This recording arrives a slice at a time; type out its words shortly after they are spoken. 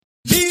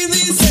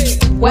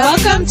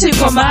Welcome to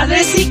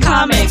Comadres y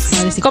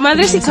Comics.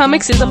 Comadres y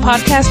Comics is a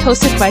podcast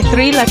hosted by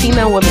three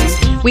Latina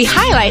women. We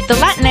highlight the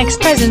Latinx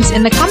presence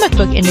in the comic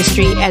book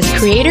industry as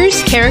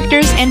creators,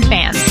 characters, and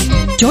fans.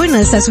 Join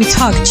us as we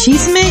talk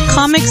chisme,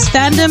 comics,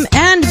 fandom,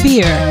 and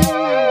beer.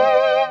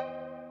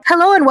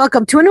 Hello and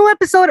welcome to a new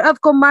episode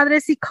of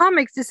Comadres y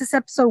Comics. This is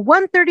episode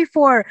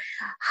 134.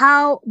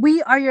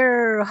 We are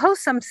your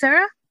hosts. I'm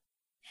Sarah.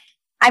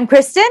 I'm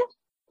Kristen.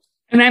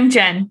 And I'm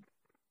Jen.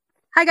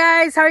 Hi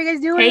guys, how are you guys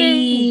doing?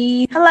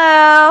 Hey.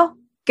 Hello.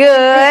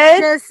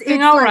 Good. It's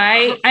all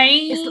right.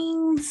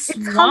 It's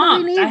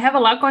swamped. I have a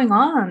lot going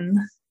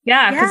on.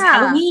 Yeah, because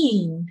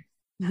Halloween.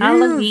 Yes.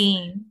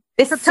 Halloween.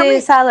 This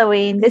is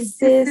Halloween. This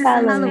is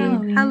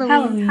Halloween.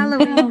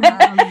 Halloween.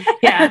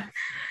 Yeah.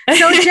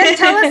 So Jen,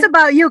 tell us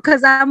about you,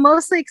 because I'm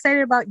mostly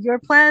excited about your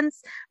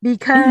plans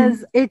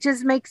because it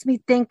just makes me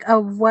think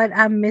of what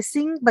I'm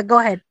missing. But go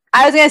ahead.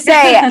 I was going to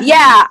say,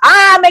 yeah,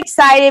 I'm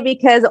excited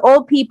because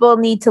old people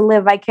need to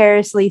live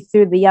vicariously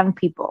through the young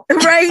people.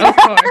 Right. Of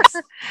course.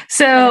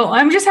 So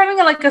I'm just having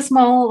a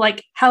small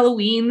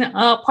Halloween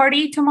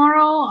party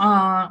tomorrow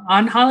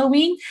on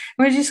Halloween.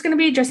 We're just going to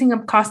be dressing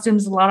up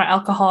costumes, a lot of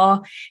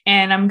alcohol,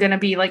 and I'm going to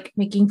be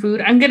making food.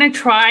 I'm going to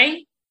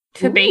try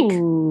to bake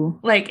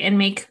and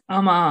make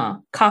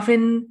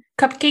coffin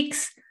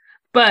cupcakes.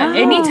 But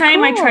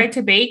anytime I try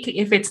to bake,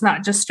 if it's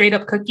not just straight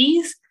up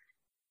cookies,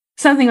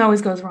 something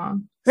always goes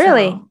wrong.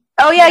 Really? So,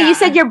 oh, yeah. You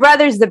said your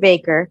brother's the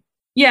baker.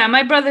 Yeah,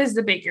 my brother's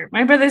the baker.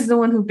 My brother's the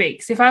one who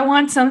bakes. If I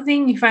want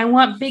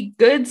baked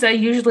goods, I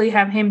usually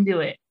have him do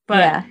it.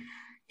 But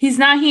he's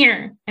not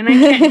here, and I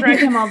can't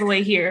drag him all the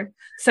way here.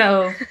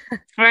 So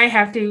I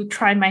have to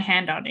try my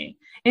hand on it.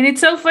 And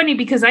it's so funny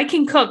because I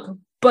can cook,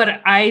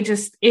 but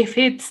if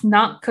it's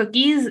not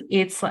cookies,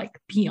 it's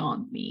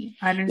beyond me.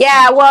 I don't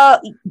know. Well,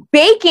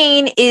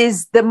 baking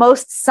is the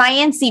most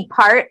sciencey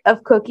part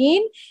of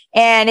cooking,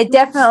 and it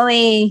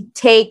definitely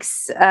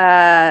takes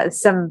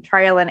some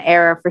trial and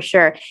error for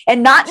sure.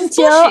 And not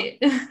until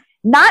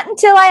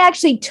I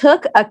actually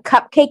took a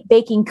cupcake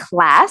baking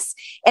class,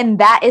 and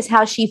that is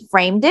how she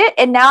framed it.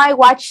 And now I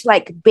watch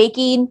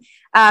baking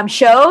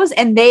shows,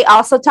 and they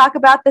also talk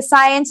about the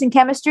science and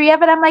chemistry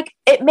of it. I'm like,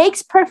 it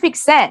makes perfect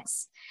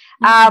sense.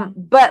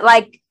 But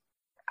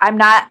I'm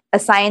not a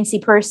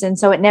sciencey person,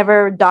 so it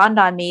never dawned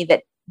on me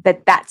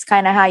that's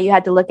kind of how you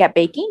had to look at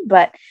baking.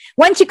 But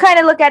once you kind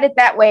of look at it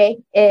that way,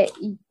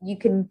 you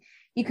can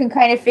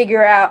kind of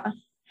figure out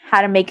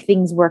how to make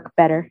things work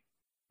better.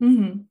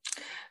 Mm-hmm.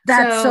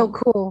 That's so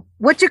cool.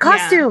 What's your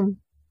costume?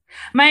 Yeah.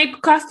 My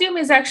costume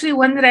is actually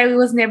one that I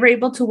was never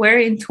able to wear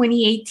in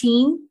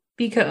 2018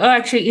 in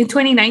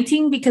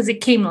 2019 because it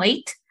came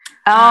late.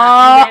 Oh,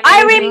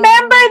 I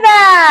remember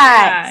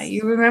that. Yeah,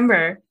 you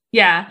remember.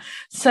 Yeah.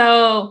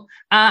 So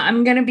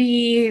I'm going to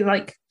be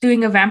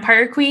doing a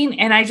vampire queen.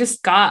 And I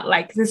just got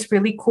this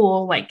really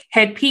cool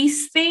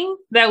headpiece thing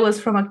that was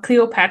from a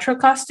Cleopatra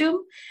costume.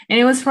 And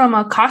it was from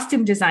a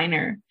costume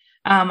designer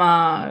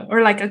or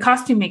a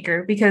costume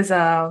maker because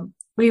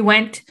we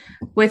went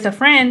with a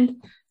friend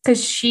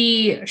because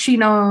she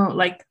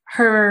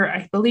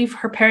I believe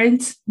her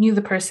parents knew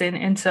the person.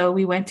 And so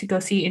we went to go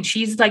see, and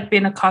she's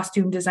been a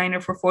costume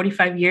designer for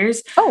 45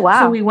 years. Oh,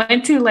 wow. So we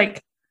went to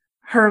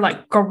her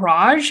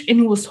garage, and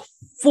it was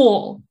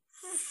full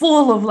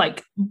of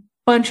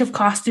bunch of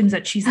costumes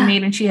that she's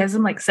made, and she has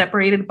them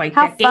separated by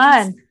decades.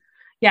 Fun.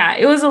 Yeah,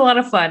 it was a lot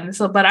of fun.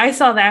 So, but I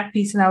saw that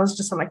piece and I was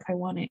just I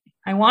want it.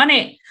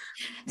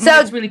 So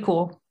it's really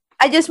cool.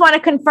 I just want to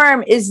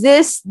confirm, is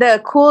this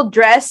the cool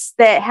dress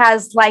that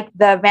has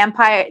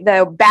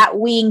the bat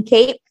wing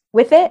cape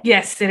with it?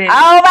 Yes, it is.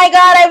 Oh my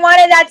God, I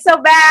wanted that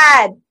so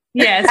bad.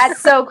 Yes. That's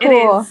so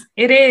cool.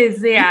 It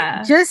is.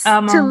 Yeah. Just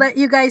to let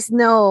you guys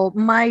know,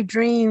 my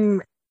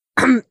dream,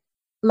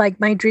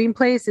 my dream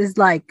place is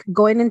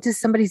going into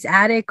somebody's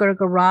attic or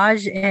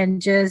garage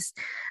and just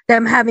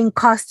them having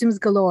costumes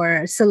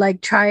galore. So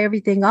try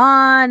everything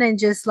on and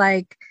just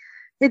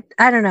it,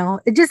 I don't know.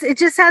 It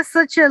just has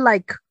such a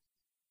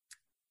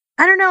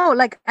I don't know.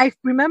 I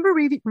remember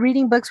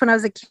reading books when I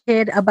was a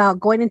kid about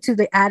going into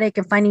the attic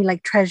and finding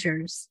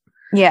treasures.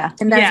 Yeah.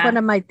 And that's one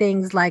of my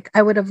things.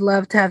 I would have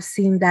loved to have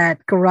seen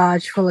that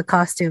garage full of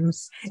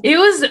costumes. It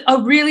was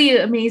a really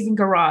amazing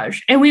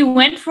garage. And we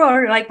went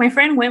for, my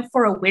friend went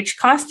for a witch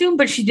costume,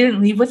 but she didn't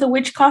leave with a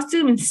witch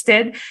costume.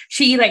 Instead,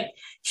 she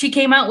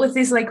came out with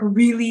this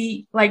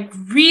really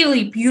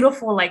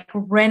beautiful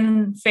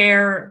Ren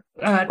Fair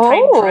type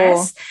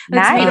dress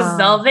that's made of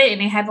velvet,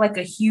 and it had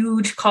a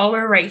huge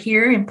collar right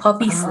here and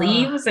puffy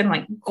sleeves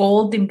and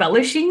gold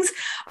embellishings.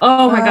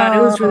 Oh my God,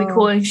 it was really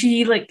cool. And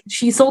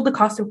she sold the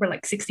costume for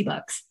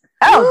 $60.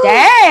 Oh,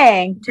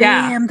 dang.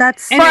 Damn,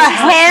 that's for a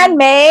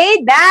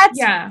handmade. That's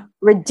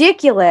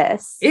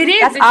ridiculous. It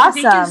is. That's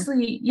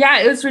awesome.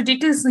 It was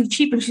ridiculously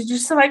cheap. And she's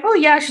just oh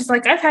yeah. She's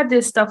I've had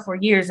this stuff for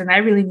years and I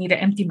really need to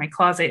empty my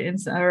closet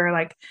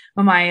or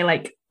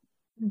my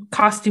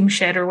costume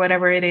shed or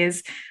whatever it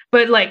is.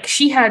 But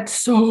she had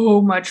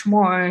so much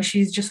more. And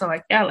she's just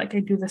I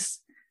do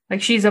this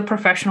Like she's a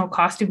professional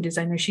costume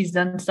designer. She's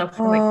done stuff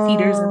for like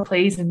theaters and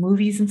plays and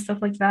movies and stuff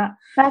like that.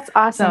 That's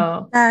awesome.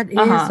 So That is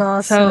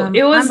awesome. So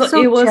it was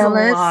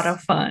jealous. a lot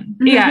of fun.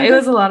 Yeah, it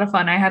was a lot of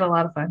fun. I had a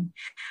lot of fun.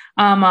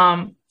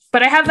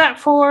 But I have that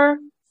for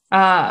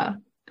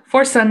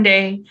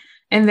Sunday,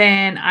 and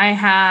then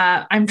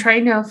I'm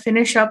trying to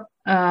finish up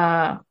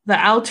the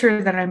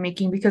altar that I'm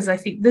making, because I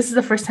think this is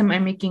the first time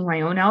I'm making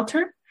my own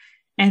altar,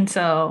 and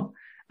so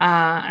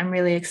I'm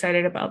really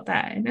excited about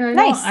that. And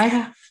Nice.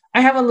 I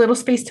have a little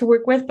space to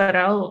work with, but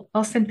I'll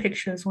send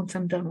pictures once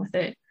I'm done with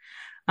it.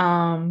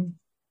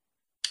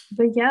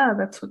 But yeah,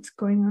 that's what's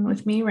going on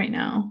with me right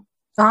now.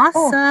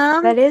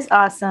 Awesome. That is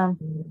awesome.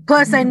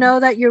 Plus, I know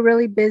that you're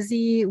really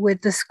busy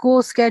with the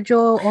school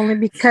schedule only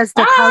because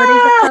the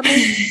holidays are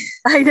coming.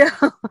 I know.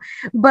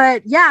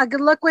 But yeah,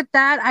 good luck with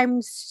that.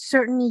 I'm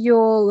certain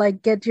you'll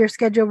like get your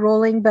schedule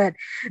rolling, but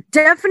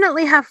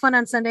definitely have fun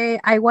on Sunday.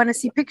 I want to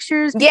see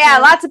pictures. Yeah,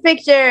 lots of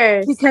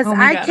pictures. Because Oh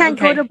my I God, can't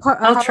okay. go to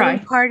I'll try.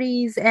 Halloween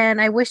parties, and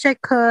I wish I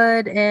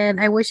could, and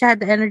I wish I had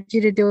the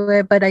energy to do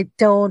it, but I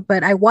don't.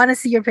 But I want to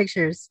see your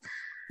pictures.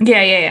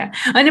 Yeah.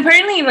 And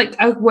apparently, like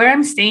where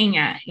I'm staying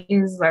at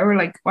is, or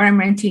like where I'm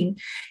renting,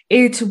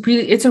 it's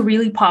a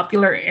really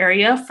popular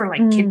area for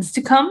like kids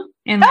to come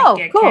and like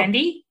get cool.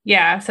 candy.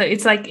 Yeah, so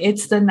it's like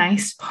it's the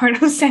nice part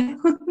of San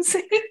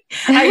Jose.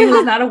 I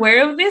was not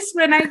aware of this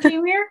when I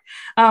came here.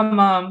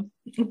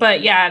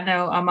 But yeah,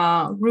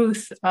 no.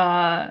 Ruth,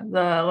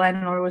 the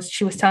landlord,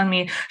 she was telling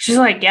me, she's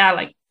like, yeah,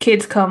 like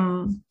kids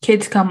come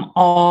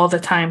all the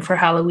time for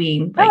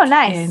Halloween. Like,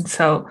 nice. And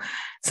so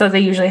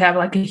they usually have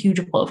like a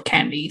huge bowl of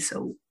candy.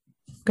 So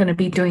I'm gonna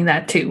be doing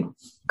that too.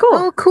 Cool.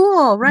 Oh,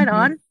 cool. Right Mhm.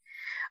 on.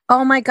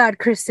 Oh my God,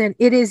 Kristen,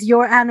 it is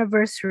your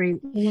anniversary.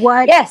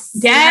 What Yes.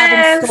 do you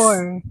have in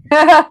store?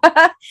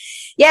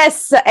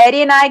 Yes.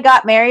 Eddie and I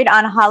got married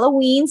on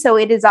Halloween. So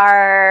it is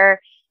what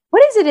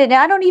is it?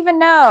 I don't even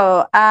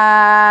know.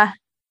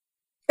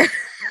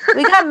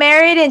 We got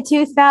married in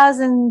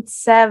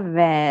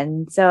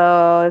 2007.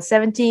 So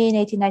 17,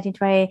 18, 19,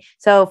 20.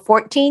 So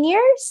 14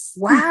 years.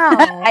 Wow.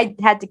 I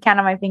had to count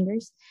on my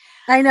fingers.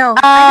 I know.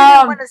 I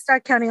didn't want to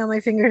start counting on my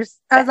fingers.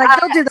 I was like,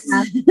 don't do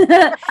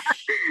that.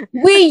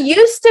 We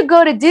used to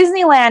go to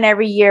Disneyland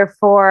every year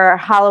for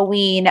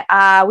Halloween.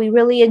 We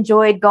really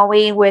enjoyed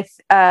going with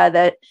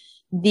the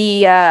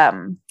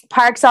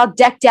parks all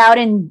decked out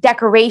in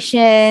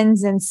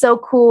decorations and so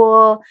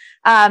cool,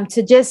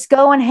 to just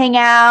go and hang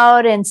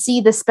out and see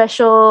the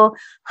special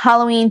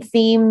Halloween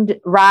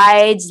themed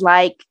rides,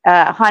 like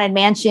Haunted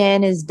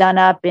Mansion is done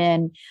up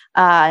in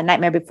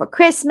Nightmare Before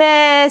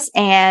Christmas,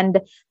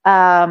 and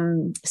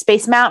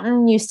Space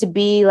Mountain used to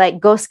be like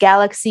Ghost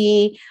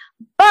Galaxy.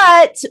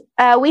 But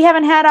we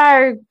haven't had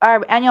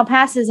our annual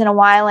passes in a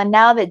while, and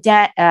now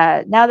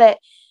that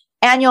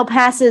annual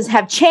passes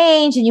have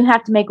changed and you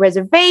have to make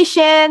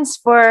reservations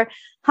for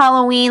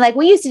Halloween, like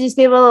we used to just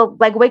be able to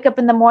like wake up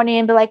in the morning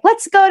and be like,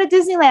 let's go to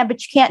Disneyland,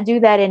 but you can't do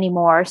that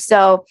anymore.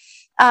 So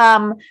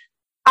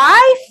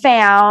I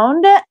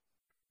found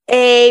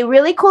a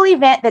really cool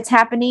event that's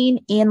happening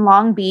in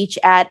Long Beach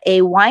at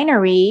a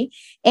winery,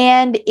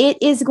 and it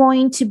is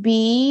going to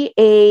be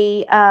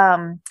a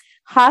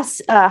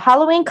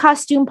Halloween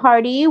costume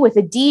party with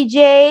a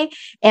DJ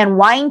and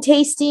wine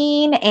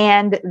tasting,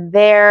 and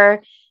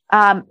their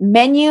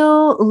menu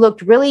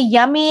looked really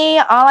yummy.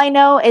 All I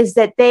know is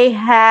that they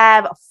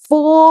have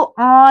full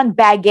on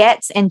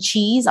baguettes and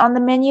cheese on the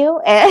menu.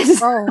 And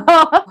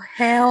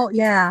Hell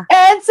yeah.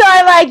 And so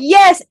I'm like,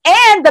 yes.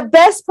 And the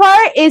best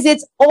part is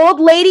it's old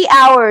lady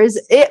hours.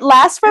 It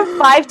lasts from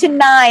 5 to 9.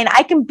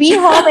 I can be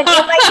home and eat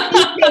my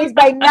weekdays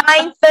by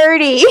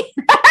 9:30.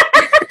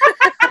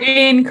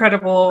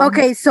 Incredible.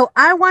 Okay, so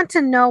I want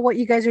to know what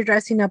you guys are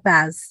dressing up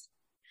as.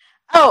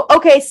 Oh,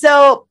 okay.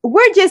 So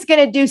we're just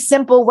gonna do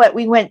simple what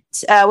we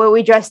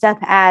dressed up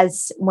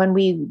as when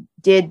we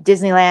did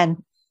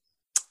Disneyland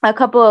a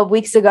couple of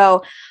weeks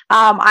ago.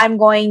 I'm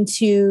going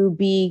to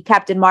be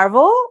Captain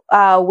Marvel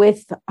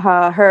with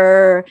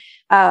her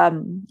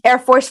Air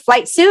Force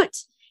flight suit,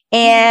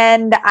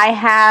 and I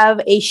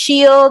have a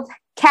shield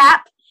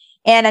cap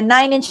and a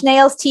 9 Inch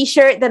Nails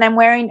t-shirt that I'm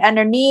wearing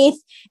underneath.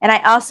 And I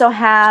also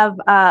have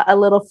a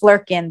little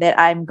flirkin that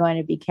I'm going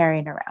to be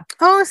carrying around.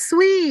 Oh,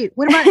 sweet.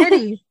 What about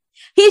Eddie?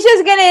 He's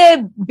just going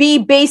to be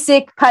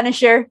basic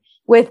Punisher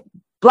with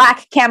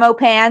black camo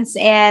pants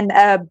and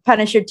a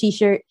Punisher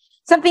t-shirt.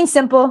 Something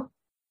simple.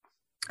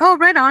 Oh,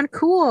 right on.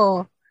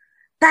 Cool.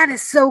 That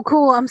is so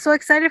cool. I'm so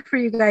excited for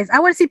you guys. I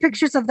want to see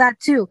pictures of that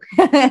too.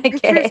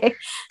 Okay.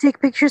 Take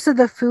pictures of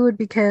the food,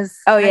 because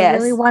Oh, I yes.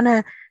 really want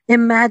to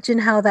imagine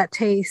how that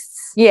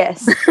tastes.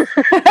 Yes.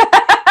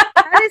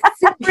 That is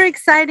super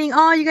exciting.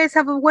 Oh, you guys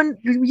have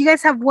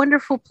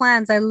wonderful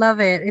plans. I love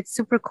it. It's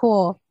super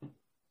cool.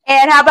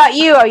 And how about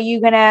you? Are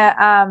you going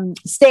to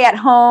stay at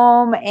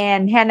home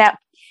and hand out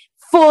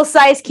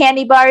full-size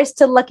candy bars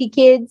to lucky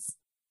kids?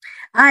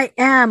 I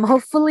am.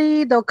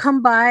 Hopefully they'll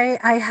come by.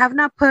 I have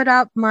not put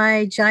up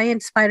my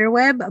giant spider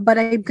web, but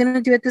I'm going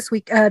to do it this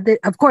week.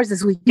 Of course,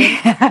 this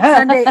weekend.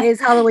 Sunday is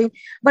Halloween,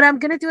 but I'm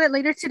going to do it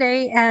later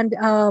today, and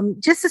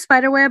just a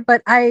spider web.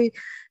 But I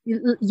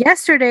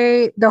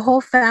yesterday, the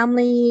whole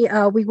family,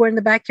 we were in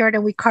the backyard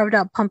and we carved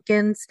out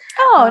pumpkins.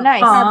 Oh,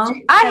 nice.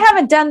 I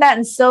haven't done that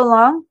in so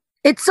long.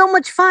 It's so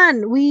much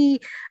fun. You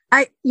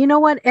know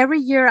what? Every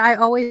year I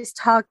always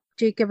talk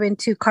Jacob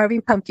into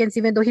carving pumpkins,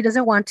 even though he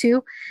doesn't want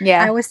to.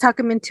 Yeah. I always talk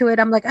him into it.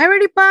 I'm like, I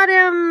already bought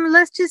him.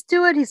 Let's just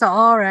do it. He's like,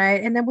 all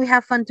right. And then we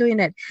have fun doing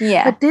it.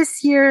 Yeah. But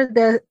this year,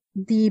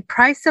 the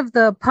price of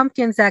the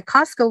pumpkins at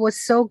Costco was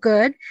so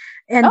good.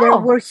 And they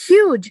were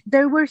huge.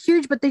 They were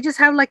huge, but they just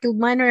have like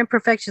minor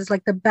imperfections,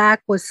 like the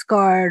back was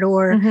scarred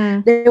or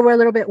they were a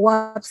little bit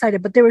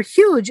lopsided, but they were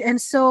huge.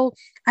 And so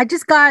I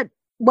just got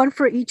one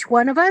for each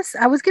one of us.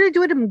 I was going to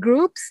do it in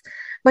groups,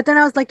 but then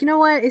I was like, you know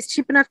what? It's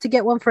cheap enough to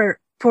get one for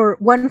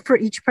one for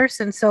each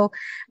person. So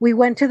we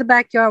went to the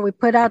backyard. We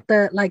put out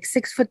the like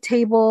 6-foot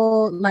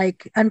table,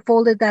 like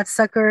unfolded that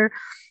sucker,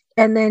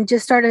 and then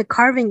just started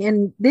carving.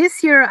 And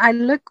this year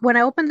when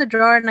I opened the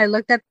drawer and I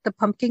looked at the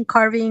pumpkin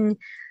carving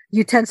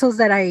utensils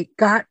that I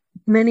got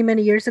many,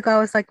 many years ago, I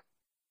was like,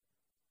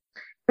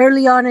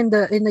 early on in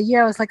the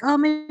year, I was like, oh,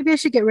 maybe I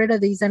should get rid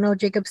of these. I know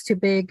Jacob's too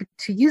big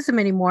to use them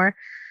anymore.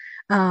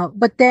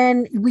 But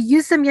then we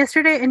used them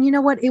yesterday, and you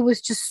know what? It was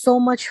just so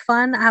much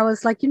fun. I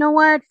was like, you know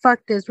what?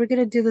 Fuck this. We're going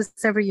to do this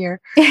every year.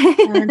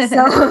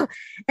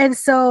 and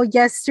so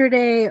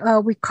yesterday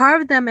we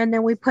carved them, and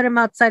then we put them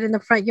outside in the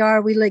front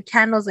yard. We lit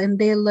candles, and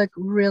they look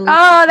really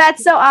cool.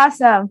 That's so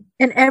awesome.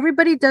 And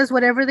everybody does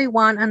whatever they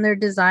want on their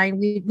design.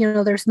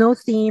 There's no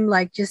theme,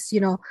 like just,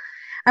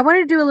 I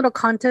wanted to do a little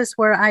contest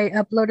where I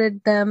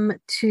uploaded them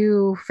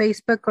to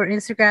Facebook or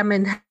Instagram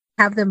and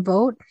have them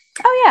vote.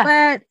 Oh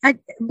yeah.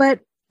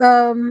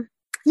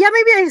 Yeah,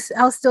 maybe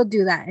I'll still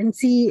do that and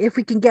see if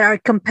we can get our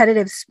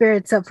competitive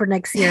spirits up for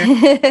next year.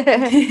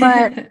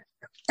 But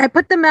I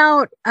put them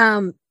out.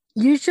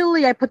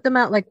 Usually I put them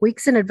out like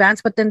weeks in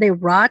advance, but then they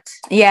rot.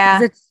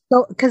 Yeah.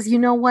 Because you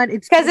know what?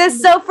 It's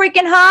so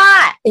freaking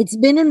hot. It's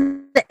been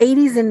in the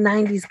 80s and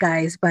 90s,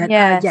 guys. But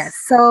yes.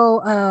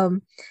 So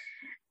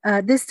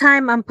this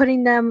time I put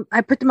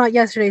them out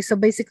yesterday. So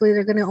basically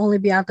they're going to only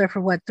be out there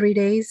for 3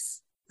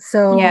 days.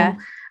 So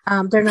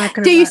they're not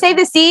going to. Do you save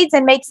the seeds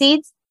and make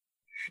seeds?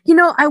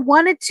 I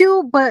wanted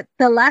to, but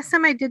the last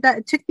time I did that,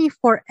 it took me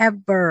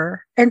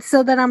forever. And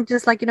so then I'm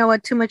just like, you know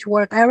what, too much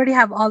work. I already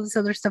have all this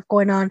other stuff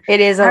going on. It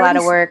is a lot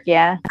of work.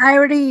 Yeah. I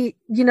already,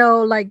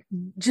 like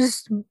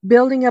just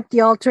building up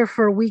the altar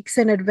for weeks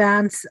in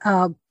advance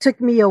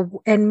took me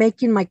and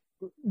making my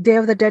Day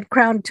of the Dead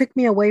crown took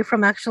me away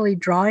from actually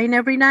drawing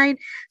every night.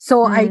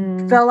 So I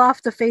fell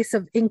off the face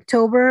of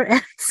Inktober.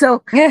 And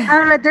so I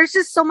don't know, there's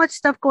just so much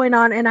stuff going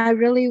on, and I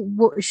really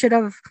should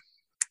have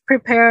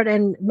prepared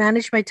and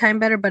managed my time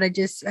better, but I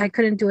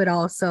couldn't do it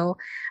all. So,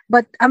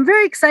 but I'm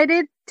very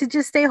excited to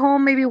just stay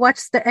home, maybe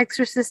watch The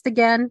Exorcist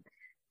again.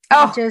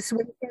 Just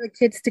wait for the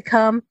kids to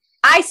come.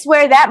 I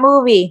swear that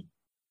movie.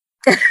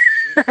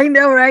 I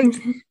know, right?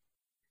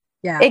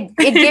 Yeah. It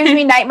gives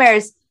me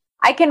nightmares.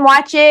 I can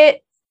watch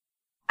it.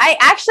 I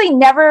actually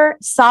never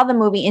saw the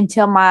movie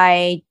until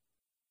my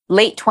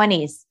late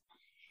 20s.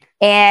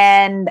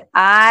 And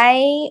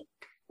I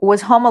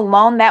was home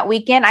alone that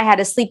weekend. I had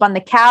to sleep on the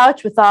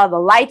couch with all the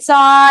lights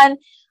on,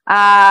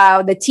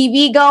 the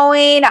TV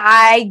going.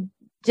 I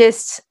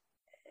just,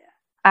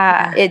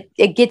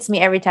 it gets me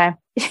every time.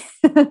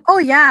 Oh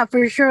yeah,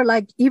 for sure.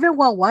 Like even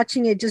while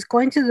watching it, just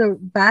going to the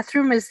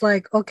bathroom is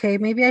like, okay,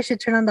 maybe I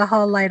should turn on the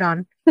hall light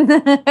on.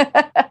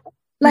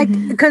 Like,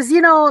 because,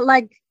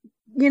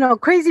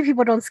 crazy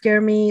people don't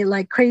scare me,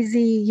 like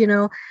crazy,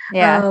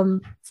 Yeah.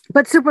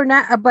 But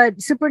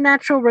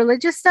supernatural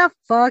religious stuff,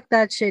 fuck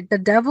that shit. The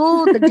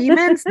devil, the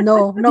demons,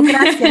 no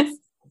gracias.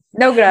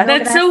 No gracias.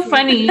 That's so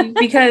funny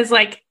because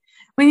like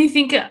when you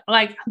think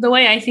like the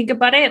way I think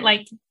about it,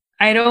 like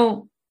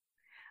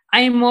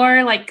I'm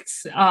more like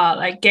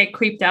get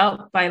creeped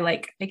out by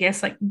like, I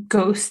guess like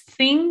ghost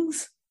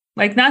things,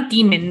 like not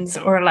demons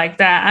or like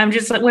that. I'm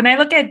just like, when I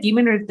look at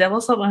demon or devil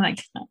stuff, I'm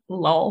like,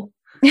 lol.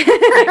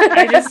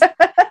 It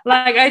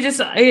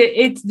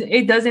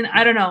doesn't,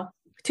 I don't know.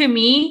 To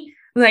me,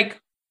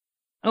 like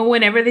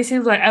whenever they say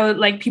like, I would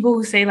like people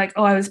who say like,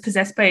 oh, I was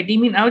possessed by a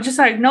demon, I was just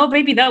like, no,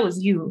 baby, that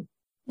was you.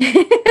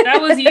 That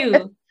was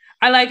you.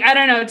 I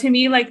don't know. To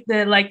me, like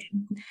the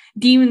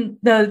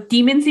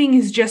demon thing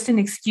is just an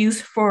excuse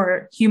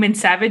for human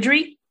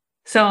savagery.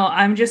 So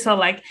I'm just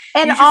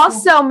and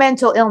also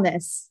mental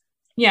illness.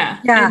 Yeah,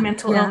 and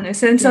mental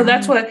illness. And so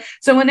that's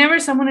so whenever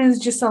someone is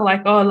just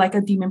like, oh, like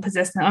a demon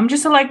possessed them, I'm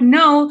just like,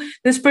 no,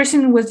 this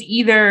person was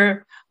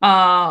either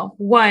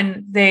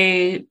one,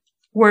 they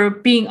were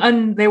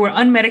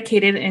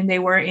unmedicated and they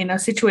were in a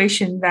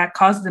situation that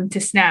caused them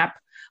to snap,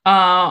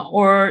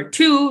 or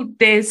two,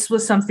 this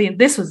was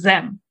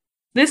them.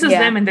 This is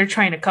them, and they're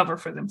trying to cover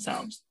for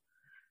themselves.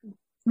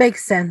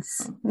 Makes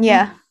sense.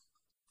 Yeah.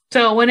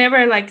 So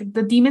whenever like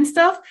the demon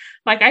stuff,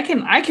 like I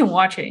can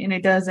watch it and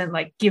it doesn't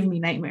like give me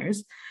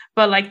nightmares.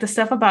 But like the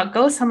stuff about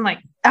ghosts, I'm like,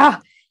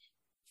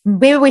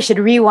 Maybe we should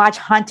rewatch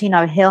Haunting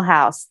of Hill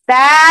House.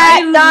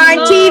 That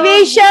darn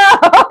TV show.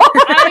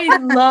 I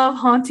love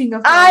Haunting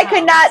of Hill House. I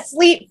could not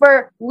sleep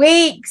for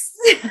weeks.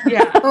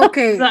 Yeah.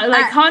 Okay.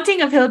 Like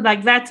Haunting of Hill,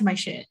 like that's my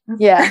shit.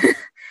 Yeah.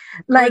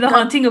 Like the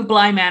Haunting of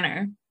Bly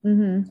Manor.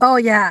 Mm-hmm. Oh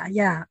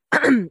yeah.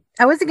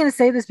 I wasn't gonna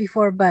say this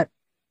before, but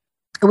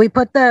we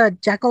put the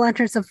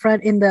jack-o'-lanterns up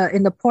front in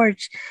the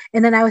porch,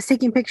 and then I was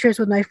taking pictures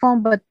with my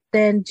phone, but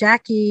then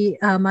Jackie,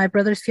 my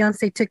brother's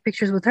fiance, took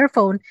pictures with her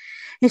phone,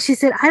 and she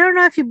said, I don't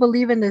know if you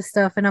believe in this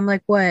stuff. And I'm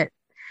like, what?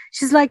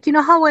 She's like, you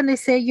know how when they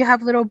say you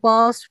have little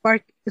balls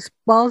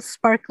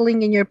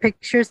sparkling in your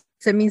pictures,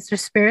 it means they're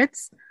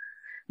spirits?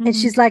 Mm-hmm. And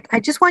she's like, I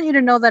just want you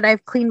to know that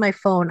I've cleaned my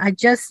phone. I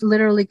just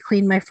literally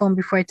cleaned my phone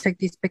before I took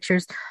these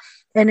pictures.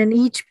 And in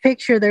each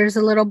picture, there's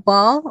a little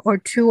ball or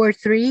 2 or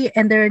 3,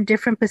 and they're in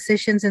different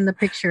positions in the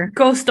picture.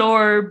 Ghost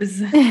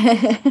orbs.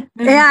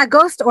 Yeah,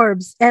 ghost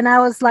orbs. And I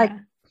was like,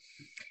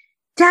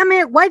 damn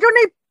it, why don't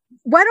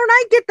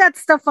I get that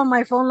stuff on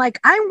my phone?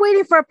 Like, I'm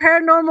waiting for a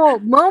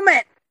paranormal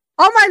moment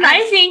all my life.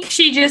 I think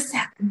she just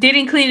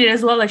didn't clean it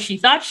as well as she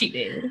thought she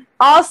did.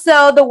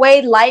 Also, the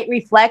way light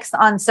reflects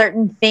on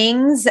certain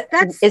things,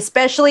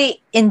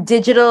 especially in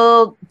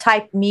digital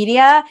type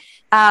media,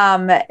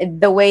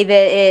 the way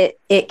that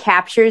it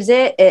captures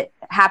it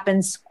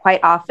happens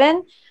quite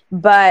often.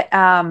 But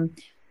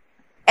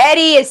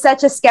Eddie is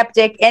such a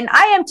skeptic, and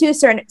I am to a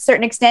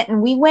certain extent.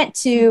 And we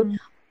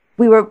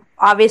were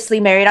obviously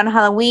married on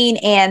Halloween,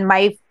 and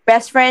my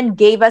best friend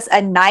gave us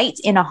a night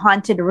in a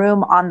haunted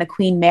room on the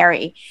Queen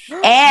Mary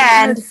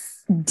and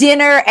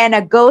dinner and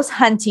a ghost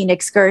hunting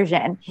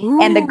excursion.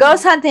 Ooh. And the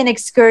ghost hunting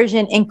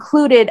excursion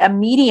included a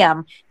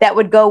medium that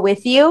would go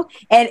with you.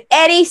 And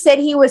Eddie said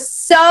he was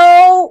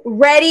so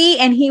ready,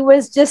 and he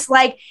was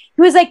like,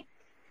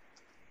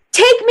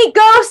 take me,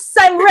 ghosts.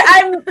 I'm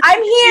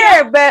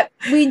here. But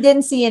we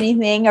didn't see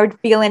anything or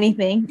feel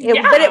anything.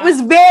 But it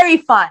was very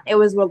fun. It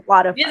was a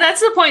lot of fun. Yeah,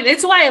 that's the point.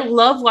 It's why I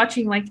love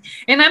watching,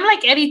 and I'm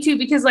like Eddie too,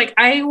 because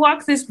I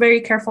walk this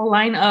very careful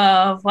line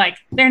of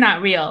they're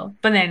not real,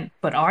 but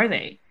are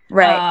they?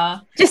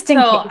 Right. Just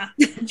in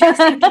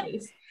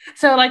case.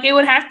 So it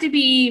would have to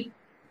be,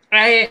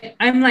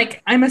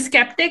 I'm a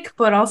skeptic,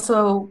 but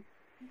also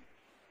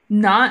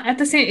not at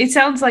the same. It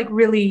sounds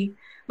really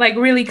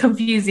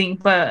confusing,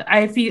 but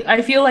I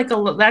feel like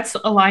that's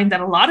a line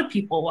that a lot of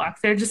people walk.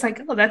 They're just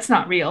like, oh, that's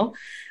not real.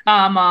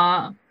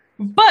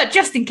 But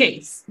just in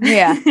case.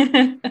 Yeah.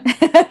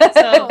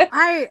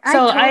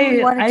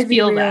 I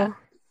feel that.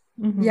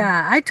 Mm-hmm.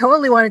 Yeah, I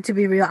totally want it to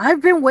be real.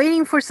 I've been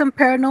waiting for some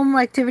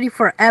paranormal activity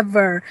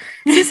forever.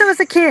 Since I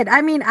was a kid.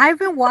 I mean, I've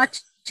been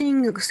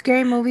watching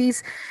scary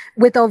movies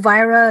with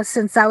Elvira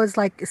since I was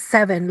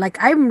 7.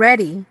 I'm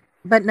ready.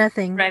 But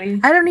nothing.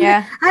 Ready. I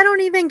don't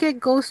even get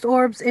ghost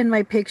orbs in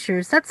my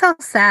pictures. That's how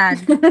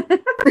sad.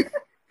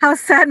 How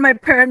sad my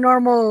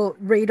paranormal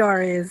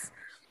radar is.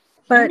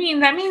 But I mean,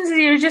 that means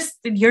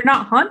you're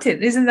not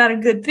haunted. Isn't that a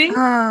good thing?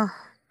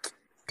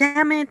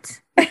 Damn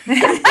it.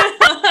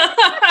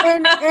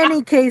 In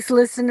any case,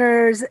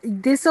 listeners,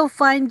 this will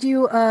find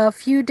you a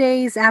few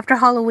days after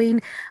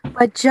Halloween,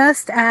 but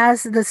just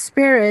as the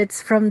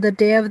spirits from the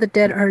Day of the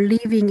Dead are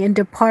leaving and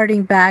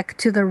departing back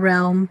to the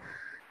realm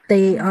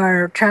they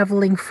are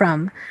traveling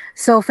from.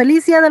 So,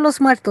 Feliz Dia de los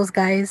Muertos,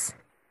 guys.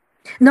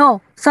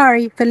 No,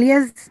 sorry.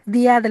 Feliz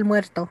Dia del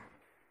Muerto.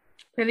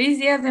 Feliz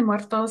Dia de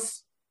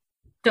Muertos.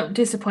 Don't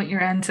disappoint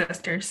your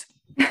ancestors.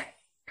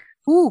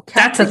 Ooh,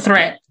 that's a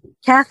threat.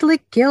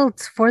 Catholic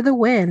guilt for the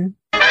win.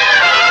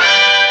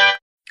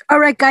 All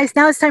right, guys.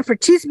 Now it's time for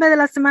Chisme de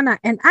la Semana.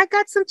 And I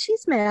got some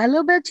chisme. A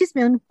little bit of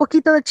chisme. Un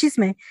poquito de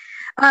chisme.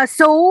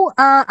 So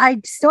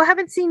I still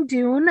haven't seen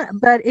Dune,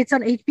 but it's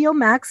on HBO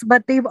Max.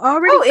 But they've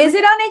already. Oh, is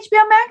it on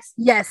HBO Max?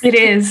 Yes, it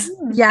is.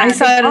 Yeah, I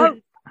saw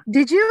it.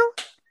 Did you?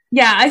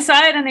 Yeah, I saw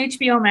it on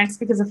HBO Max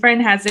because a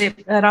friend has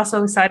it. That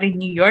also saw it in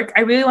New York.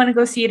 I really want to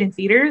go see it in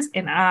theaters,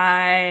 and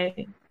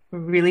I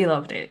really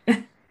loved it.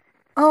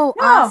 Oh,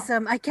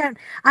 awesome.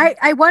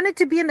 I wanted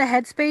to be in the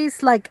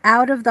headspace,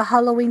 out of the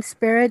Halloween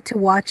spirit to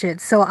watch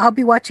it. So I'll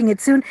be watching it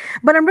soon.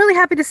 But I'm really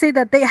happy to say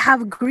that they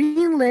have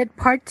greenlit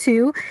part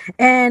 2,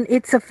 and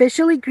it's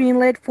officially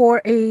greenlit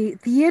for a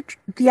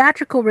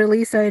theatrical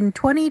release in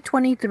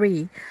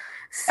 2023.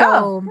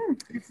 So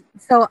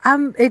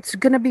it's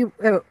going to be,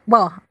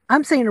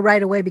 I'm saying it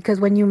right away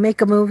because when you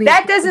make a movie.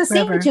 That doesn't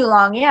seem too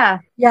long. Yeah.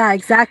 Yeah,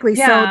 exactly.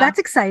 Yeah. So that's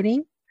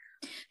exciting.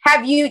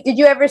 Did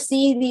you ever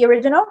see the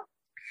original?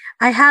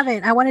 I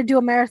haven't. I want to do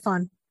a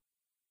marathon.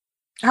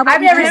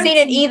 I've never seen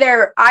it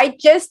either. I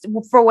just,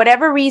 for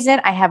whatever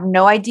reason, I have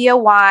no idea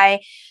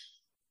why.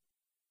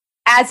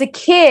 As a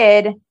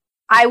kid,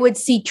 I would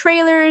see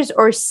trailers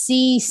or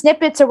see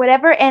snippets or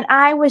whatever, and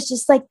I was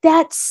just like,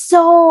 that's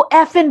so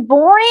effing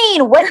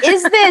boring. What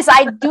is this?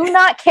 I do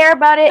not care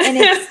about it.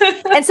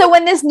 And so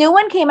when this new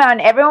one came out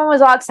and everyone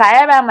was all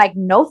excited about it, I'm like,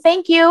 no,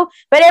 thank you.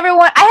 But I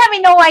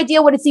have no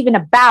idea what it's even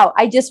about.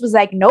 I just was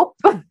like, nope.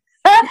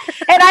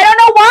 And I don't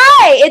know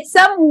why. It's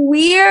some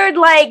weird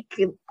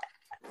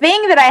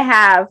thing that I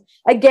have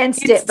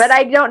against it, but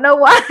I don't know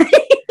why.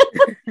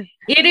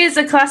 It is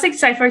a classic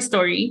sci-fi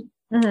story.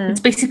 It's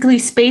basically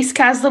space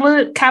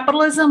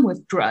capitalism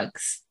with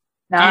drugs.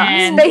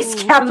 And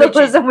space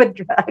capitalism with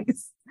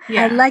drugs.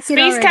 Yeah. I like it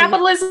Space already.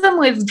 capitalism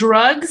with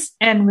drugs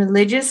and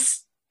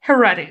religious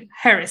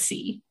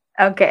heresy.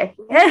 Okay.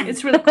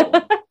 It's really cool.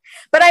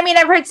 But I mean,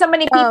 I've heard so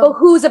many people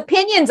whose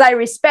opinions I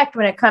respect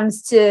when it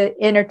comes to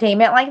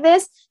entertainment like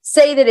this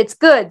say that it's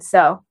good.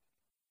 So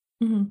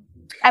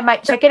I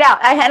might check it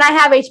out. And I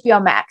have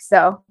HBO Max,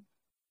 so.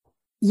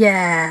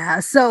 Yeah.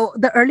 So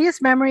the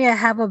earliest memory I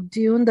have of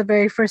Dune, the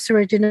very first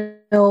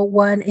original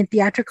one in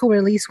theatrical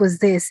release, was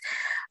this.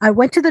 I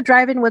went to the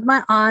drive-in with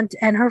my aunt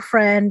and her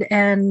friend,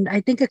 and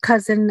I think a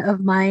cousin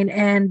of mine,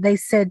 and they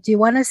said, "Do you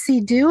want to see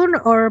Dune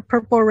or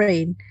Purple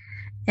Rain?"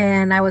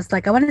 And I was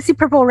like, "I want to see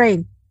Purple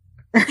Rain."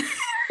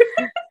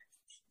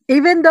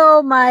 Even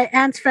though my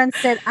aunt's friend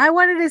said, "I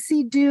wanted to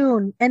see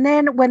Dune." And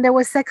then when there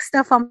was sex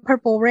stuff on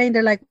Purple Rain,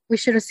 they're like, "We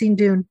should have seen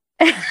Dune."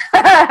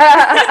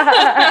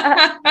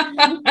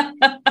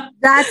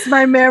 That's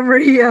my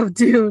memory of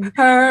Dune.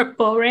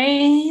 Purple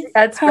Rain.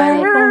 That's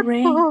funny.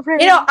 Purple Rain.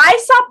 You know, I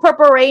saw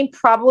Purple Rain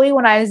probably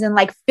when I was in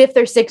like 5th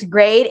or 6th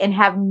grade and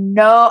have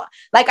no,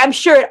 like, I'm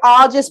sure it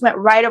all just went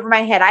right over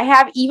my head. I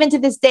have, even to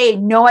this day,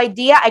 no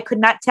idea. I could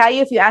not tell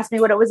you if you asked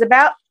me what it was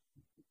about,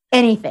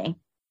 anything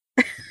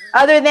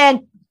other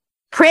than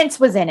Prince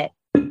was in it.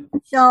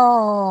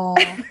 Oh,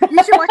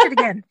 you should watch it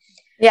again.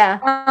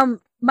 Yeah.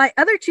 My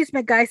other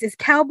chisme, guys, is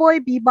Cowboy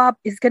Bebop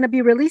is going to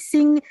be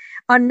releasing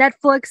on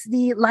Netflix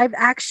the live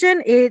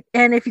action.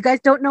 And if you guys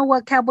don't know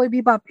what Cowboy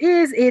Bebop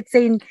is, it's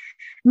a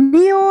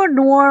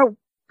neo-noir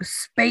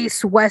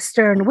space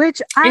western,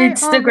 which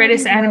it's the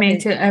greatest anime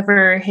to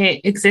ever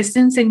hit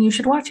existence, and you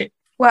should watch it.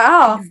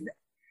 Wow.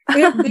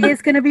 It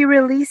is going to be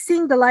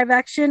releasing the live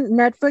action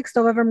Netflix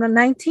November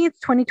 19th,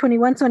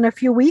 2021, so in a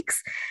few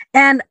weeks.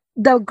 And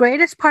the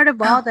greatest part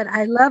of all that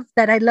I love.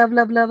 I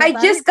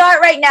just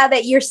got right now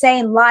that you're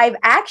saying live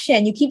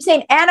action. You keep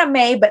saying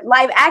anime, but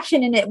live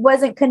action, and it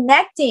wasn't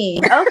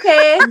connecting.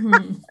 Okay.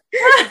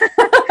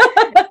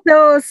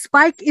 So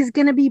Spike is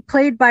going to be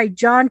played by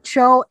John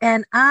Cho,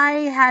 and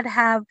I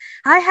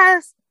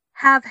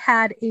have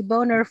had a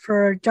boner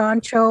for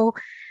John Cho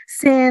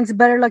since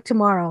Better Luck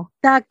Tomorrow.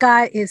 That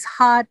guy is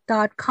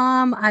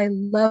hot.com. I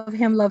love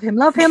him.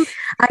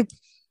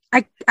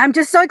 I'm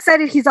just so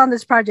excited he's on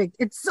this project.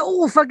 It's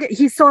so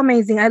he's so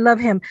amazing. I love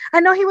him. I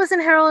know he was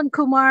in Harold and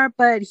Kumar,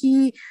 but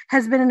he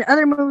has been in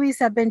other movies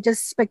that have been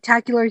just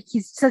spectacular.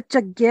 He's such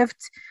a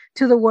gift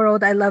to the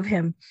world. I love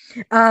him.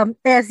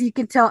 As you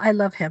can tell, I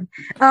love him.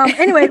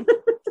 Anyway,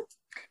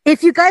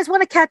 if you guys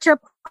want to catch up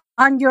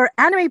on your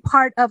anime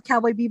part of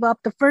Cowboy Bebop,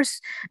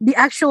 the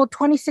actual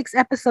 26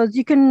 episodes,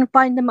 you can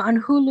find them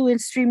on Hulu and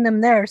stream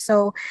them there.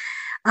 So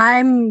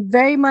I'm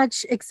very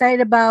much excited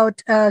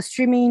about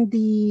streaming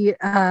the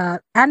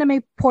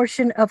anime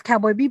portion of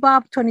Cowboy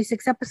Bebop,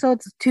 26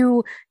 episodes,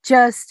 to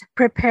just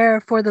prepare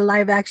for the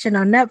live action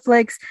on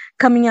Netflix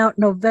coming out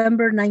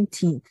November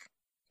 19th.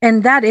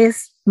 And that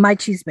is my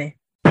chisme.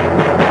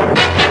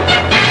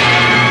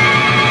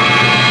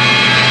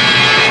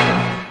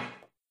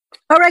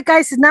 All right,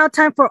 guys, it's now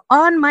time for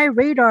On My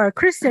Radar.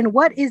 Kristen,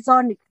 what is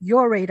on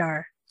your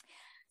radar?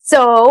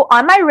 So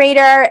on my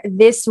radar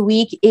this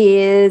week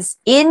is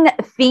in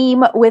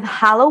theme with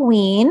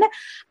Halloween.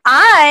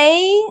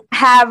 I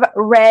have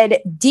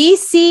read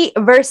DC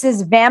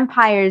versus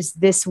Vampires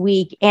this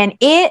week, and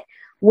it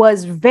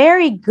was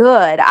very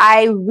good.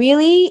 I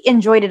really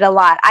enjoyed it a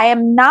lot.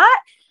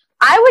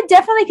 I would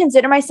definitely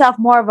consider myself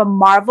more of a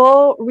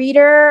Marvel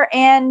reader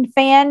and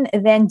fan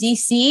than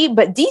DC,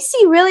 but DC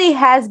really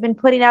has been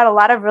putting out a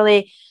lot of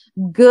really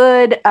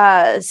good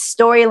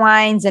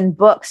storylines and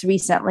books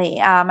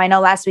recently. I know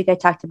last week I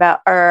talked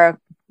about, or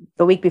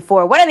the week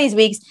before, one of these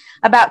weeks,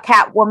 about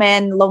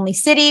Catwoman Lonely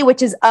City,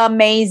 which is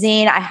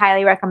amazing. I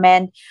highly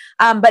recommend.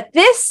 But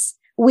this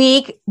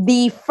week,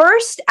 the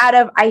first out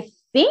of, I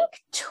think,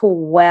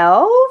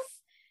 12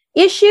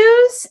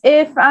 issues,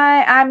 if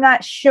I'm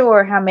not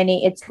sure how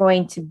many it's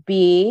going to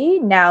be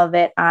now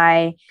that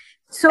I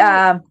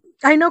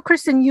know,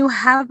 Kristen, you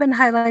have been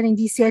highlighting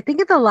DC. I think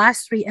in the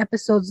last 3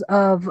 episodes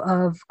of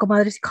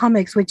Comadres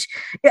Comics, which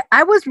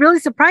I was really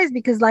surprised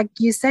because, like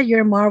you said,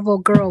 you're a Marvel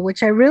girl,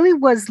 which I really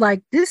was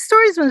like, this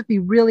story must be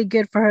really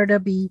good for her to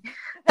be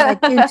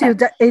like into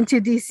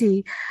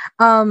DC.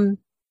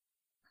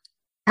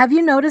 Have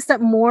you noticed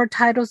that more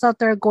titles out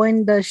there are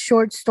going the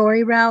short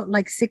story route,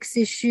 like 6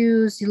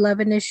 issues,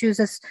 11 issues,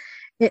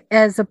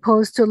 as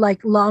opposed to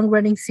like long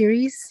running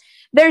series?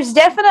 There's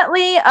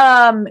definitely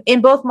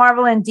in both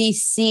Marvel and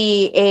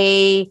DC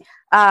a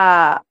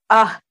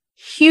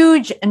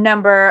huge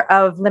number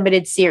of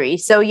limited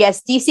series. So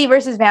yes, DC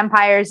versus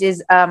Vampires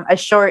is a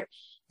short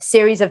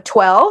series of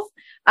 12.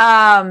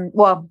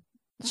 Well,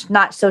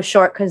 not so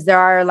short because there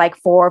are like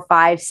 4,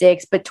 5,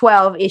 6, but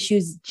 12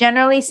 issues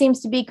generally seems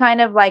to be kind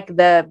of like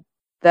the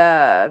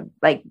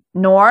like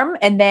norm,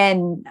 and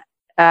then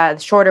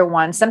shorter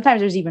ones.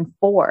 Sometimes there's even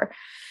 4,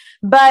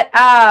 but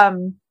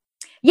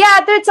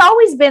yeah, it's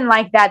always been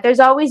like that. There's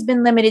always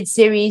been limited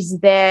series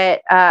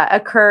that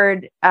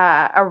occurred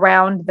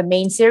around the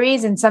main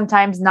series, and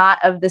sometimes not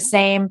of the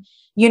same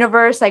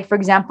universe. Like, for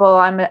example,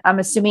 I'm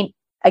assuming,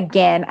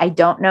 again, I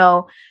don't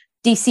know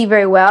DC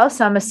very well,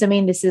 so I'm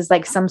assuming this is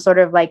like some sort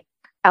of like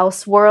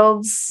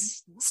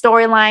Elseworlds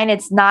storyline.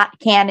 It's not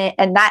canon,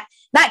 and not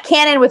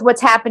canon with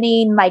what's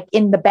happening like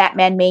in the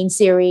Batman main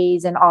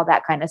series and all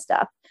that kind of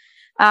stuff.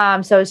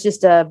 So it's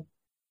just a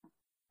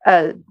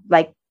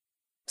like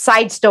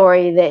side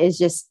story that is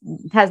just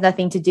has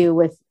nothing to do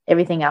with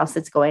everything else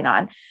that's going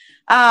on.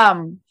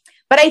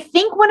 But I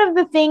think one of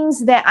the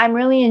things that I'm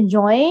really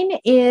enjoying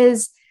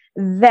is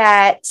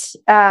that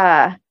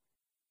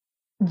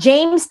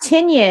James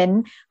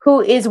Tynion, who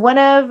is one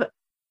of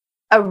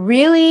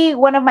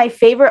my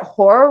favorite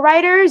horror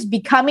writers,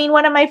 becoming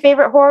one of my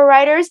favorite horror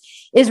writers,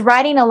 is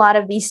writing a lot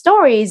of these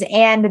stories.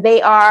 And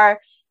they are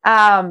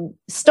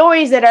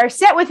stories that are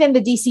set within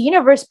the DC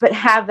universe, but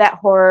have that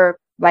horror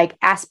like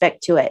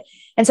aspect to it.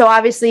 And so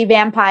obviously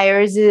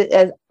vampires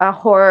is a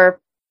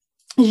horror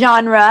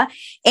genre.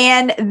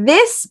 And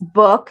this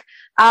book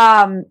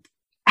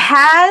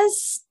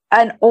has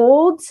an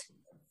old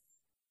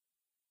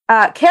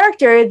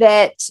character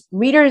that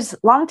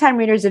longtime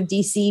readers of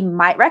DC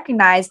might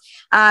recognize.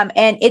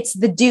 And it's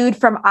the dude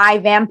from I,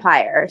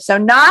 Vampire. So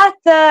not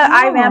the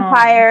I,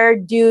 Vampire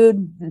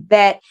dude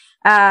that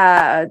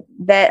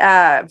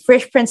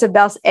Fresh Prince of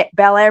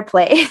Bel-Air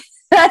played.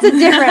 That's a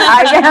different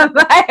I,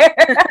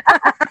 Vampire.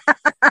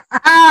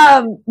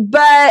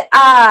 But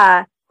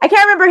I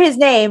can't remember his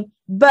name.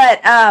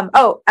 But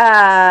no,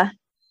 I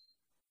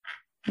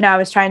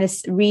was trying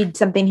to read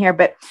something here,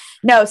 but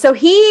no. So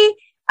he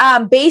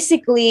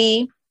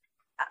basically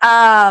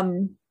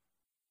had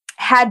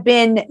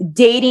been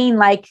dating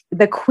like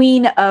the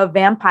queen of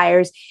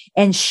vampires,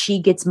 and she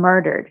gets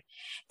murdered.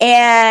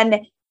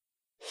 And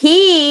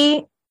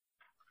he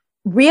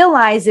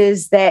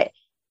realizes that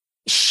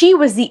she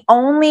was the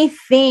only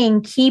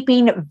thing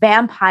keeping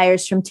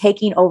vampires from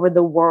taking over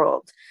the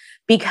world,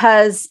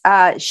 because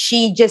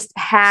she just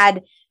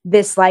had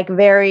this like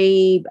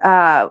very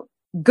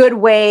good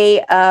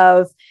way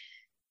of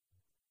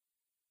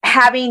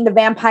having the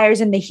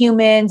vampires and the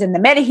humans and the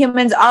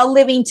metahumans all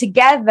living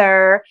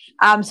together,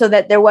 so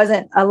that there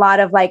wasn't a lot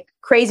of like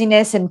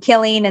craziness and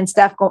killing and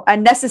stuff,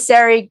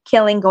 unnecessary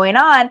killing going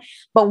on.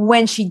 But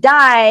when she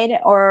died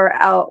or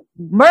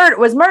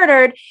was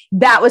murdered,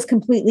 that was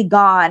completely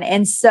gone.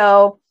 And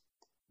so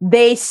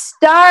they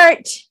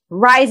start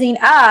rising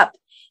up,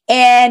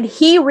 and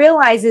he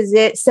realizes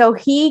it. So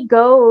he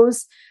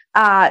goes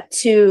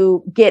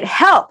to get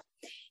help.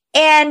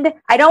 And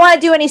I don't want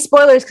to do any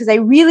spoilers because I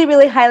really,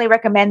 really highly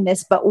recommend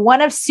this. But one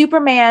of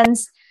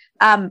Superman's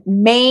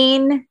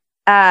main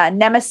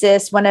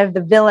nemesis, one of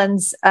the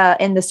villains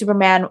in the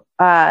Superman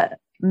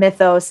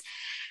mythos,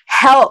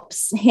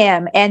 helps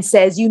him and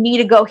says, you need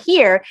to go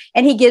here.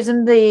 And he gives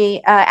him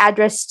the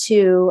address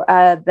to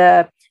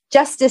the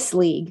Justice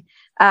League,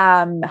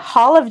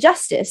 Hall of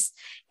Justice.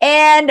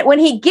 And when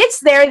he gets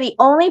there, the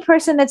only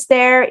person that's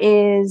there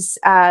is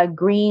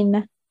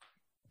Green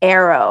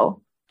Arrow.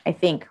 I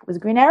think was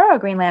Green Arrow or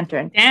Green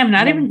Lantern. Damn,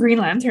 not even Green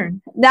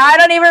Lantern. No, I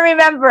don't even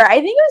remember.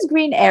 I think it was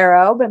Green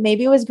Arrow, but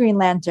maybe it was Green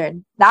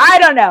Lantern. No, I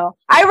don't know.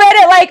 I read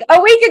it like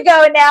a week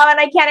ago now, and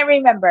I can't even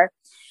remember.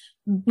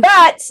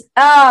 But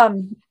I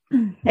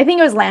think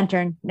it was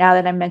Lantern. Now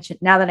that I'm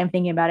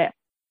thinking about it,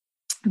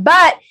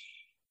 but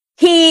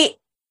he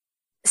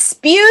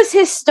spews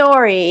his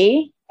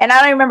story. And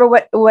I don't remember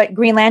what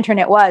Green Lantern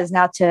it was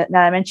now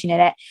I'm mentioning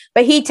it,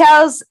 but he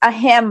tells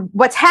him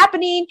what's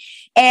happening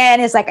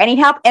and is like, I need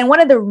help. And one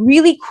of the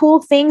really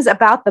cool things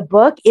about the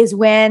book is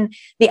when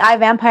the I,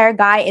 Vampire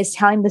guy is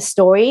telling the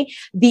story,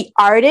 the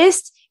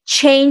artist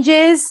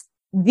changes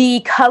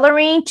the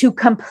coloring to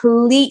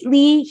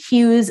completely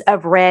hues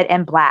of red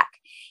and black.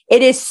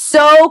 It is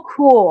so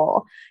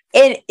cool.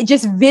 It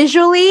just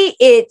visually,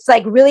 it's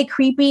like really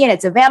creepy, and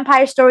it's a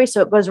vampire story.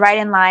 So it goes right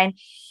in line.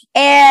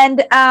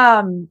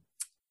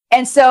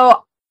 And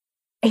so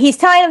he's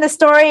telling him the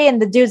story, and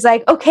the dude's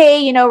like,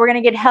 okay, we're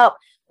going to get help.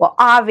 Well,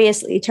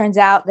 obviously it turns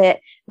out that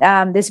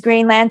this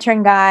Green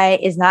Lantern guy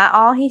is not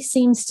all he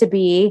seems to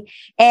be.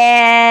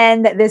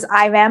 And this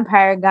I,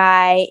 Vampire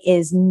guy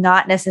is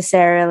not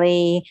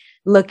necessarily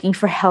looking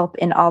for help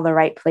in all the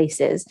right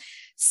places.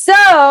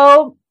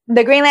 So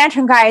the Green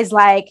Lantern guy is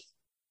like,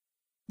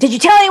 did you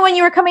tell anyone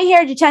you were coming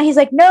here? Did you tell? He's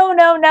like, no.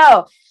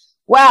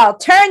 Well,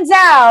 turns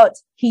out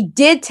he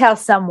did tell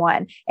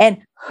someone.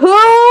 And who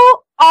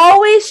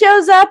always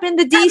shows up in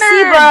the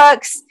DC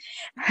books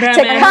to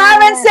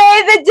come and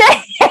save the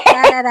day?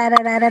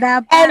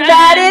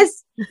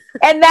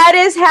 and that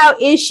is how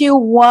issue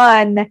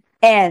 1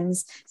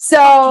 ends.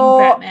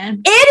 So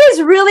it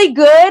is really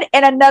good.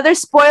 And another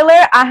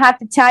spoiler, I have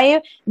to tell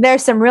you,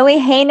 there's some really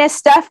heinous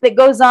stuff that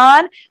goes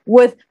on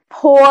with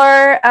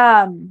poor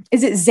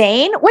is it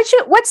Zane?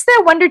 What's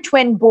the Wonder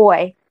Twin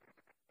boy?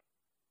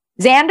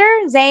 Zane?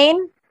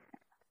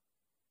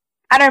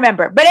 I don't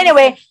remember. But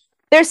anyway,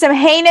 there's some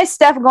heinous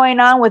stuff going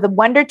on with a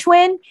Wonder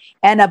Twin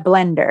and a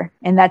blender.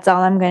 And that's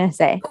all I'm going to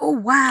say. Oh,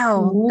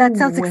 wow. Ooh. That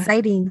sounds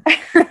exciting.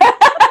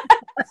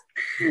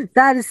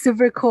 That is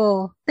super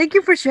cool. Thank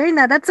you for sharing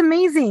that. That's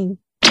amazing.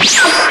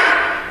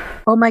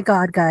 Oh my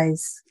God,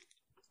 guys.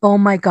 Oh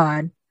my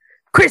God.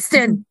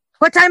 Kristen,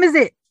 what time is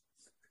it?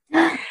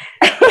 Es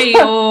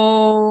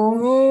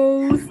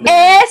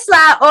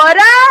la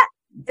hora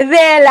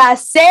de la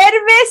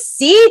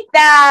cervecita.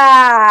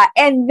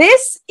 And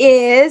this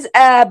is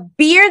a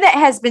beer that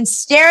has been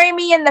staring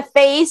me in the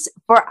face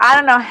for I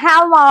don't know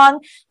how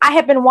long. I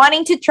have been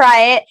wanting to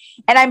try it.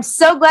 And I'm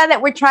so glad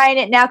that we're trying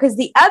it now, because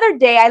the other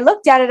day I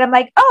looked at it. I'm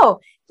like,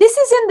 oh, this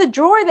is in the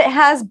drawer that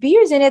has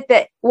beers in it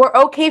that were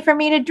okay for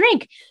me to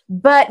drink.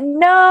 But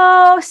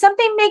no,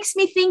 something makes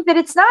me think that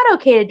it's not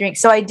okay to drink.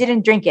 So I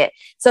didn't drink it.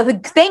 So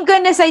thank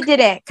goodness I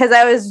didn't, because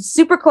I was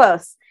super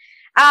close.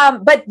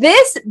 But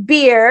this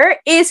beer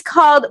is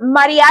called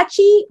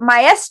Mariachi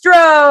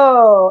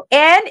Maestro,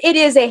 and it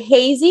is a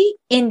hazy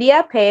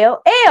India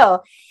Pale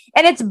Ale.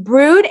 And it's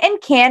brewed and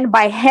canned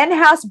by Hen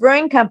House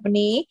Brewing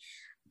Company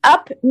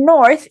up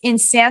north in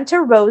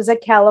Santa Rosa,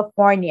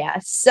 California.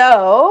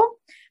 So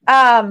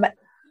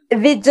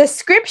the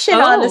description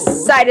on the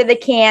side of the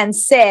can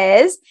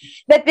says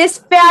that this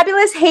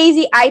fabulous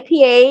hazy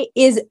IPA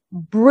is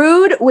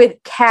brewed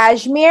with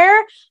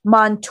Cashmere,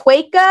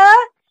 Montueca,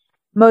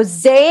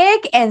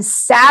 Mosaic, and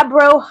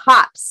Sabro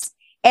hops,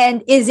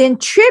 and is in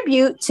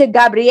tribute to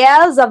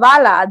Gabriel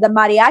Zavala, the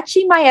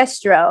mariachi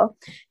maestro.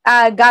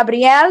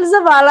 Gabriel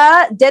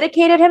Zavala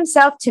dedicated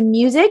himself to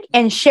music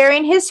and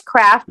sharing his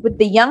craft with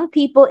the young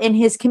people in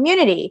his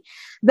community.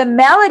 The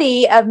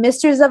melody of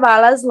Mr.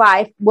 Zavala's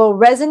life will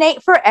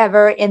resonate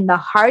forever in the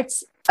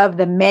hearts of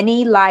the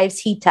many lives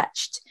he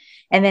touched.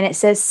 And then it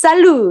says,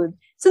 Salud.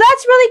 So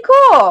that's really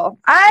cool.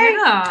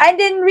 I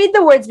didn't read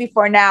the words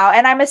before now,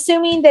 and I'm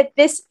assuming that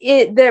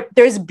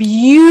there's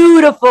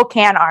beautiful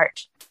can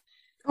art.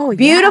 Oh,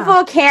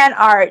 beautiful can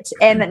art.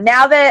 And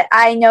now that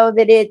I know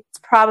that it's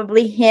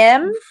probably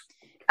him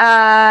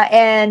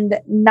and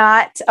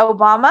not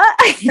Obama,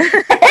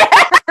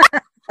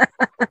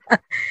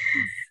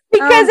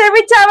 because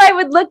every time I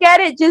would look at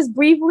it just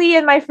briefly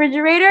in my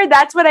refrigerator,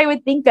 that's what I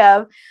would think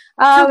of.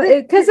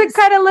 Because it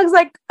kind of looks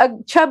like a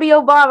chubby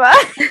Obama.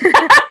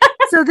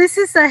 So this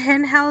is a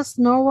Hen House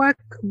Norwalk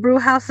Brew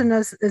House and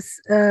a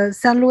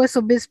San Luis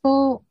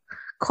Obispo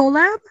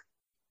collab?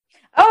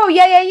 Oh,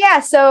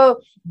 yeah.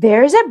 So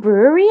there's a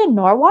brewery in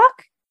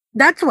Norwalk?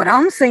 That's what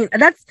I'm saying.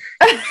 There's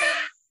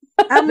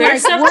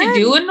stuff to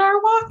do in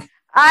Norwalk?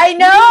 I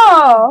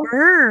know.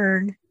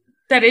 Burn.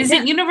 That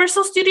isn't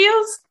Universal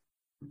Studios?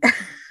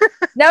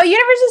 No,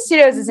 Universal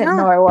Studios isn't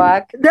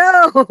Norwalk.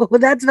 No,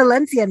 that's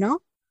Valencia, no?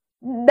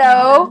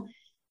 No.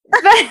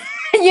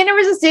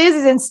 Universal Studios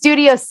is in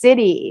Studio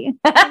City.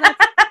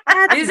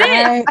 Is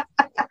it?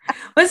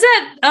 Was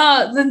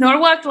that the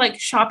Norwalk like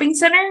shopping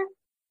center?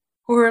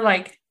 Or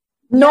like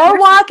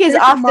Norwalk is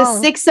off the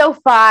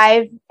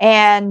 605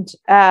 and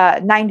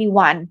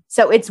 91.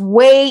 So it's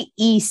way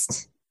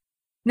east.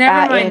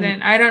 Never mind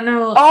then. I don't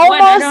know.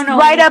 Almost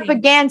right up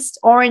against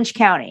Orange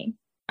County.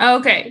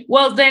 Okay.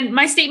 Well, then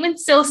my statement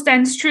still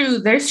stands true.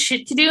 There's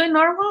shit to do in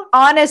Norwalk.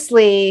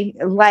 Honestly,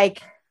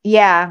 like,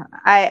 yeah,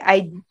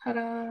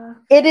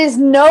 it is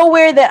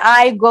nowhere that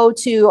I go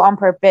to on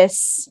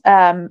purpose,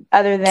 other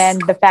than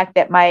the fact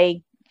that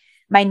my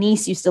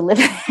niece used to live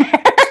there.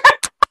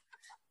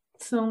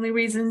 It's the only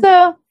reason.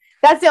 So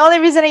that's the only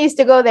reason I used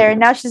to go there. And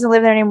now she doesn't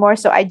live there anymore.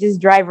 So I just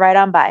drive right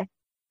on by.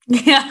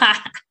 Yeah.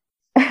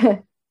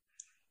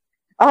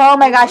 Oh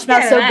my gosh,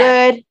 smells so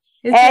good.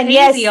 It's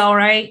hazy, all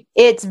right.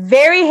 It's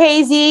very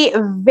hazy,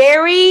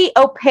 very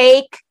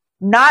opaque,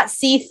 not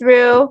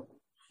see-through.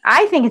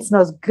 I think it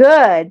smells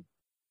good,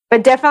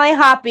 but definitely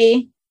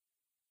hoppy.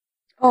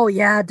 Oh,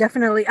 yeah,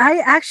 definitely. I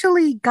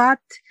actually got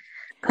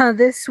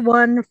this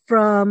one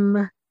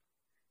from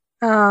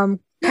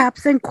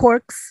Caps and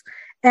Corks,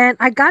 and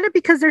I got it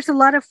because there's a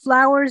lot of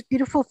flowers,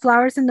 beautiful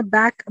flowers in the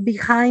back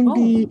behind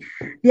the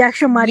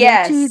actual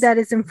mariachi that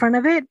is in front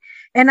of it.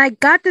 And I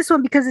got this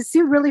one because it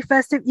seemed really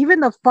festive. Even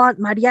the font,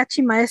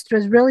 Mariachi Maestro,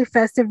 is really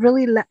festive,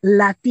 really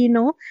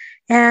Latino.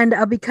 And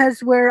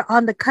because we're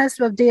on the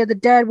cusp of Day of the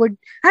Dead, we're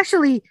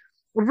actually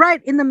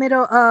right in the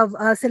middle of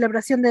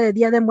Celebración de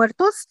Día de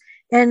Muertos.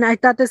 And I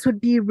thought this would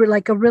be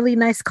like a really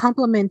nice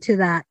complement to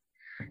that.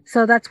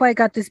 So that's why I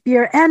got this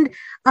beer. And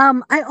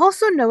I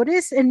also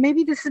noticed, and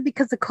maybe this is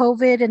because of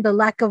COVID and the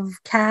lack of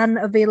can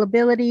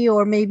availability,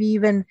 or maybe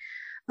even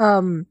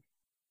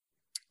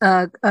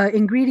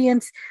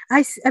ingredients,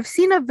 I've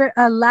seen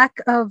a lack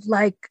of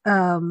like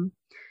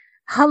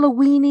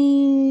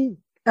Halloweeny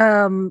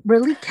can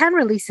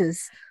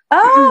releases.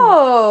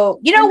 Oh,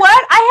 you know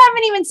what? I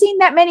haven't even seen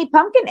that many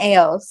pumpkin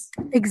ales.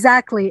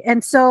 Exactly.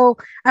 And so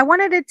I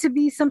wanted it to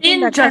be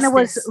something that kind of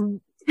was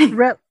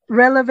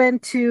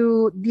relevant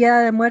to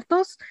Dia de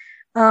Muertos.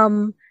 I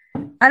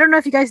don't know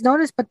if you guys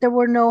noticed, but there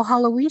were no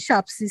Halloween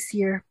shops this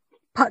year.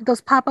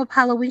 Those pop-up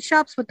Halloween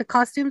shops with the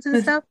costumes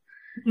and stuff.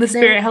 The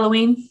Spirit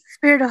Halloween?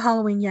 Spirit of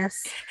Halloween,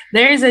 yes.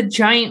 There's a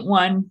giant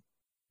one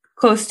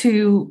close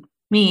to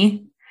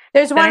me.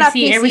 There's one off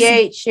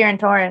PCH here in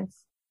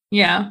Torrance.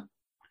 Yeah.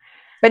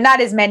 But not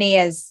as many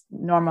as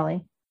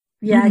normally.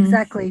 Yeah,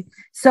 exactly.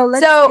 So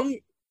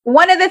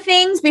one of the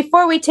things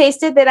before we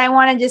taste it that I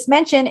want to just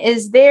mention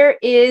is there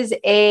is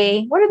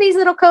what are these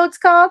little codes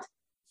called?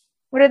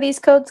 What are these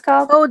codes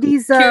called? Oh,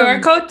 these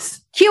QR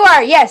codes.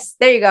 QR. Yes,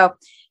 there you go.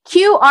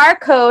 QR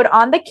code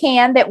on the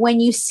can that when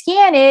you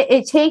scan it,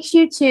 it takes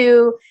you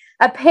to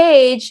a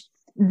page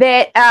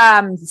that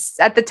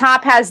at the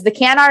top has the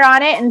can art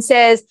on it and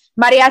says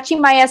Mariachi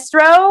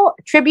Maestro,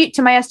 tribute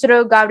to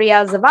Maestro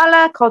Gabriel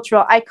Zavala,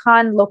 cultural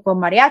icon, local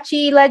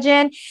mariachi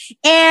legend.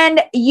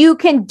 And you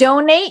can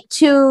donate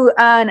to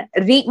an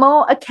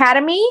Ritmo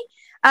Academy.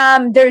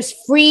 There's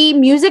free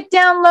music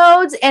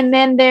downloads, and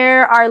then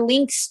there are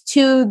links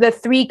to the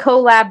 3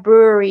 collab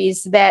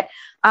breweries that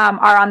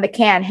are on the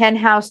can: Hen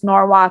House,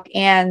 Norwalk,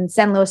 and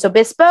San Luis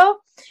Obispo.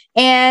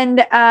 And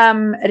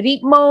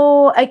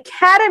Ritmo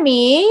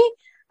Academy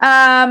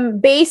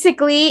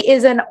basically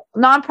is a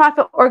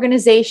nonprofit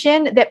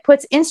organization that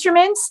puts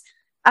instruments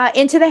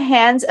into the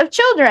hands of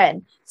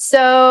children.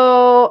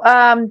 So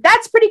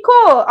that's pretty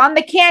cool. On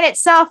the can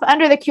itself,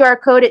 under the QR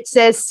code, it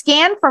says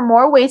scan for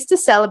more ways to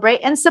celebrate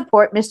and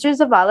support Mr.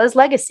 Zavala's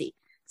legacy.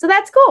 So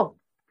that's cool.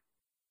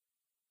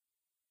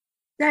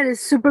 That is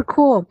super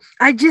cool.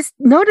 I just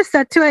noticed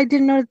that too. I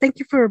didn't know. Thank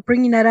you for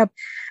bringing that up.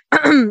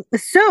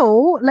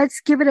 So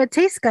let's give it a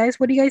taste, guys.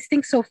 What do you guys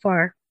think so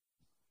far?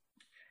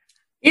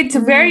 It's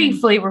very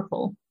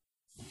flavorful.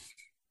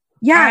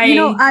 Yeah,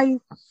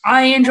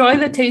 I enjoy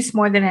the taste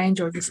more than I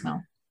enjoy the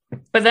smell.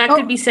 But that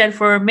could be said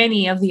for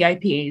many of the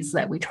IPAs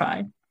that we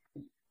tried.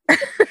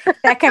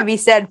 That can be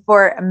said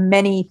for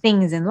many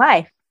things in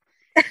life.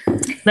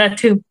 That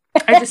too.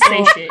 I just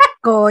say shit.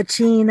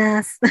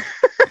 Cochinas.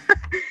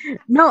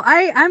 No,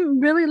 I'm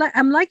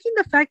liking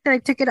the fact that I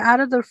took it out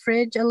of the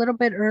fridge a little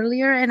bit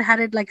earlier and had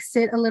it like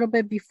sit a little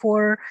bit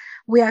before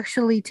we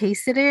actually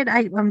tasted it.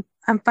 I'm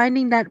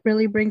finding that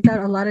really brings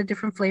out a lot of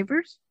different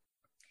flavors.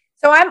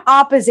 So I'm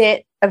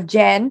opposite of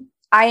Jen.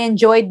 I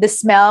enjoyed the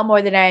smell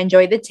more than I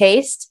enjoyed the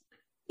taste.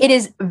 It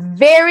is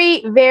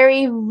very,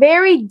 very,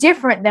 very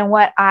different than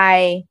what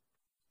I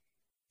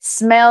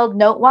smelled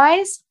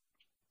note-wise.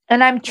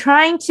 And I'm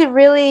trying to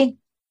really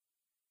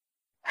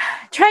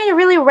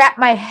wrap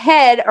my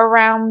head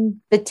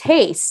around the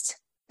taste.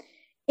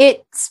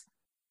 It's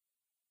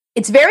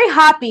very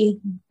hoppy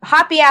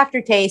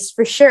aftertaste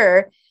for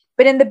sure.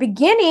 But in the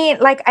beginning,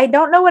 like, I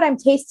don't know what I'm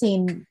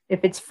tasting.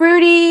 If it's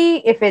fruity,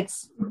 if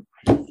it's...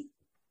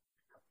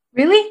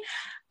 Really?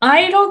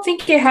 I don't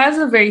think it has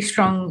a very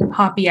strong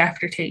hoppy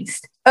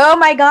aftertaste. Oh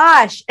my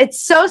gosh.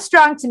 It's so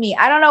strong to me.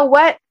 I don't know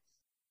what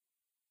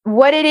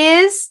it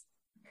is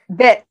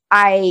that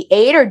I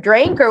ate or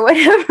drank or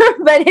whatever,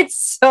 but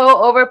it's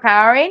so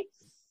overpowering.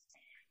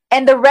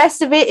 And the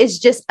rest of it is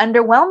just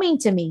underwhelming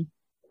to me.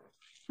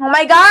 Oh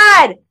my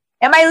God.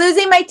 Am I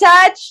losing my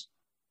touch?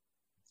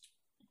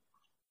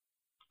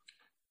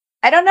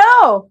 I don't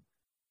know.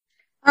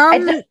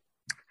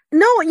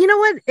 No, you know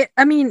what?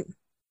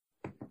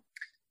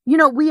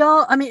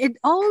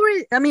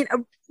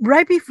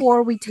 Right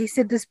before we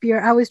tasted this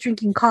beer, I was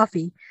drinking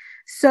coffee.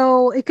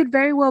 So it could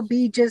very well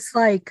be just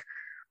like,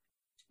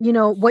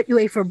 what you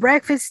ate for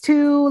breakfast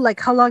too, like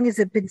how long has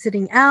it been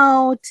sitting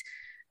out?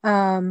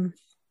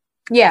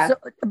 Yeah. So,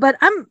 but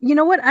I'm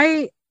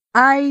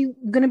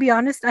gonna be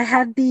honest, I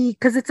had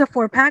because it's a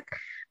 4-pack,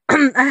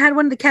 I had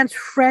one of the cans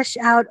fresh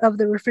out of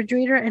the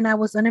refrigerator and I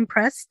was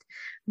unimpressed.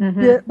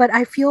 Mm-hmm. But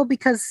I feel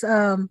because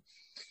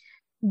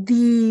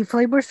the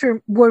flavors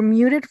were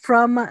muted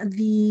from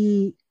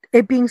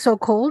it being so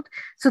cold.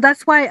 So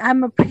that's why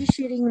I'm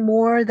appreciating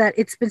more that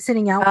it's been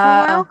sitting out for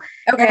a while.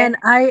 Okay. And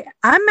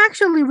I'm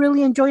actually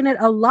really enjoying it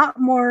a lot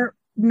more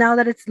now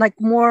that it's like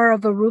more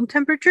of a room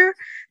temperature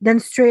than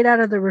straight out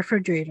of the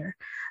refrigerator.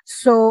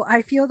 So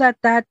I feel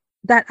that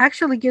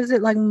actually gives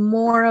it like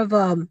more of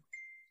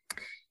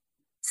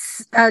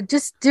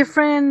just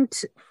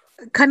different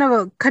kind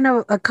of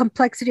a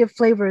complexity of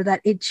flavor, that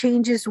it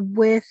changes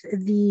with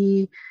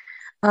the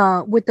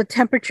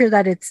temperature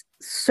that it's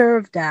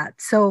served at.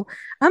 So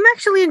I'm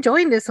actually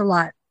enjoying this a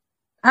lot,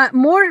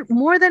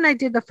 more than I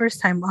did the first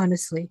time,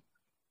 honestly.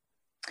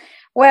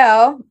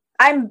 Well,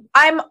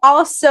 I'm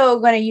also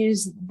going to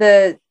use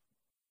the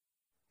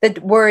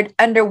word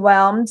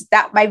underwhelmed.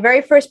 That my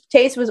very first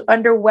taste was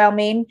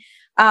underwhelming,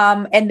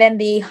 and then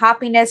the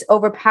hoppiness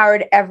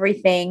overpowered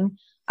everything.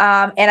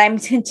 And I'm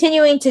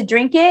continuing to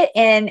drink it,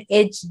 and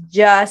it's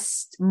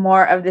just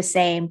more of the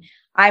same.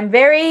 I'm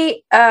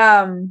very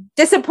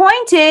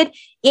disappointed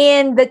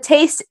in the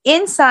taste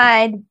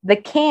inside the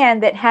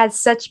can that has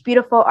such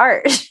beautiful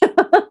art.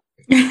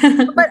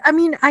 But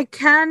I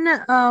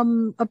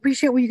can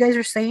appreciate what you guys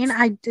are saying.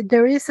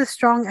 There is a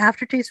strong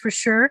aftertaste for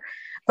sure.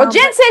 Well,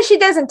 Jen says she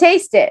doesn't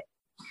taste it.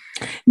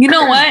 You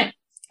know what?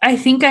 I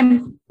think I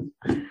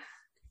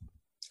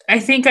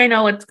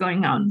know what's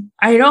going on.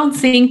 I don't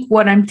think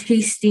what I'm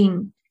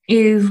tasting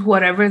is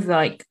whatever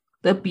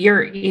the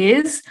beer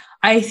is.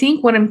 I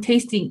think what I'm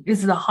tasting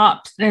is the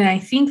hops. And I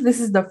think this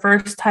is the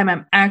first time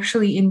I'm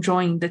actually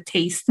enjoying the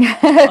taste of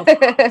hops.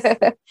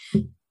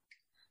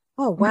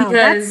 Oh, wow.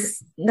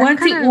 Because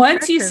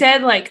once you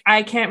said, like,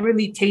 I can't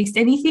really taste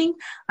anything,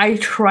 I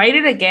tried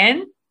it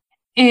again.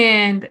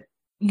 And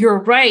you're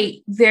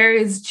right. There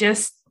is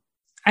just,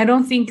 I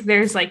don't think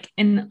there's like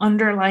an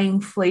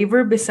underlying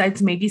flavor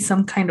besides maybe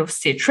some kind of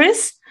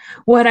citrus.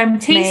 What I'm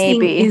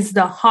tasting is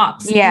the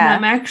hops. Yeah. And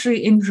I'm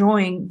actually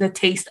enjoying the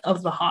taste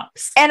of the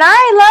hops. And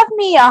I love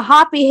me a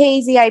hoppy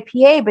hazy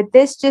IPA, but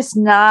this just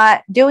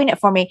not doing it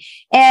for me.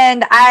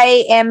 And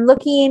I am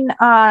looking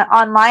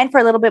online for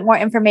a little bit more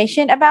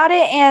information about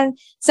it. And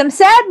some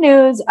sad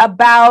news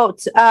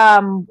about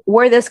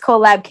where this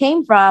collab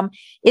came from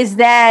is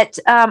that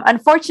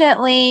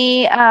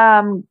unfortunately,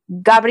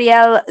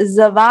 Gabriel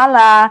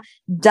Zavala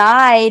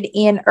died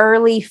in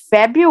early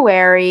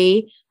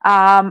February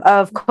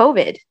of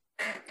COVID.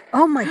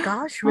 Oh my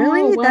gosh,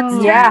 really? Oh,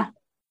 wow.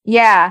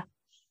 Yeah.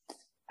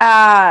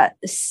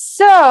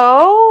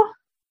 So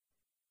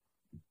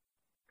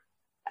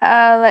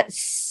let's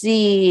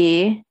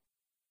see.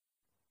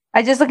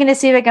 I'm just looking to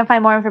see if I can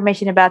find more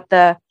information about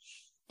the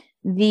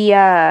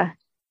beer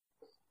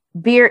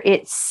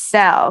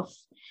itself.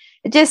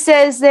 It just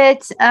says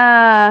that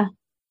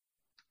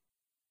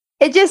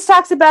it just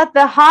talks about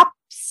the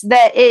hops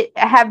that it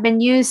have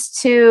been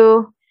used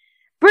to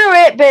brew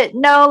it, but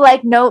no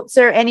like notes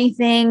or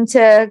anything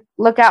to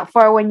look out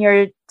for when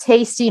you're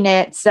tasting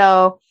it.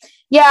 So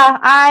yeah,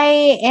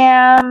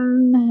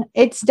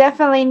 it's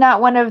definitely not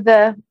one of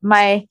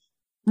my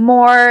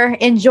more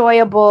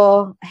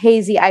enjoyable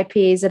hazy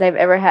IPAs that I've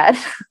ever had.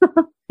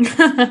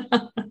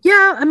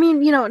 Yeah, I mean,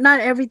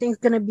 not everything's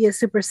gonna be a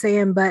Super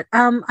Saiyan, but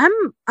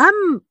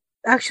I'm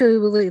actually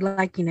really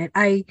liking it.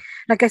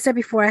 Like I said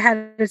before, I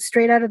had it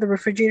straight out of the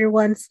refrigerator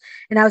once,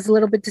 and I was a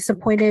little bit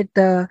disappointed.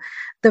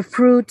 The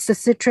fruits, the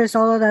citrus,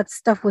 all of that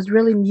stuff was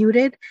really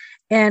muted,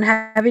 and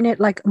having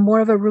it like more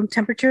of a room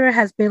temperature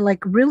has been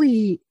like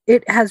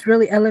it has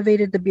really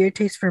elevated the beer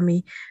taste for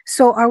me.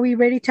 So are we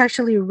ready to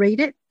actually rate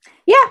it?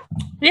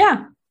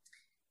 Yeah.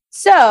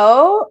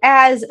 So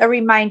as a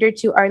reminder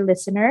to our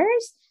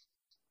listeners,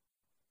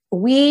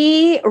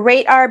 we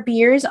rate our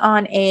beers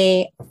on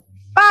a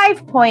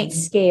 5-point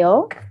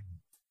scale,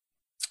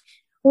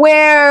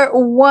 where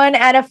 1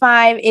 out of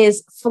 5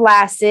 is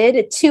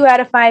flaccid, 2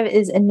 out of 5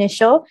 is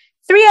initial,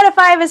 3 out of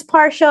 5 is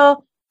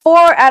partial,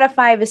 4 out of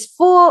 5 is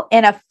full,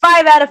 and a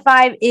 5 out of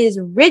 5 is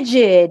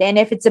rigid. And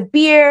if it's a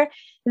beer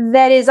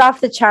that is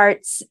off the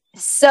charts,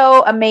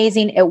 so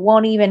amazing, it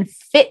won't even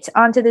fit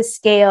onto the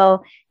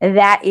scale,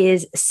 that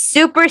is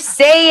Super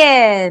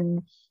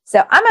Saiyan.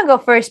 So I'm going to go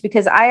first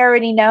because I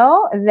already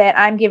know that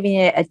I'm giving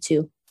it a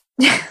 2.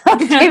 I'm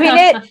giving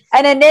it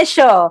an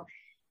initial,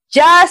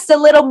 just a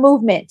little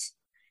movement.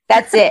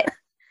 That's it.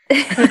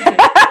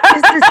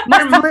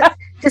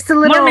 just a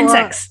little Mormon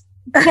sex.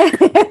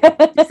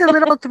 Just a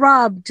little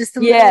throb. Just a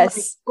little.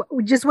 Yes.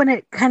 Like, just when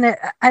it kind of,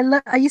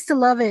 I used to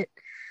love it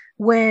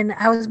when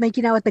I was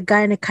making out with the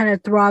guy and it kind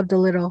of throbbed a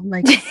little.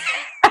 Like,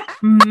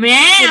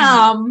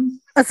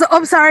 ma'am. So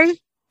I'm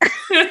sorry.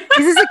 Is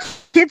this a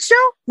kid's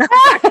show? No.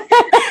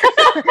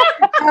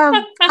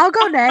 I'll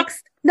go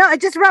next. No,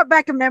 it just brought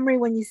back a memory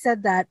when you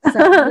said that. So,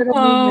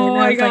 oh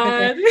my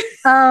God.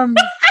 Okay.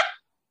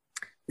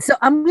 So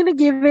I'm going to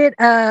give it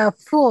a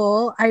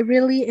full. I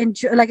really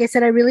enjoy, like I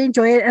said, I really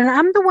enjoy it. And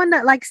I'm the one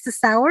that likes the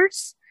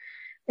sours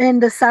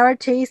and the sour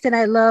taste. And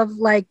I love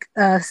like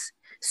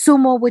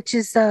sumo, which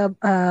is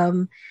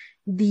the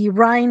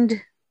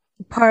rind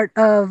part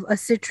of a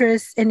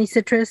citrus, any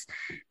citrus.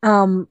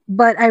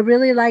 But I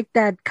really like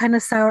that kind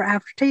of sour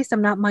aftertaste.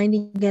 I'm not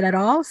minding it at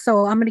all.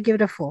 So I'm going to give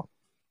it a full.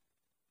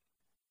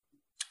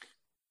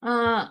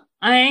 I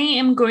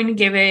am going to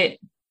give it.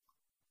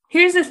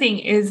 Here's the thing: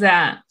 is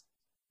that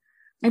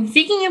I'm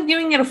thinking of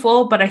giving it a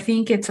full, but I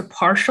think it's a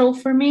partial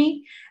for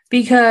me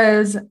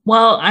because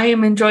while I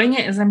am enjoying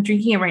it as I'm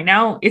drinking it right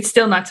now, it's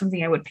still not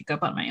something I would pick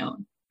up on my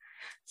own.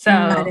 So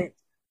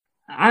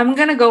I'm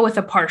gonna go with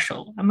a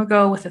partial. I'm gonna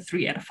go with a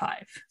 3 out of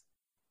 5.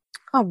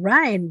 All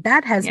right,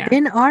 that has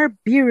been our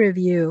beer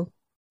review.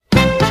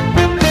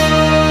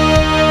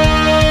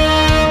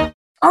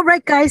 All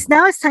right, guys,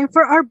 now it's time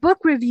for our book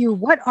review.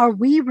 What are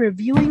we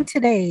reviewing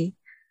today?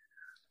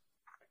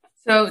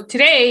 So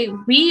today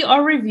we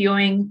are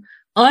reviewing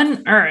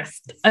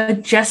Unearthed, a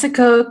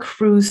Jessica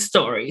Cruz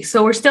story.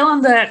 So we're still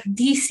on the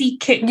DC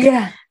kick.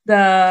 Yeah.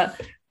 The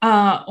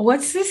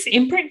what's this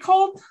imprint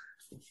called?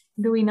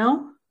 Do we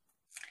know?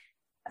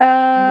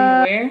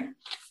 Are we aware?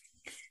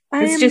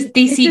 It's just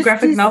DC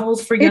graphic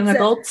novels for young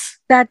adults.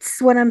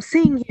 That's what I'm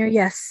seeing here.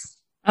 Yes.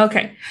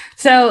 Okay.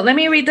 So let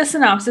me read the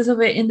synopsis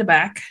of it in the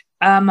back.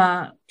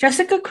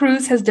 Jessica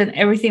Cruz has done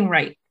everything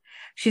right.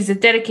 She's a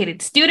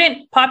dedicated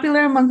student,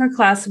 popular among her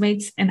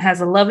classmates, and has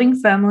a loving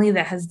family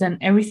that has done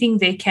everything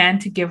they can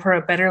to give her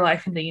a better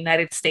life in the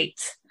United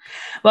States.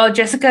 While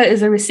Jessica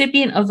is a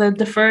recipient of the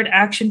Deferred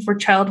Action for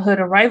Childhood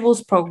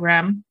Arrivals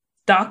program,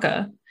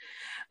 DACA,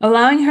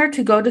 allowing her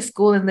to go to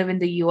school and live in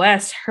the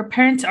U.S., her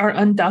parents are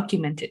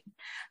undocumented.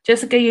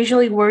 Jessica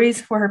usually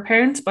worries for her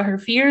parents, but her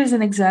fears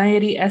and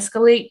anxiety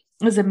escalate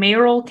as a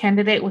mayoral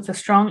candidate with a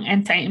strong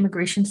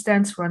anti-immigration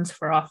stance runs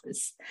for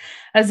office.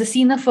 As the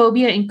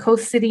xenophobia in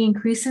Coast City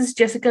increases,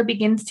 Jessica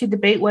begins to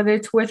debate whether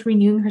it's worth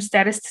renewing her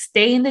status to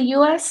stay in the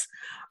U.S.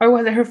 or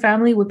whether her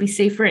family would be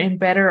safer and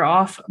better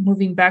off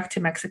moving back to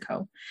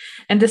Mexico.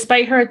 And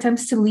despite her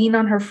attempts to lean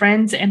on her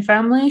friends and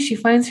family, she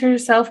finds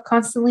herself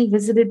constantly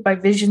visited by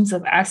visions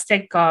of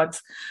Aztec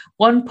gods,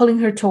 one pulling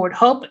her toward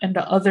hope and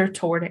the other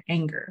toward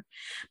anger.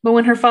 But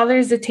when her father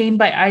is detained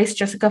by ICE,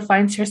 Jessica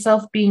finds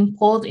herself being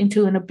pulled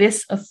into an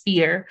abyss of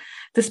fear.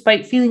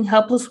 Despite feeling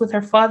helpless with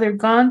her father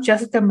gone,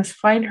 Jessica must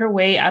find her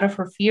way out of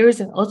her fears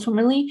and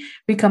ultimately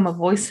become a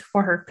voice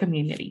for her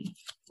community.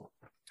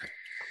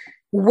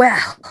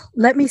 Well,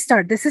 let me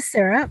start. This is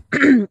Sarah,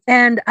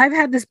 and I've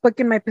had this book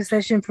in my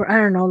possession for, I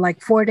don't know,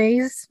 like 4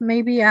 days,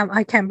 maybe.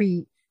 I can't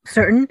be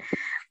certain.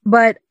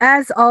 But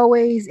as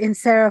always, in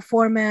Sarah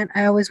format,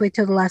 I always wait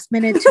till the last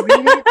minute to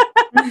read it.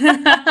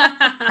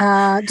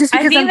 Just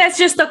because I think that's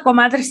just the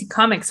Comadres y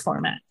Comics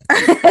format.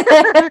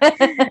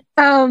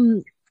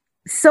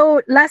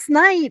 So last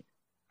night,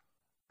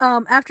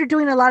 after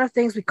doing a lot of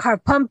things, we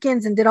carved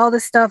pumpkins and did all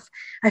this stuff.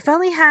 I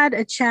finally had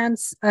a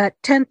chance at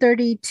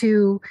 10:30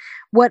 to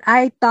what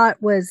I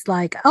thought was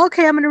like,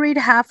 okay, I'm going to read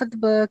half of the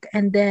book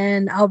and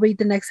then I'll read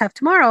the next half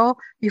tomorrow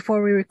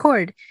before we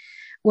record.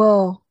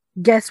 Well,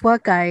 guess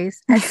what,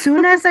 guys? As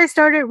soon as I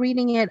started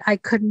reading it, I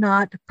could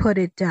not put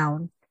it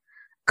down.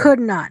 Could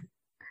not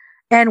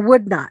and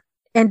would not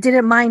and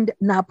didn't mind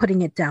not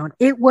putting it down.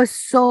 It was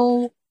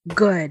so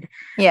good.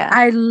 Yeah.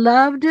 I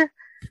loved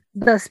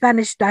the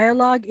Spanish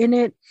dialogue in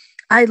it.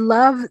 I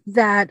love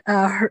that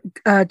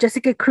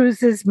Jessica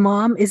Cruz's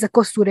mom is a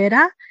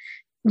costurera.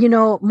 You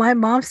know, my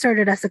mom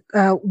started as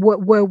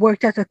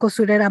worked as a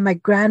costurera, my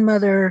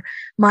grandmother,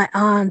 my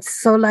aunts.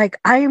 So like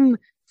I'm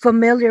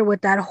familiar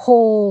with that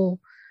whole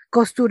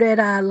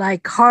costurera,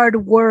 like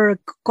hard work,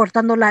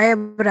 cortando la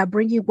hebra,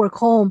 bringing work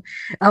home,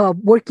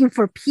 working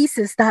for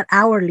pieces, not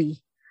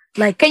hourly.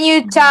 Like, can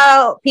you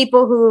tell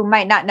people who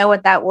might not know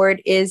what that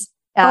word is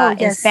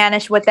in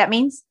Spanish, what that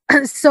means?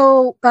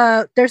 So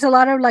there's a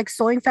lot of like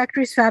sewing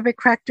factories,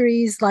 fabric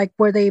factories, like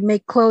where they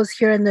make clothes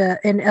here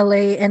in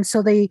LA, and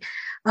so they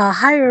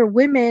hire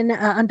women,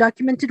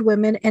 undocumented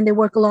women, and they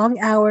work long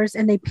hours,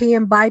 and they pay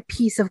them by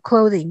piece of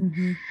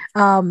clothing.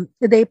 Mm-hmm.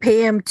 They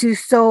pay them to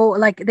sew,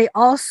 like they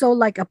also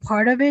like a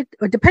part of it,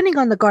 or depending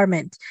on the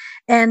garment,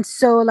 and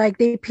so like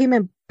they pay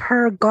them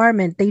per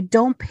garment. They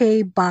don't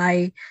pay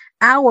by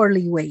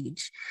hourly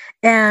wage.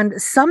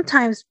 And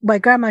sometimes my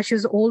grandma, she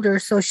was older,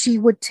 so she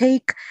would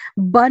take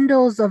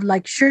bundles of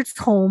like shirts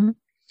home,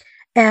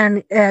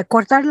 and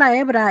cortar la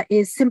hebra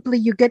is simply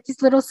you get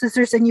these little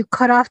scissors and you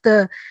cut off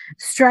the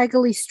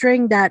straggly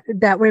string that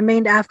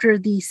remained after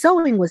the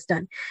sewing was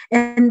done,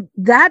 and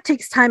that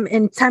takes time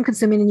and time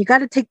consuming, and you got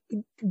to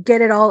get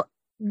it all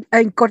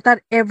and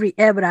cortar every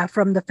hebra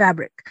from the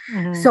fabric.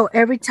 Mm-hmm. So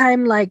every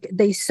time like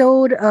they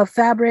sewed a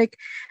fabric,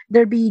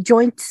 there'd be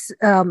joints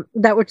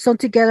that were sewn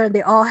together, and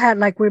they all had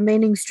like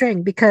remaining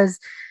string because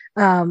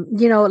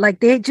you know,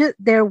 like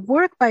they're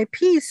work by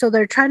piece, so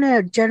they're trying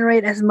to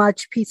generate as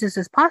much pieces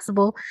as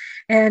possible.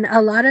 And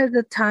a lot of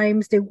the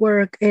times they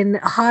work in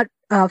hot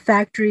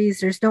factories.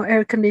 There's no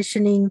air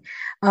conditioning.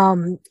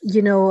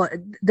 You know,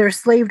 they're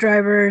slave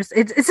drivers.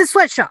 It's a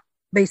sweatshop,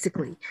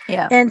 basically.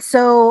 Yeah. And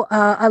so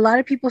a lot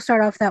of people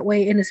start off that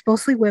way, and it's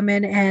mostly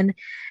women, and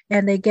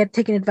they get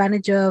taken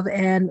advantage of.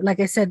 And like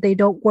I said, they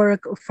don't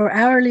work for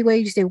hourly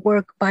wage, they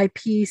work by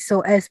piece.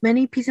 So as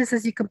many pieces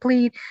as you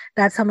complete,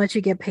 that's how much you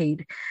get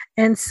paid.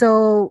 And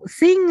so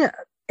seeing,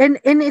 and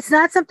it's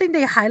not something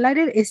they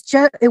highlighted, it's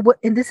just,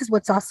 and this is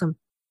what's awesome.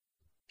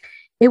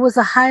 It was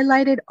a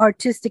highlighted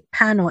artistic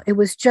panel. It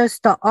was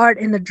just the art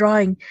and the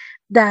drawing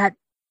that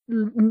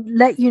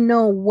let you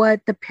know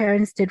what the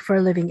parents did for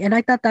a living. And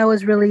I thought that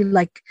was really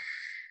like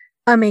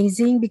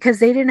amazing, because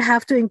they didn't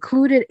have to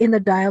include it in the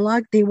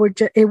dialogue. It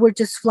were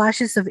just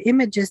flashes of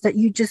images that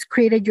you just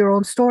created your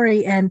own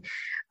story and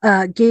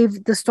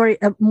gave the story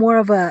more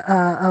of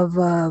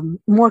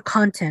more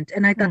content.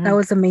 And I thought that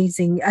was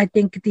amazing. I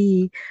think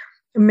the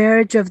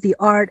marriage of the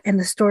art and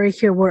the story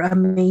here were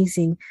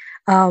amazing.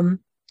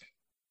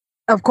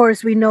 Of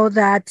course, we know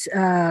that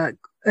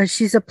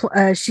she's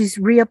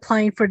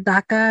reapplying for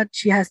DACA.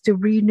 She has to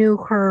renew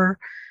her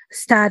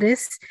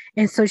status,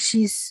 and so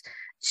she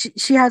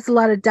has a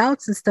lot of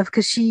doubts and stuff,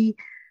 because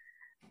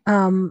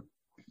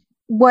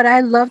what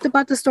I loved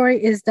about the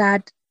story is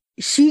that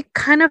she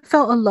kind of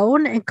felt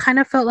alone and kind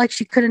of felt like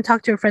she couldn't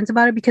talk to her friends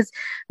about it, because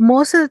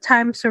most of the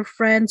times her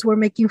friends were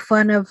making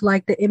fun of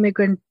like the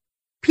immigrant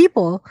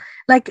people,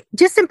 like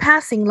just in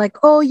passing, like,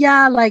 oh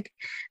yeah, like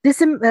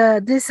this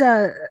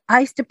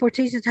ICE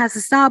deportation has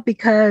to stop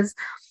because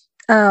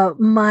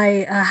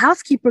my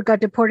housekeeper got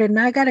deported and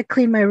I got to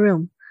clean my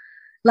room.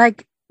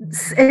 Like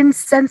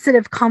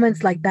insensitive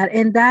comments like that.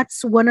 And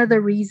that's one of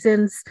the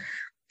reasons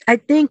I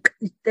think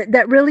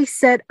that really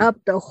set up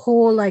the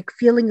whole like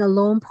feeling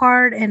alone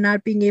part and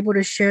not being able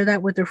to share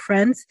that with her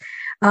friends.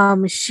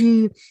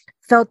 She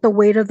felt the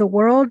weight of the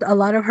world. A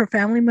lot of her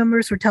family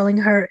members were telling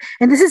her,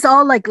 and this is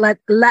all like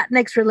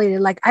Latinx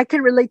related, like I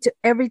can relate to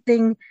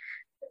everything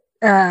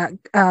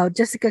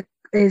Jessica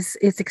is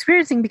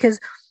experiencing, because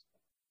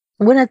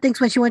one of the things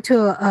when she went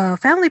to a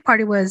family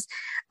party was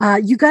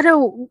you got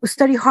to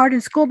study hard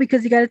in school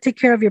because you got to take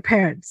care of your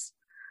parents.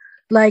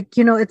 Like,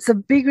 you know, it's a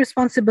big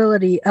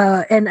responsibility.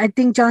 And I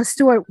think Jon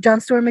Stewart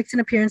makes an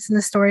appearance in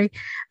the story.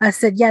 I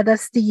said, yeah,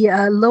 that's the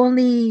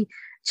lonely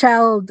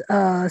child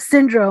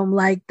syndrome.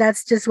 Like,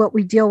 that's just what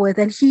we deal with.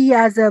 And he,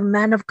 as a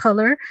man of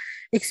color,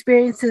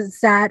 experiences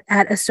that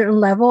at a certain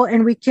level,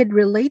 and we could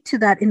relate to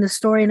that in the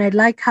story. And I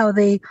like how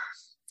they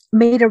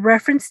made a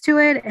reference to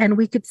it, and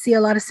we could see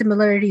a lot of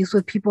similarities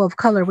with people of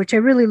color, which I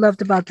really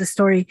loved about the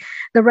story.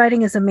 The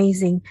writing is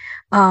amazing.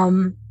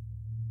 And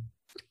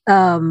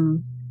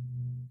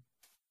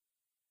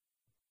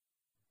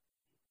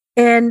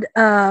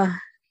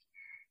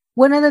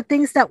one of the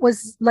things that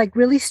was like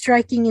really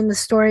striking in the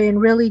story,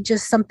 and really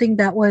just something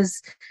that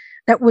was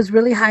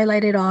really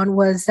highlighted on,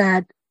 was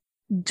that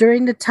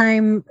during the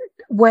time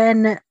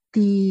when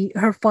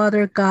her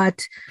father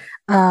got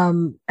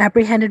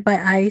apprehended by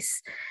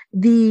ICE,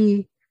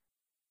 the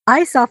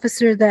ICE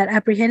officer that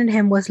apprehended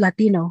him was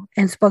Latino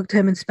and spoke to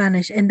him in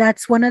Spanish. And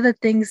that's one of the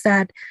things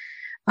that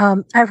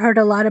I've heard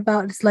a lot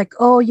about. It's like,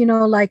 oh, you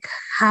know, like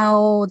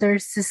how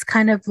there's this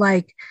kind of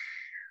like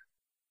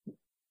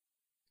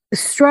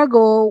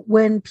struggle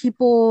when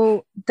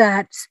people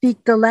that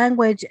speak the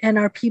language and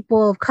are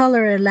people of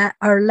color and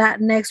are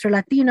Latinx or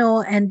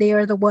Latino, and they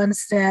are the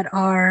ones that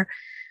are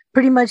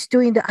pretty much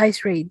doing the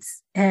ICE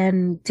raids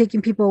and taking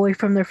people away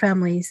from their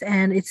families.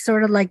 And it's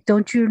sort of like,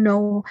 don't you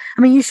know,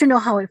 I mean, you should know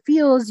how it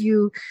feels.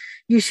 You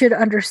should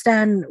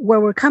understand where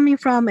we're coming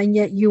from, and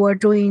yet you are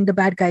doing the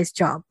bad guy's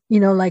job, you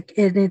know, like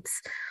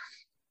it's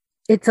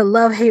a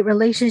love-hate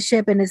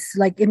relationship. And it's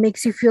like, it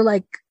makes you feel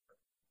like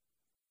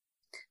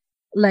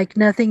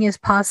nothing is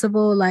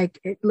possible,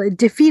 like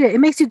defeated. It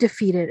makes you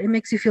defeated. It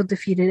makes you feel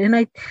defeated. And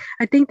I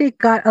think they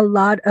got a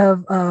lot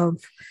of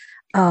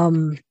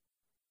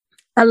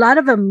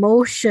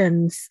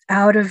emotions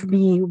out of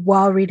me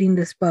while reading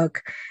this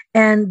book.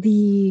 And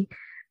the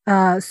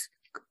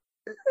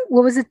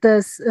what was it,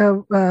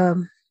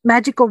 the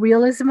magical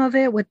realism of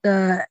it with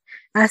the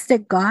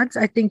Aztec gods,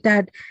 I think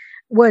that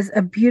was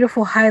a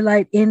beautiful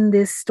highlight in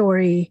this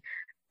story.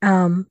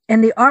 And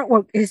the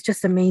artwork is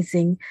just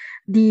amazing.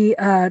 The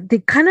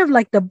kind of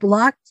like the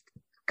block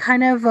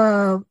kind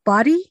of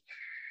body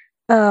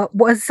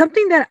was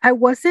something that I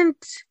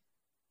wasn't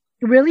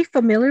really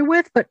familiar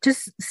with, but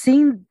just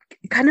seeing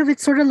kind of,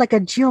 it's sort of like a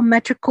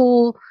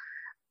geometrical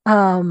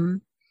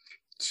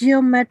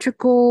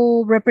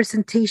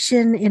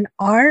representation in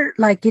art.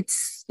 Like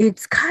it's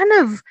kind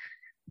of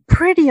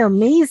pretty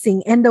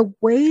amazing. And the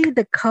way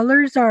the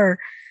colors are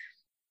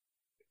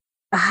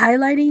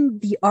highlighting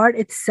the art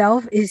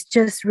itself is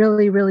just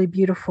really, really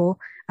beautiful.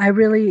 I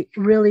really,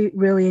 really,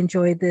 really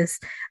enjoyed this.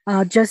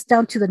 Just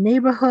down to the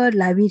neighborhood,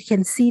 La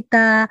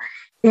Virgencita,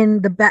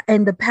 in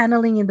the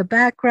paneling in the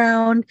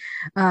background,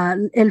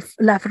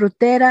 La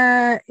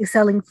Frutera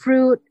selling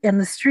fruit in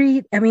the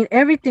street. I mean,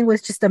 everything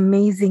was just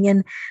amazing.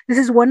 And this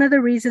is one of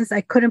the reasons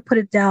I couldn't put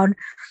it down.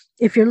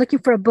 If you're looking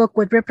for a book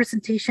with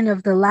representation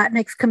of the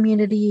Latinx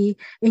community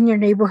in your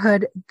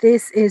neighborhood,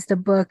 this is the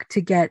book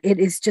to get. It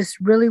is just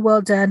really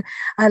well done.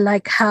 I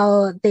like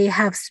how they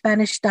have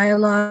Spanish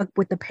dialogue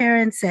with the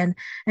parents and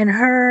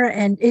her,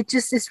 and it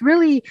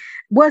really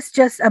was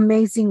just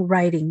amazing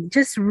writing.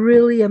 Just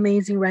really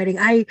amazing writing.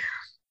 I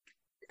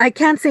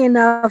can't say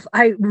enough.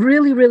 I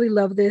really, really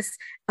love this.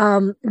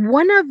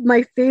 One of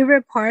my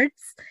favorite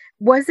parts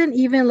wasn't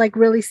even like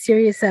really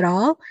serious at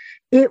all.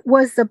 It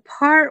was the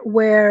part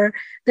where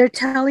they're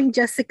telling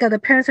Jessica, the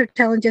parents are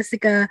telling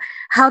Jessica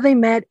how they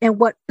met and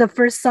what the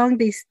first song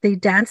they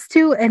danced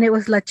to, and it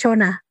was La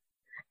Chona.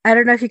 I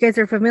don't know if you guys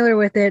are familiar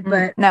with it,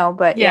 but no,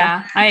 but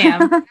yeah, I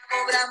am.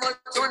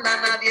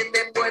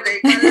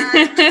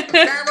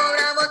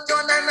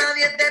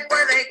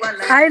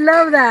 I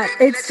love that.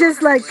 It's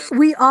just like,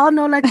 we all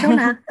know La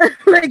Chona.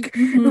 Like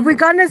if we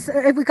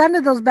gone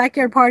to those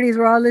backyard parties,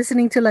 we're all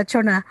listening to La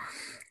Chona.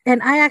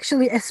 And I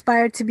actually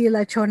aspired to be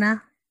La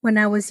Chona when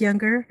I was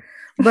younger,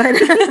 but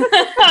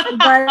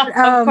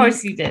of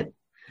course you did.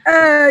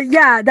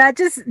 Yeah, that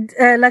just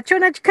La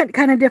Chona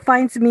kind of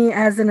defines me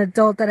as an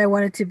adult that I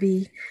wanted to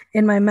be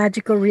in my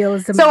magical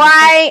realism. So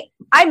I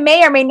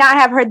may or may not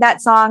have heard that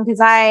song, because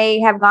I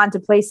have gone to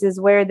places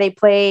where they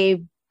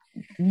play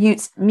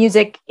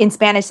music in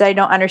Spanish that I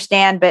don't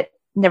understand, but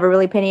never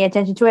really pay any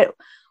attention to it.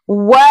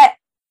 What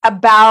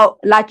about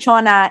La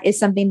Chona is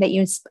something that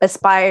you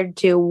aspired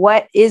to?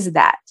 What is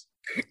that?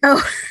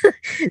 Oh,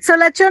 so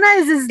La Chona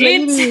is this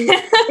lady.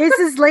 It's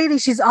this lady.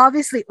 She's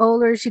obviously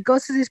older. She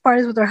goes to these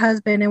parties with her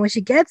husband, and when she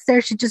gets there,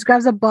 she just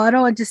grabs a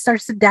bottle and just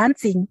starts to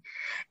dancing.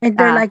 And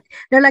they're like,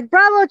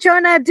 "Bravo,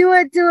 Chona, do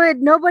it.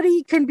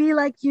 Nobody can be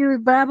like you.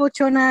 Bravo,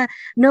 Chona.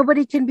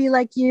 Nobody can be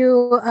like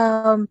you."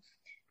 And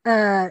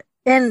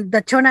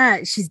the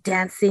Chona, she's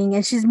dancing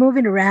and she's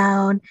moving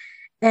around,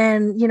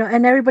 and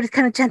and everybody's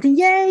kind of chanting,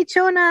 "Yay,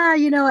 Chona!"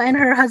 And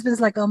her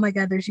husband's like, "Oh my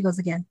God, there she goes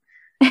again."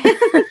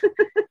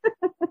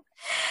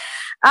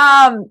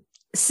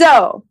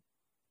 So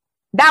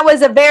that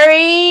was a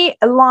very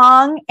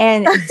long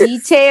and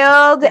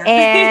detailed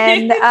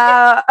and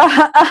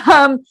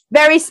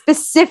very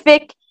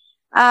specific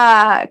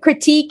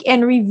critique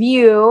and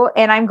review,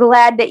 and I'm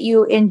glad that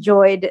you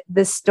enjoyed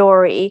the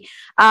story.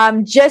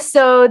 Just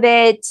so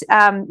that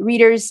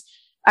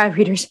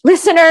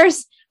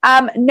listeners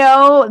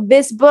know,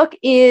 this book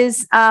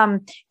is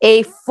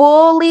a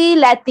fully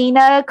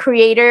Latina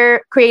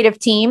creative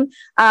team.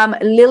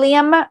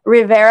 Lilian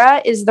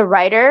Rivera is the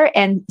writer,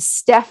 and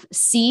Steph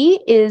C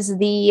is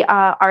the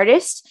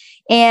artist.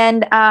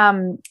 And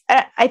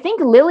I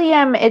think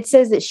Lilian, it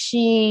says that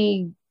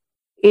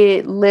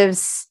it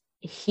lives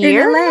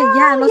here. In LA,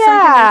 yeah, Los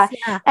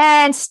Angeles, yeah.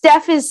 And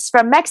Steph is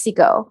from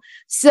Mexico.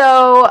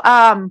 So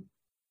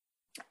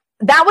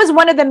that was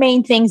one of the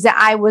main things that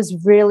I was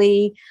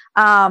really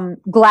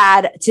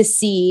glad to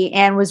see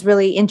and was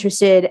really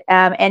interested.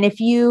 And if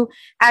you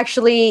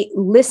actually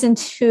listen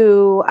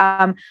to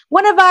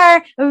one of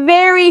our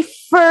very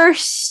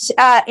first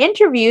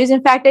interviews,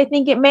 in fact, I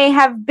think it may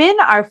have been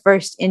our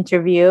first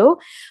interview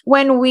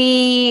when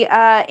we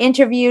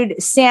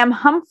interviewed Sam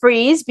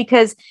Humphries,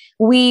 because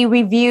we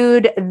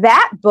reviewed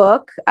that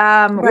book,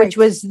 which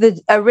was the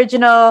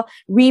original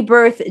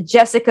Rebirth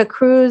Jessica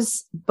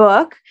Cruz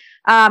book.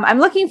 I'm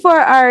looking for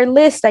our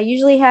list. I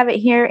usually have it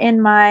here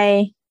in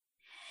my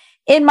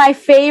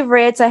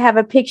favorites. I have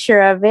a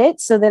picture of it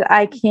so that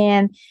I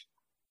can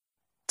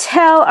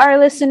tell our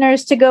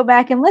listeners to go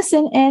back and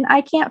listen, and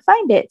I can't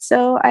find it.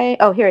 So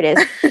here it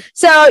is.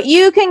 So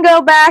you can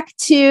go back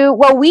to,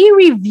 we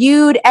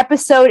reviewed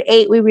episode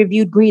 8. We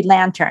reviewed Green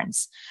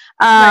Lanterns.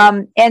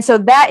 And so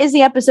that is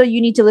the episode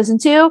you need to listen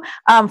to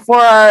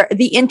for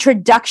the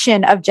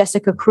introduction of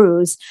Jessica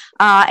Cruz.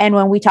 And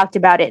when we talked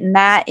about it, and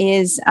that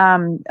is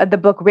the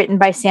book written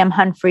by Sam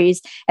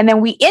Humphries. And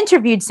then we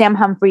interviewed Sam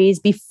Humphries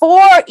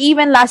before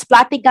even Las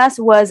Pláticas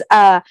was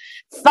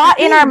thought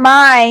in our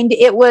mind.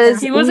 He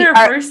was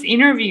our first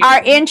interview.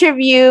 Our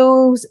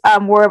interviews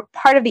were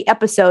part of the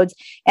episodes.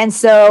 And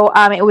so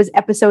it was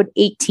episode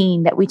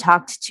 18 that we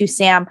talked to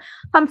Sam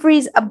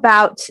Humphries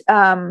about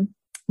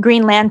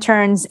Green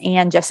Lanterns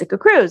and Jessica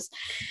Cruz.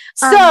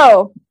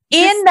 So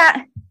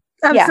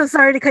I'm so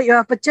sorry to cut you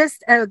off, but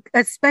just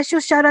a special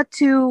shout out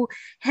to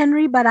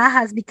Henry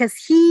Barajas, because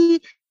he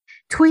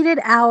tweeted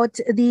out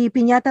the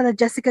piñata that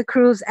Jessica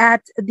Cruz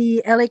at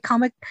the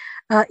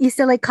East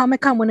LA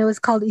Comic Con, when it was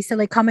called East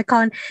LA Comic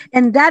Con.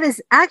 And that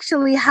is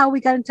actually how we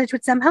got in touch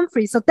with Sam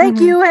Humphries. So thank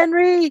you,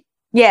 Henry.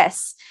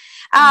 Yes.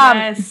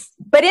 But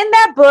in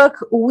that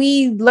book,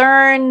 we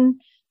learn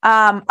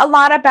a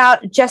lot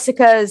about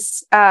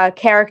Jessica's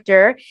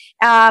character.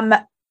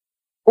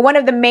 One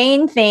of the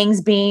main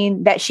things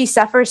being that she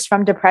suffers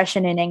from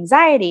depression and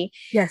anxiety.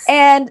 Yes.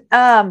 And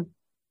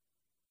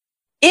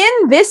in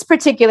this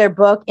particular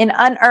book, in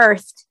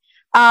Unearthed,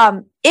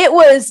 it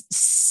was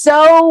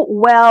so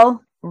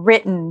well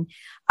written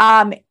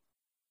on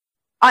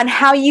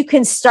how you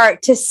can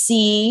start to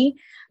see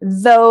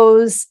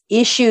those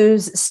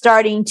issues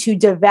starting to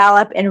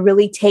develop and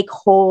really take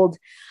hold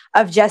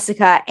of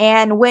Jessica.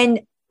 And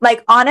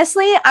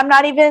honestly, I'm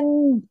not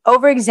even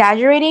over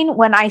exaggerating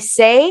when I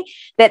say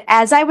that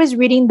as I was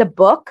reading the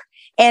book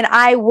and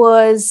I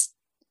was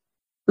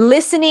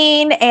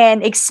listening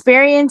and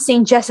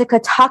experiencing Jessica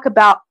talk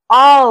about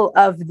all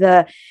of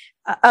the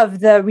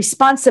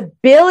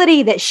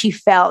responsibility that she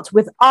felt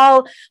with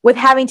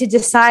having to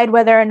decide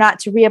whether or not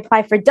to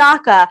reapply for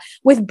DACA,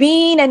 with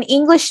being an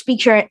English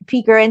speaker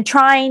and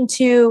trying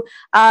to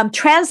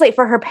translate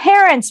for her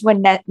parents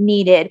when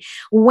needed,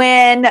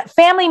 when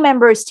family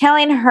members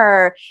telling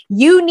her,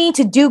 you need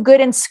to do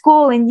good in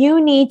school and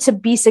you need to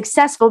be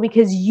successful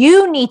because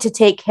you need to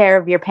take care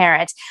of your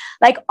parents.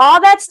 Like all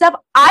that stuff,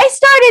 I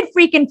started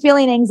freaking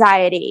feeling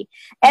anxiety.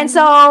 And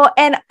so,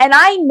 and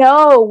I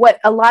know what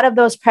a lot of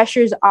those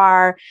pressures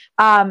are,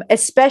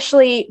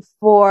 especially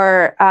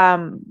for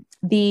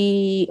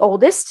the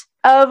oldest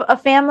of a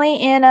family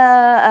in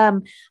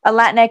a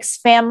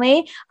Latinx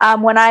family.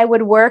 When I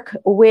would work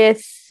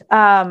with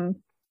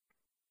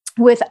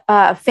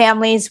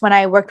families, when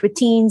I worked with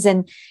teens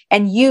and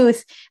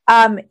youth,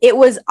 it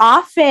was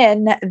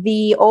often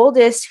the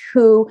oldest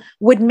who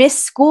would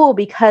miss school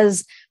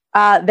because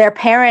their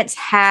parents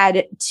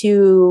had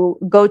to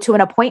go to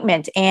an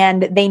appointment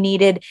and they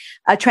needed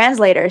a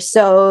translator.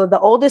 So the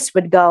oldest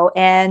would go,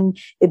 and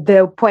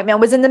the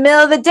appointment was in the middle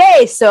of the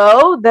day.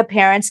 So the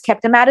parents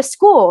kept them out of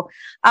school.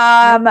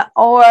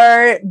 Or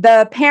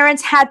the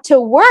parents had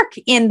to work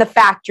in the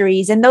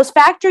factories, and those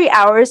factory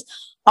hours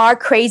are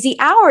crazy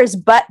hours,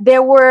 but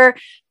there were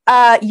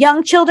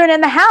young children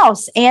in the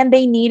house and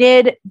they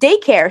needed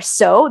daycare.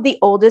 So the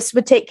oldest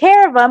would take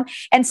care of them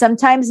and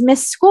sometimes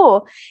miss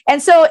school.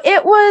 And so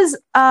it was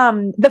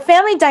the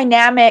family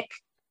dynamic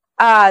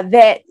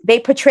that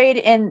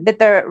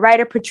the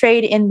writer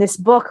portrayed in this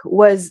book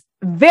was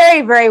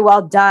very, very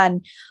well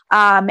done.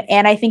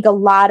 And I think a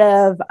lot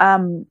of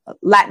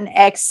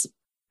Latinx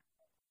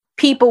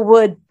people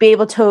would be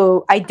able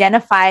to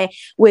identify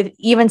with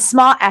even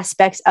small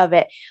aspects of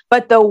it.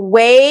 But the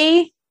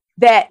way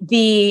that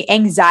the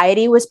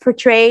anxiety was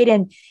portrayed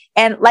and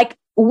like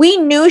we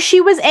knew she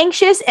was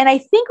anxious, and I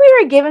think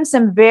we were given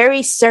some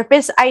very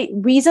surface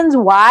reasons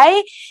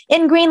why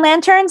in Green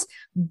Lanterns.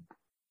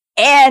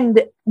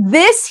 And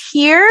this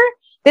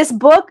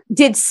book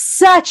did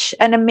such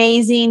an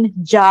amazing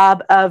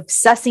job of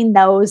sussing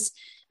those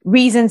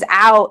reasons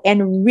out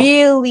and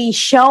really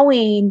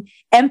showing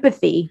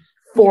empathy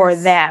for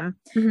them.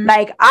 Mhm.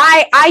 Like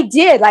I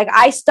did, like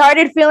I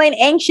started feeling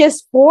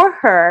anxious for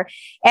her.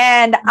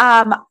 And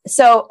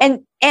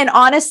and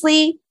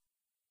honestly,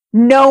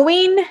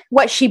 knowing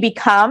what she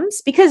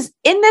becomes, because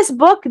in this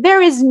book,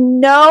 there is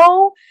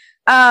no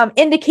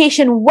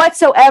indication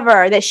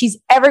whatsoever that she's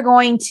ever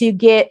going to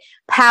get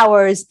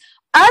powers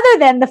other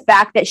than the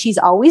fact that she's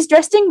always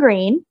dressed in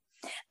green.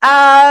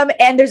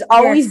 And there's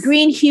always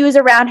green hues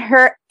around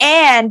her.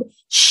 And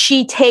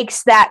she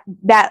takes that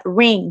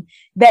ring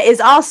that is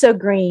also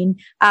green.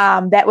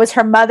 That was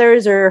her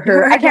mother's or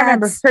her I can't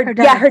remember.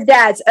 Her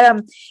dad's.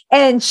 And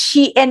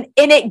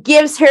it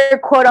gives her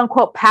quote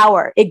unquote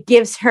power. It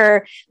gives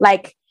her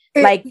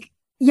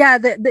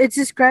it's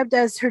described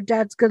as her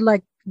dad's good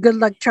luck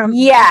charm.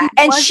 Yeah,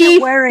 and she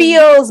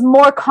feels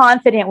more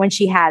confident when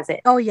she has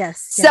it. Oh,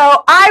 yes.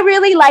 So I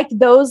really liked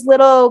those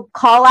little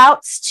call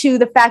outs to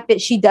the fact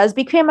that she does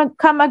become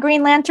a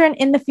Green Lantern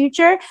in the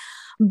future.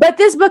 But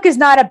this book is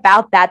not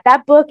about that.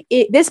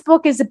 This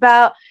book is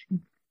about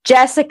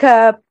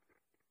Jessica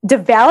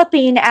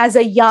developing as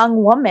a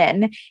young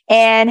woman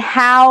and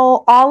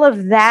how all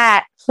of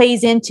that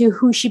plays into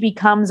who she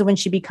becomes when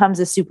she becomes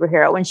a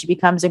superhero, when she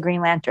becomes a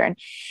Green Lantern.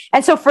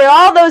 And so for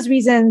all those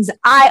reasons,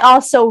 I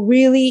also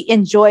really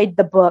enjoyed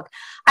the book.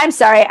 I'm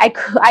sorry,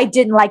 I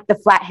didn't like the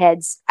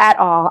flatheads at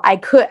all. By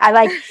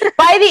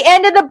the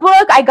end of the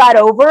book, I got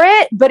over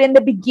it, but in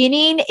the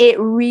beginning, it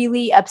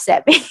really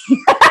upset me.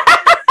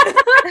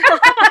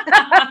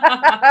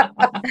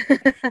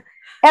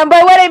 And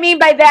by what I mean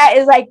by that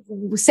is like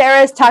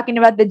Sarah's talking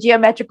about the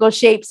geometrical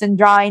shapes and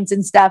drawings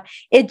and stuff.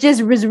 It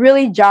just was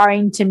really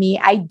jarring to me.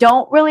 I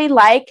don't really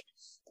like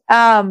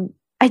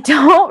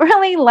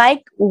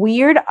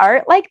weird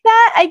art like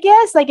that, I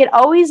guess. Like it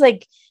always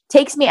like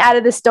takes me out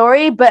of the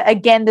story. But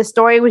again, the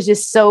story was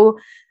just so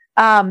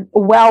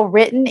well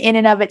written in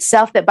and of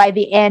itself that by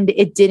the end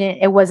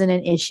it wasn't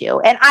an issue.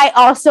 And I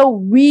also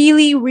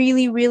really,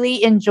 really,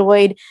 really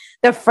enjoyed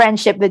the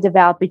friendship that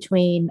developed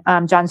between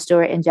John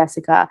Stewart and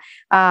Jessica.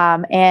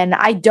 And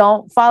I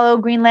don't follow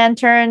Green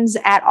Lanterns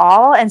at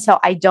all. And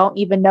so I don't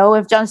even know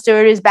if John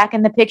Stewart is back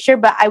in the picture,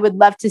 but I would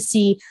love to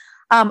see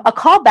a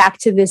callback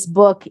to this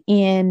book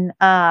in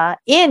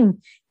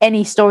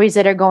any stories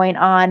that are going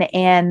on,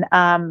 and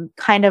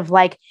kind of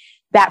like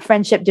that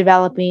friendship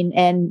developing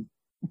and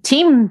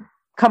team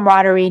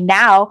camaraderie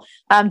now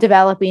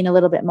developing a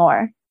little bit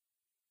more.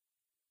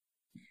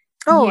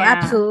 Oh, yeah.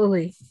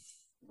 Absolutely.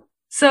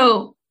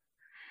 So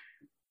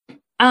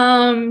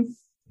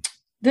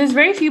there's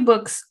very few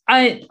books.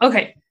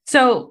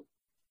 So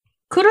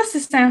kudos to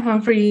Stan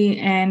Humphrey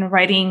and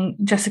writing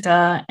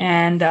Jessica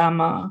and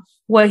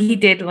what he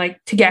did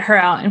like to get her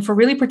out and for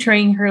really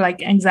portraying her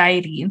like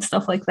anxiety and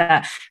stuff like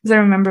that. Because I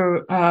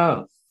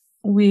remember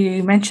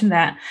we mentioned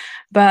that,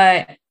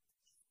 but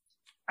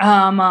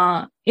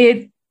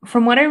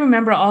from what I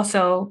remember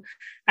also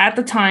at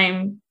the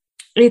time,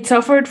 it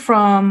suffered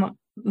from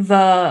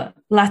the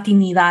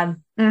Latinidad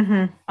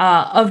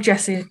of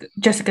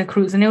Jessica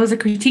Cruz. And it was a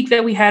critique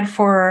that we had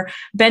for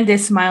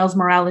Bendis Miles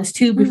Morales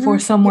too, before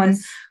someone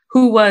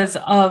who was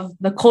of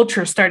the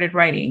culture started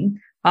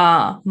writing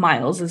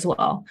Miles as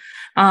well.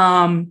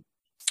 And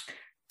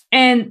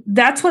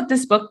that's what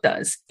this book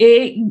does.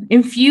 It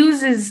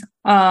infuses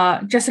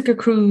Jessica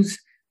Cruz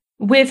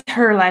with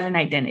her Latin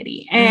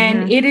identity.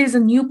 And it is a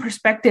new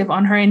perspective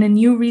on her and a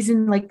new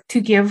reason like to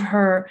give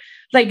her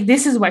like,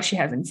 this is why she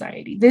has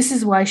anxiety. This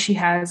is why she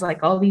has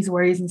like all these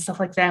worries and stuff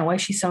like that, and why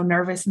she's so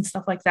nervous and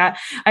stuff like that.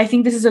 I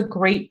think this is a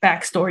great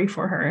backstory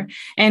for her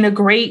and a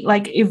great,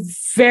 like a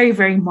very,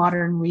 very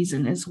modern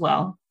reason as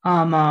well.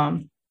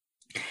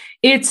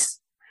 It's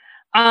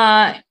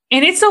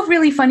so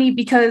really funny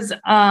because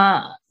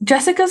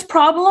Jessica's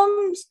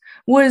problems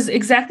was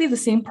exactly the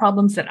same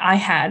problems that I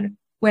had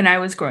when I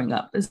was growing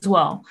up as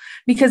well.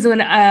 Because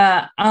when,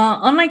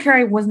 unlike her,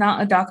 I was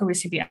not a DACA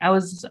recipient. I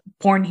was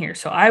born here.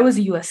 So I was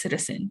a US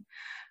citizen.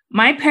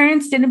 My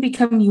parents didn't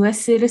become US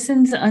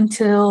citizens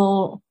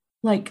until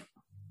like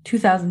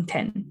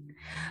 2010.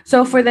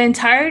 So for the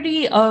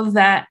entirety of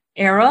that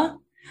era,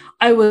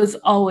 I was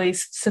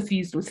always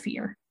suffused with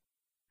fear.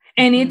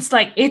 And it's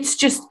like, it's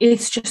just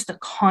a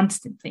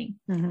constant thing.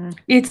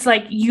 It's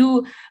like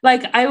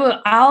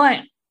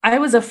I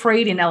was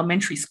afraid in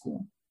elementary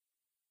school.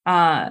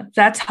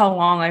 That's how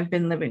long I've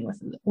been living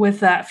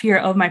with that fear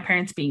of my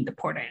parents being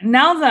deported.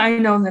 Now that I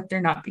know that they're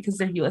not, because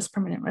they're US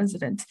permanent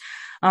residents,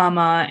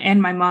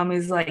 and my mom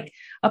is like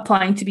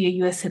applying to be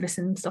a US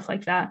citizen and stuff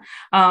like that.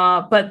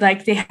 But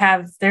like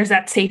there's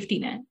that safety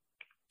net.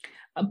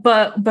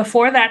 But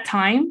before that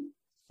time,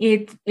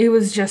 it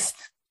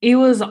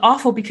was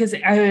awful because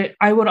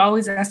I would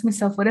always ask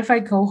myself, what if I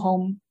go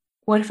home?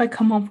 What if I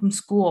come home from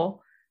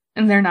school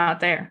and they're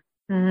not there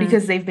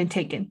because they've been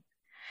taken?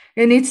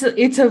 And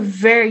it's a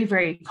very,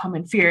 very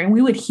common fear. And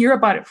we would hear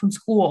about it from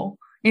school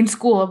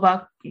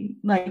about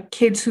like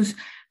kids whose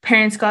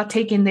parents got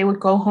taken. They would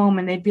go home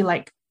and they'd be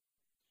like,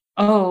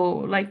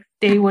 oh, like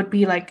they would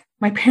be like,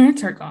 my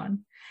parents are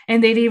gone,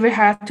 and they'd either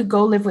have to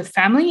go live with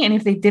family, and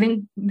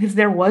if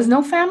there was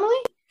no family,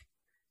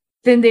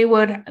 then they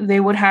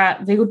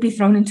would be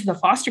thrown into the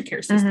foster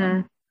care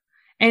system.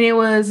 And it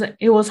was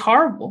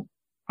horrible.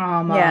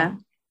 And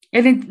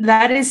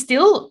that is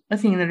still a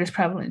thing that is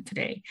prevalent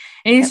today.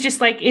 And it's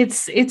just like,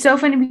 it's so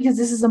funny because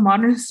this is a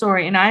modern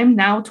story, and I'm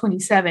now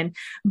 27,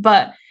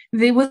 but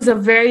it was a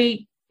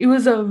very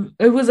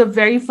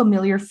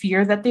familiar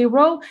fear that they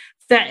wrote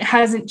that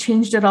hasn't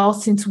changed at all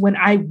since when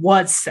I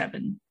was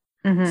 7.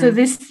 So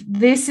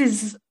this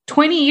is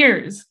 20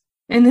 years,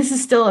 and this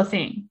is still a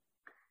thing.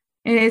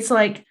 And it's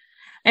like,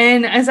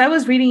 and as I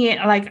was reading it,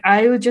 like,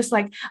 I would just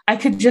like, I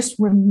could just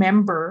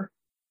remember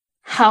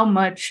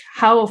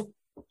how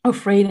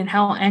afraid and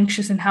how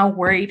anxious and how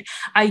worried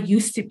I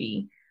used to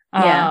be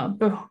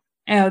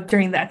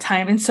during that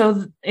time. And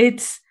so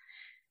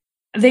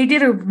they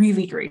did a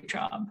really great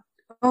job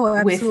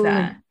with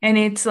that. And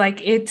it's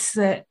like, it's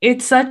still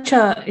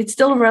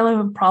a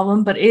relevant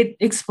problem, but it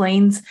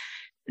explains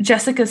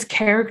Jessica's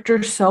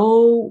character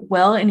so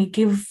well, and it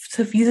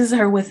suffuses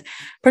her with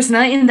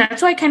personality. And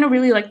that's why I kind of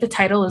really like the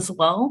title as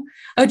well,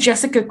 a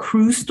Jessica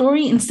Cruz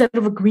story instead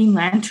of a Green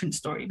Lantern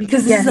story,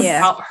 because this is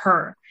about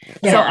her.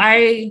 So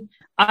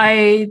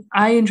I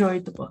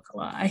enjoyed the book a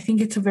lot. I think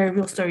it's a very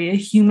real story. It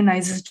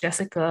humanizes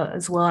Jessica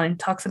as well, and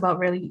talks about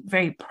really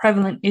very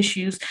prevalent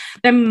issues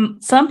that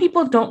some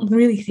people don't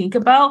really think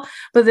about,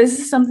 but this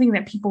is something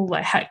that people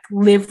like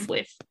live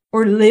with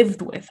or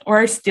lived with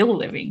or are still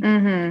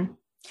living.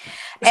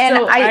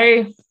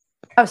 And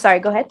sorry,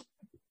 go ahead.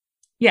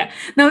 Yeah,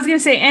 no, I was gonna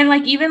say, and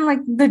like even like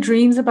the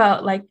dreams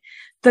about like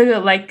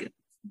the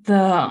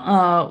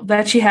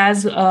that she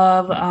has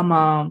of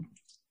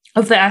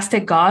the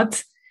Aztec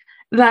gods,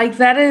 like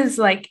that is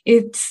like,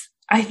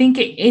 I think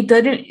it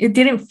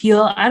didn't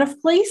feel out of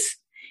place.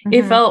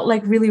 It felt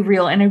like really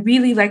real, and I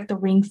really liked the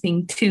ring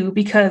thing too,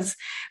 because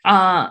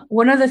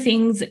one of the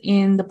things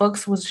in the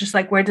books was just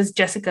like, where does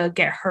Jessica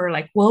get her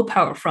like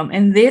willpower from?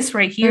 And this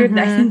right here,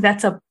 I think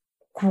that's a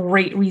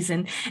great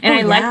reason. And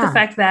I like the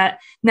fact that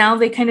now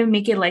they kind of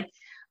make it like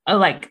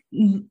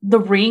the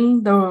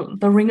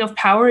ring of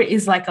power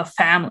is like a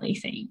family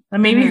thing. Like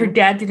maybe her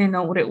dad didn't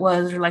know what it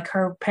was, or like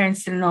her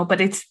parents didn't know,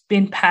 but it's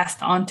been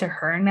passed on to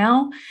her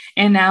now,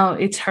 and now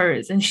it's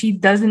hers, and she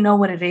doesn't know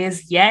what it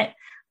is yet,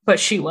 but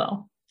she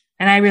will.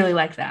 And I really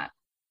like that.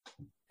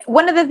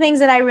 One of the things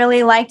that I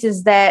really liked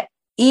is that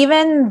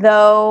even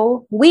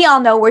though we all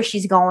know where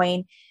she's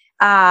going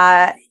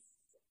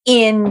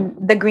in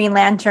the Green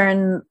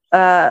Lantern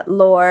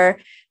lore,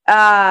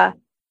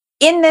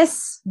 in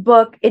this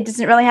book, it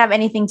doesn't really have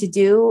anything to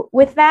do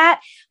with that,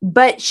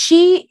 but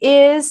she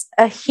is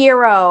a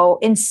hero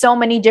in so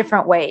many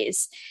different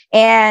ways.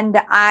 And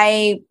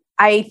I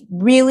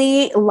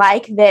really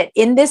like that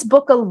in this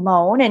book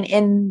alone, and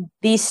in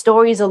these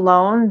stories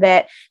alone,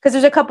 that because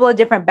there's a couple of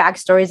different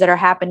backstories that are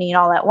happening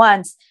all at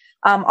once,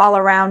 all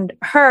around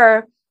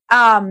her,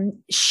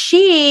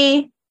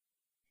 she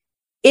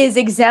is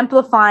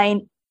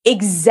exemplifying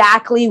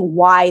exactly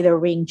why the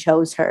ring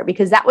chose her,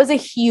 because that was a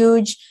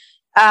huge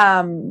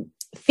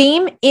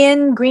theme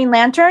in Green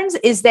Lanterns,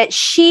 is that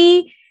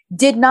she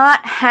did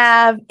not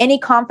have any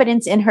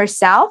confidence in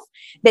herself,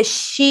 that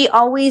she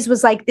always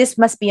was like, this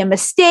must be a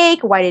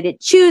mistake. Why did it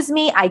choose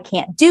me? I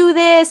can't do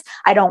this.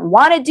 I don't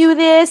want to do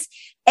this.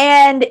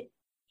 And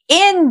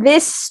in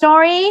this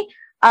story,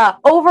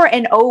 over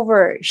and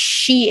over,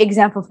 she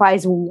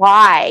exemplifies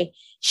why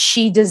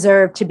she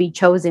deserved to be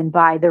chosen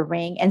by the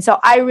ring. And so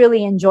I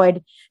really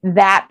enjoyed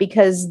that,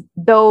 because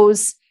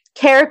those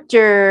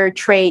character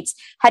traits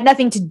had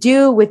nothing to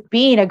do with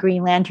being a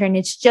Green Lantern.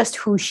 It's just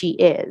who she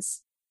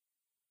is.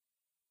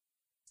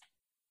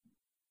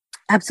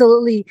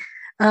 Absolutely.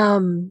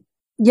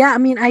 Yeah, I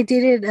mean, I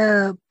dated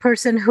a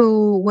person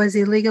who was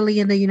illegally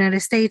in the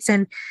United States,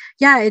 and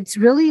yeah, it's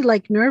really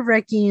like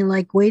nerve-wracking,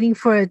 like waiting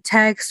for a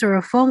text or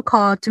a phone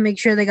call to make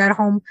sure they got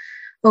home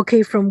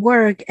okay from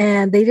work,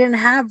 and they didn't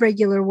have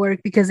regular work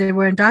because they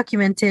were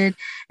undocumented,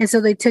 and so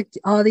they took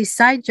all these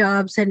side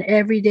jobs, and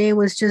every day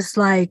was just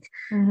like,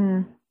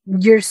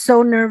 you're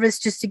so nervous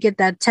just to get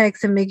that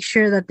text and make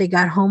sure that they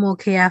got home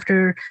okay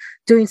after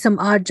doing some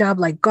odd job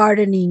like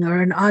gardening,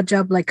 or an odd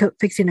job like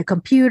fixing a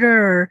computer,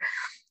 or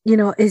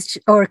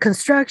or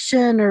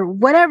construction, or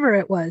whatever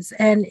it was.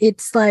 And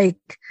it's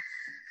like,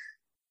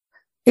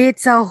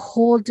 it's a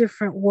whole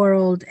different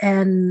world.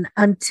 And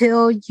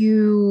until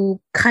you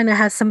kind of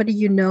have somebody,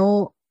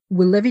 we're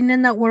living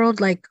in that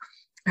world, like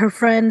her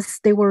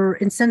friends, they were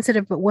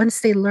insensitive, but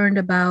once they learned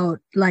about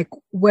like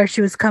where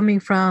she was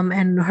coming from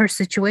and her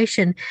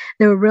situation,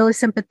 they were really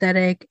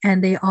sympathetic,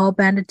 and they all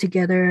banded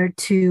together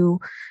to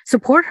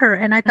support her.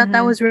 And I thought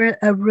that was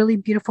a really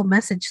beautiful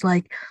message.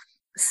 Like,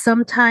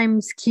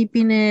 sometimes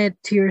keeping it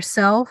to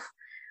yourself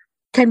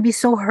can be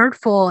so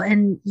hurtful,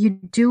 and you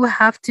do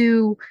have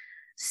to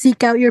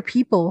seek out your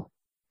people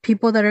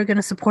that are going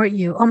to support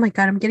you. Oh my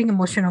God, I'm getting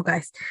emotional,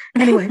 guys.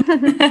 Anyway,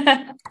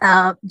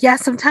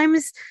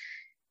 sometimes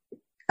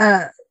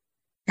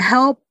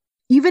help,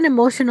 even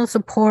emotional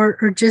support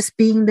or just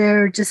being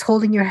there, just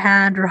holding your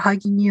hand or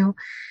hugging you,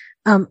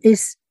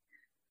 is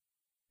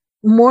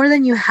more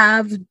than you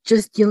have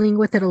just dealing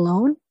with it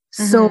alone.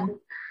 So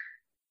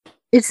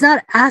it's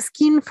not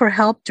asking for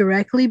help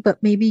directly,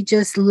 but maybe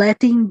just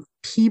letting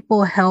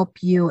people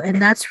help you.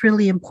 And that's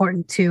really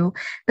important too.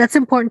 That's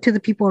important to the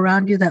people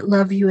around you that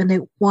love you and they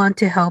want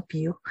to help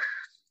you.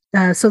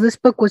 So this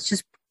book was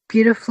just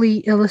beautifully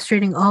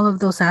illustrating all of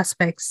those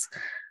aspects.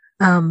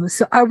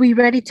 So are we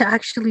ready to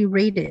actually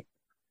rate it?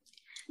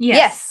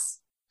 Yes.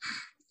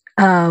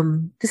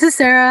 This is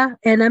Sarah,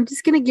 and I'm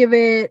just going to give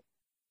it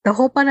the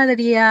whole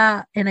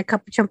panaderia and a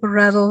cup of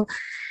champurrado.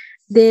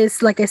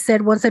 This, like I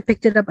said, once I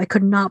picked it up, I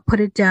could not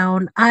put it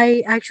down.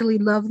 I actually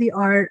love the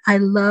art. I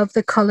love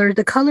the color.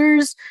 The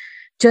colors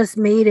just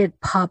made it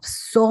pop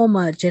so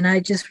much, and I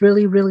just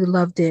really, really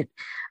loved it.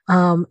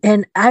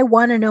 And I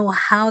want to know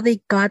how they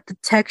got the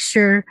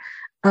texture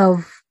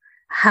of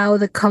how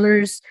the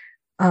colors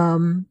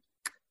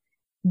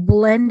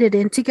blended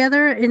in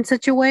together in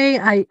such a way.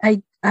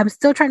 I'm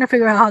still trying to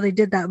figure out how they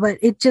did that, but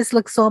it just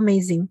looks so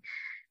amazing.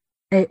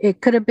 It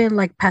could have been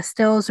like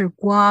pastels or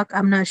guac.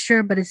 I'm not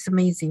sure, but it's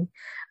amazing.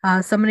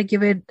 So I'm going to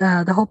give it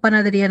the whole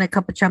panaderia and a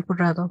cup of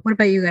champurrado. What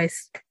about you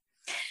guys?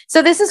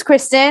 So this is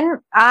Kristen.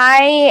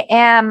 I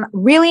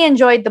really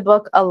enjoyed the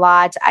book a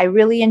lot. I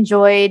really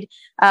enjoyed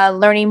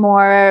learning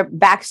more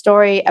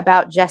backstory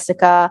about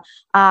Jessica.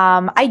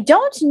 I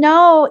don't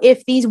know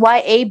if these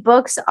YA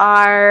books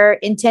are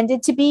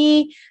intended to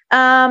be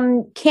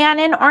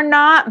canon or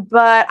not,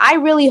 but I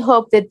really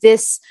hope that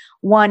this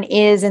one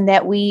is, and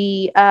that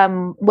we,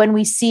 when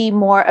we see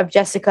more of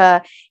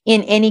Jessica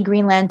in any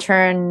Green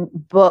Lantern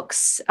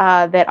books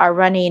that are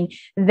running,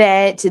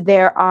 that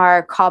there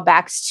are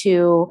callbacks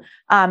to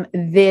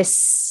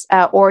this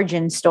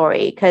origin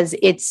story, because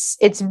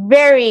it's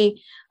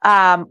very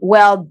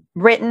well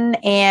written,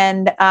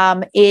 and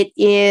it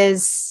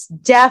is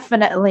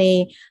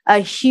definitely a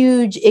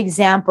huge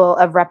example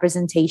of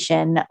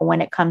representation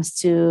when it comes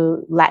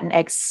to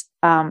Latinx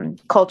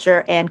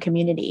culture and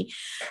community.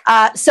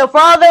 So for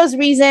all those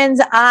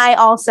reasons, I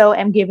also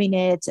am giving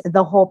it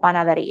the whole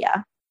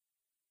panaderia.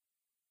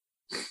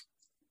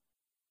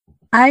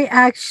 I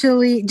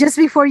actually, just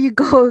before you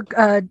go,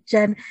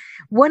 Jen,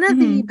 one of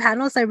the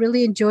panels I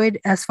really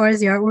enjoyed as far as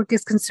the artwork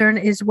is concerned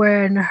is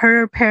when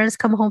her parents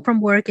come home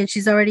from work and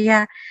she's already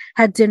had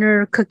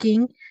dinner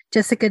cooking.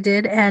 Jessica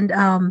did, and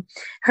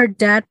her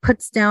dad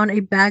puts down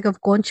a bag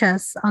of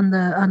conchas on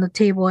the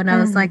table, and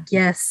I was like,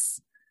 yes,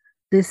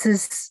 this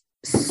is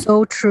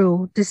so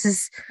true. This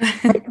is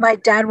my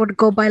dad would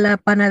go by La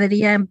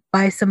Panaderia and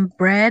buy some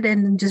bread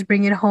and just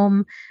bring it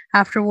home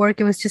after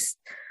work. It was just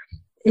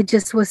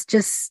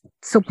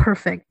so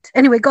perfect.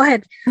 Anyway, go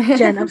ahead,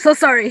 Jen. I'm so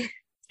sorry.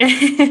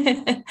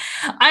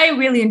 I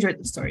really enjoyed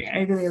the story. I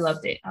really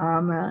loved it.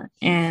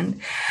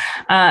 And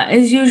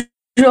as usual,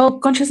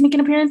 Concha's making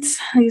an appearance.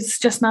 It's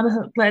just not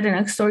a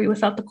Latinx story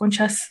without the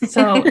Conchas.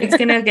 So it's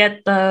gonna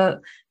get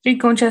the 3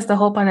 Conchas, the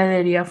whole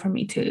panaderia for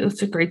me too. It was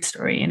a great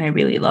story, and I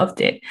really loved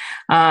it.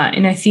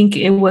 And I think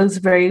it was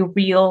very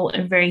real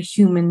and very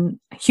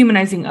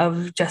humanizing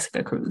of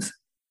Jessica Cruz.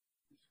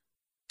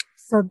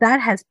 So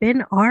that has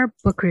been our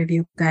book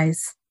review,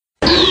 guys.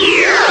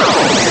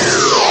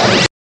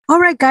 All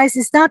right, guys,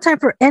 it's now time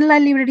for En La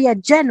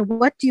Libreria. Jen,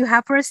 what do you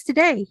have for us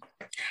today?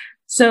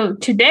 So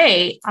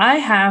today I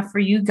have for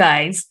you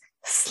guys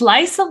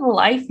Slice of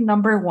Life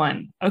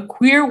 #1, a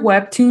queer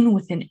webtoon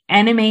with an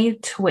anime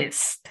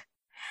twist.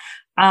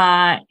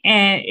 And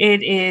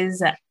it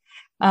is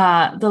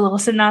the little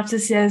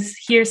synopsis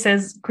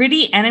says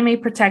gritty anime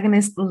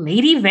protagonist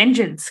Lady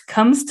Vengeance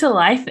comes to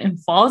life and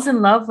falls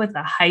in love with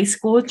a high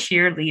school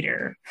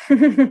cheerleader.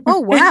 Oh,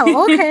 wow.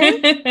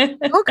 Okay.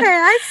 Okay,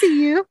 I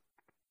see you.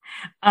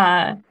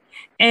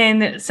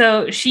 And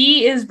so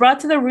she is brought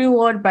to the real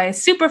world by a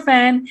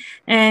superfan,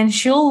 and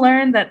she'll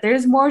learn that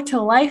there's more to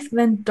life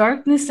than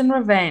darkness and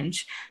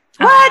revenge.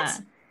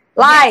 What?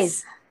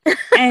 Lies. Yes.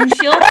 And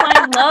she'll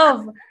find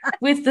love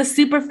with the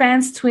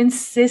superfan's twin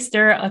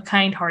sister, a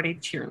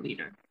kind-hearted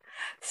cheerleader.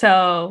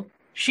 So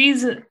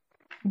she's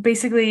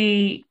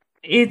basically,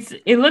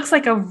 it looks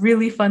like a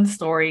really fun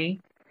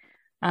story.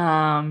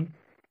 And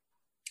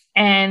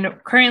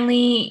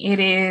currently it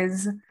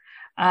is,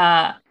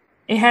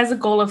 it has a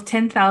goal of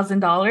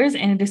 $10,000,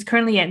 and it is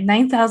currently at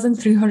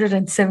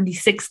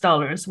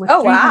 $9,376 with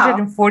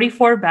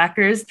 344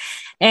 backers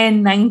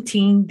and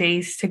 19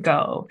 days to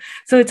go.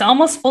 So it's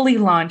almost fully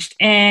launched,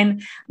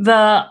 and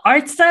the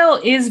art style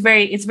is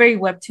very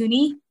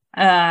webtoony.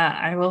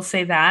 I will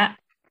say that.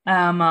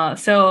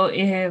 So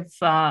if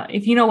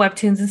you know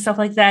webtoons and stuff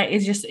like that,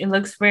 it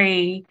looks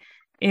very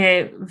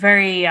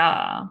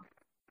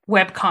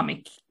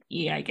webcomic.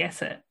 Yeah, I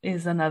guess it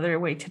is another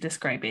way to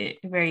describe it.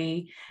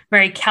 Very,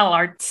 very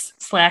CalArts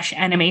 /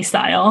 anime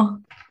style.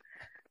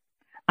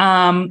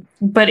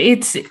 But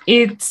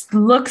it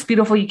looks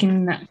beautiful. You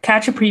can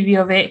catch a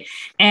preview of it.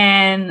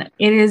 And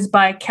it is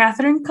by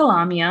Catherine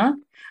Calamia,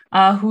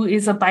 who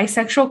is a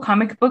bisexual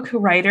comic book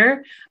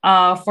writer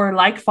for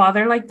Like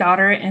Father, Like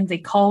Daughter, and They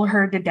Call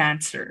Her the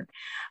Dancer.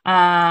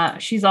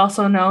 She's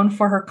also known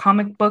for her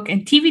comic book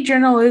and TV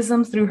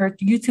journalism through her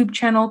YouTube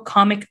channel,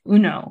 Comic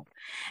Uno.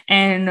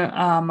 And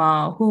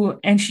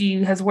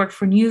she has worked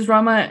for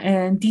Newsrama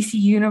and DC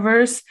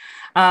Universe,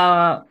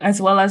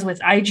 as well as with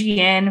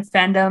IGN,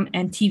 Fandom,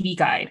 and TV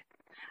Guide.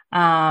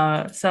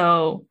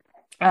 So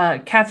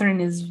Catherine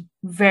is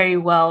very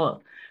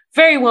well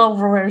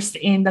versed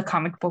in the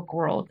comic book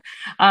world.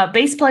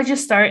 Base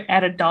pledges start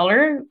at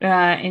 $1,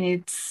 and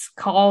it's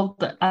called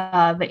the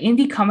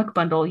Indie Comic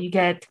Bundle. You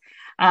get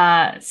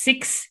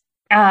 6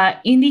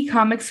 indie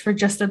comics for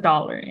just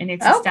 $1, and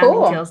it's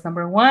Astounding Tales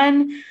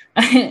 #1,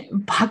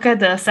 Baka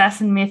the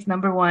Assassin Myth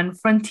 #1,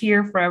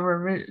 Frontier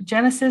Forever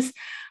Genesis,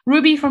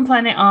 Ruby from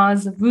Planet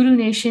Oz, Voodoo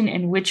Nation,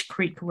 and Witch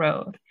Creek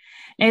Road.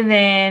 And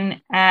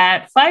then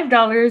at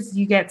 $5,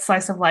 you get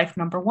Slice of Life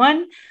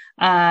 #1,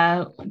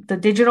 the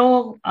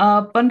digital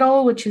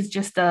bundle, which is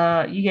just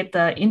you get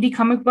the indie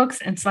comic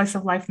books and Slice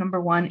of Life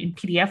 #1 in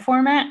PDF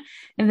format.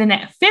 And then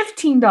at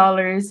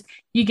 $15,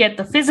 you get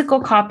the physical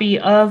copy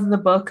of the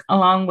book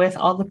along with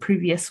all the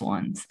previous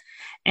ones.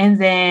 And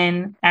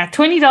then at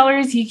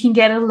 $20, you can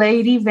get a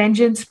Lady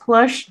Vengeance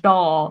plush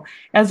doll,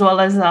 as well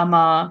as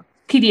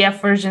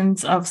PDF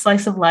versions of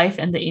Slice of Life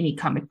and the indie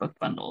comic book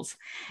bundles.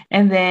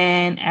 And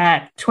then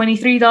at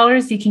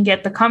 $23, you can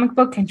get the comic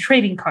book and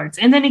trading cards.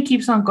 And then it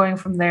keeps on going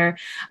from there.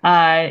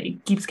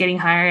 It keeps getting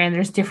higher, and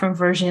there's different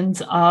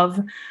versions of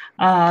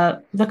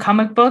the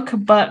comic book.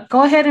 But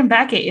go ahead and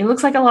back it. It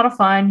looks like a lot of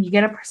fun. You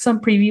get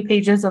some preview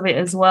pages of it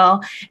as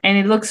well, and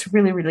it looks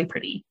really, really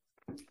pretty.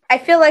 I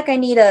feel like I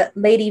need a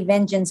Lady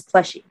Vengeance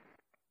plushie.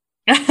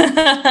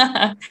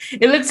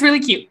 It looks really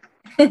cute.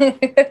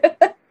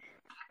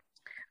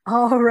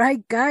 All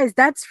right, guys,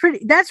 that's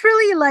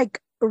really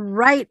like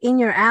right in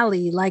your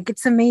alley. Like,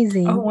 it's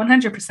amazing. Oh,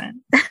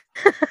 100%.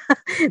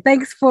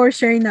 Thanks for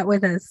sharing that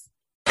with us.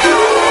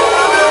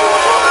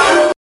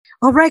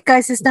 All right,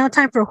 guys, it's now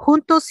time for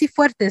Juntos y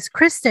Fuertes.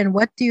 Kristen,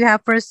 what do you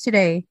have for us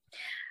today?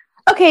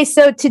 Okay,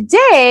 so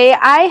today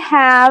I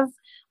have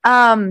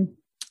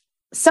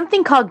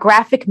something called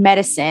graphic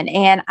medicine,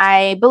 and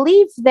I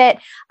believe that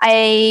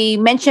I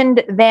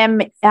mentioned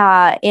them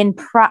in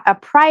a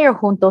prior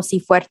Juntos y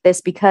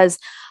Fuertes because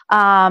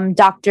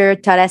Dr.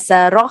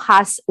 Teresa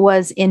Rojas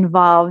was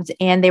involved,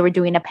 and they were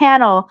doing a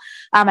panel,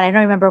 and I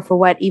don't remember for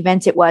what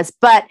event it was,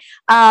 but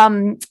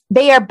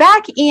they are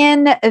back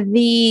in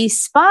the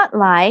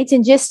spotlight.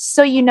 And just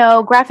so you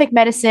know, graphic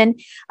medicine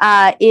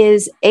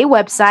is a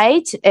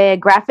website,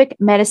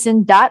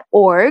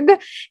 graphicmedicine.org,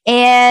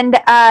 and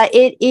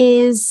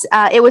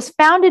it was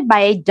founded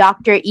by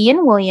Dr.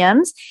 Ian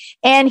Williams,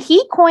 and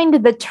he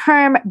coined the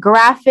term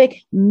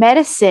graphic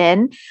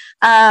medicine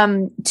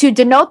to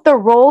denote the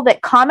role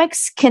that comics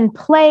can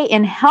play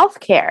in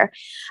healthcare.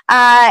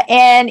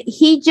 And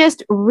he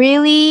just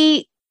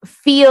really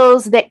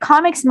feels that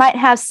comics might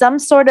have some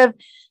sort of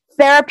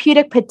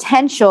therapeutic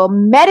potential,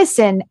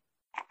 medicine,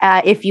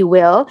 if you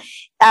will,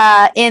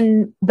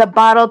 in the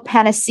bottled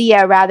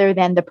panacea rather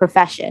than the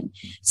profession.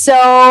 So,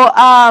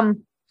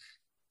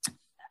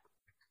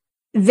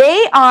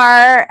 they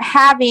are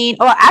having,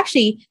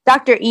 actually,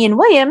 Dr. Ian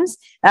Williams,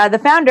 the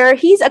founder,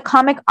 he's a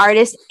comic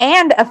artist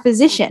and a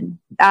physician.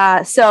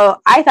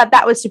 So I thought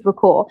that was super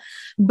cool.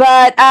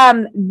 But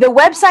the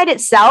website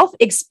itself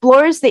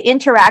explores the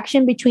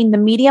interaction between the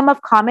medium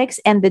of comics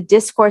and the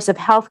discourse of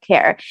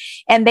healthcare.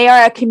 And they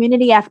are a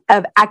community of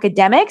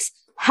academics,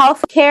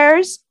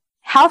 healthcare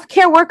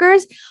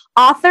workers,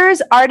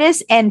 authors,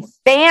 artists, and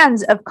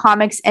fans of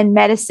comics and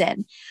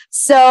medicine.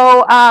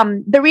 So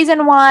the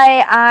reason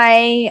why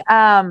I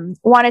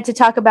wanted to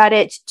talk about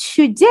it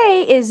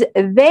today is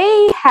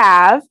they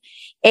have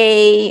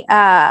a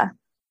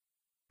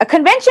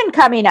convention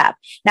coming up.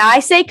 Now, I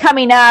say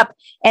coming up,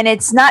 and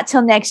it's not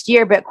till next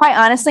year, but quite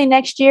honestly,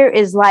 next year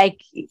is like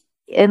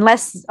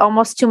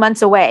almost 2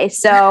 months away.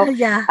 So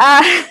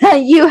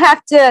you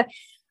have to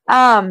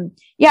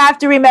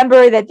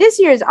remember that this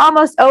year is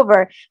almost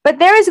over, but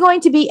there is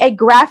going to be a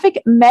graphic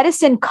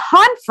medicine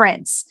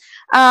conference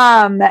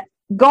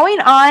going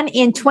on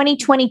in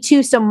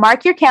 2022. So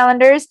mark your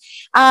calendars.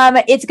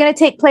 It's going to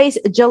take place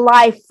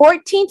July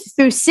 14th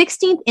through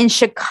 16th in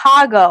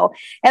Chicago.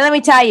 And let me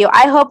tell you,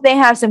 I hope they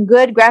have some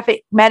good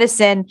graphic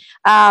medicine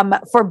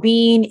for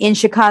being in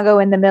Chicago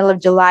in the middle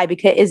of July,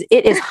 because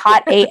it is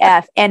hot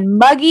AF and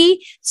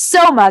muggy,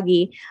 so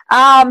muggy.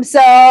 I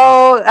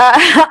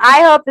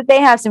hope that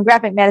they have some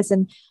graphic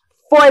medicine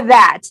for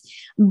that.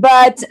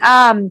 But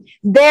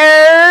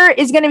there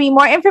is going to be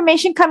more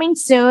information coming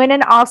soon,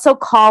 and also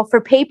call for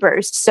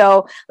papers.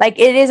 So like,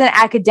 it is an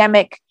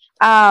academic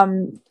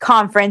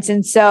conference,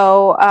 and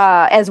so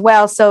as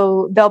well,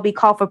 so there'll be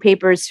call for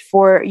papers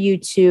for you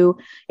to,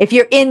 if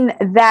you're in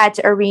that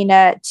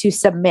arena, to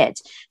submit.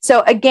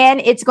 So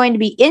again, it's going to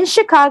be in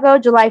Chicago,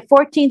 July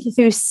 14th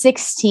through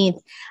 16th.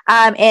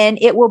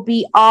 And it will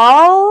be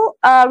all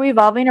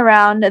revolving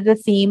around the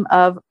theme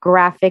of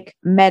graphic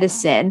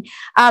medicine.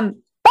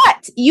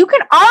 But you can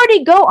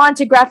already go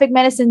onto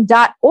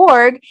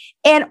graphicmedicine.org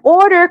and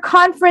order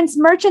conference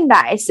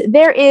merchandise.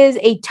 There is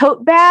a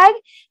tote bag,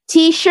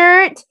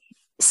 t-shirt,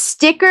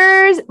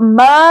 stickers,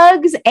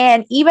 mugs,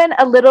 and even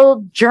a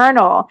little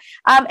journal.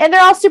 And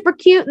they're all super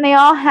cute, and they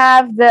all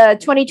have the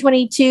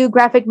 2022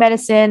 Graphic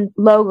Medicine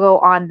logo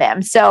on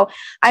them. So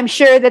I'm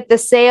sure that the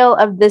sale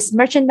of this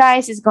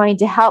merchandise is going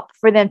to help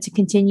for them to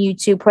continue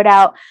to put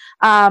out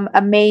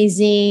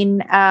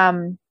amazing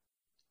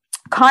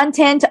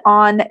content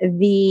on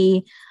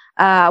the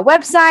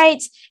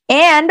website.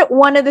 And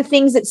one of the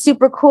things that's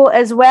super cool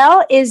as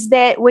well is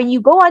that when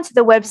you go onto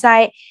the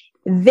website,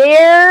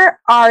 there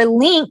are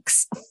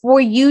links for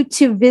you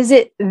to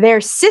visit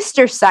their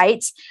sister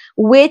sites,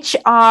 which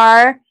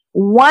are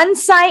one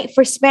site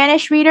for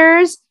Spanish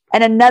readers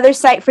and another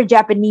site for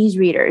Japanese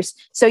readers.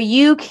 So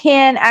you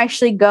can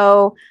actually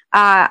go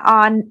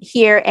on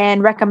here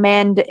and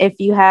recommend if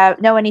you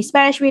know any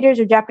Spanish readers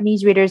or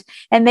Japanese readers,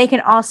 and they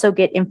can also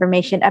get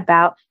information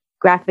about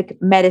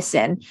graphic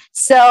medicine.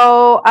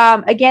 So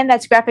again,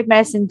 that's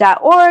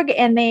graphicmedicine.org,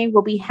 and they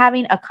will be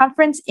having a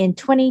conference in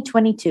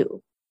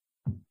 2022.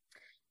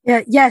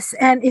 Yeah, yes.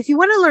 And if you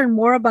want to learn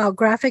more about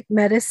graphic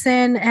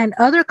medicine and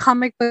other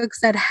comic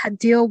books that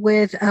deal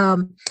with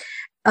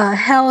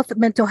health,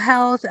 mental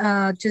health,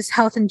 just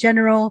health in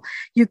general,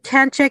 you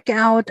can check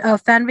out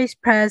Fanbase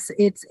Press.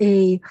 It's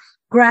a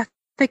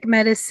graphic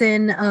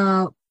medicine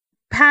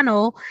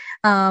panel,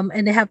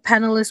 and they have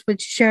panelists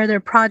which share their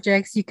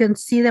projects. You can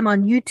see them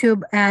on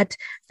YouTube at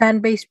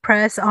Fanbase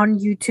Press on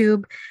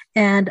YouTube.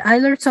 And I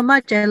learned so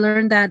much. I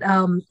learned that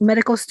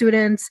medical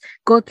students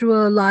go through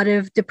a lot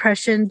of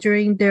depression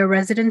during their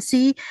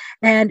residency.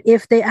 And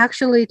if they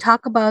actually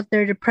talk about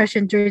their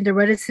depression during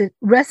the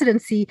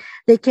residency,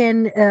 they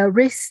can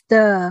risk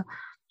the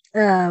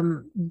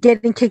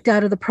getting kicked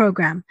out of the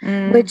program,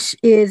 which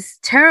is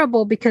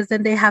terrible because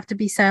then they have to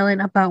be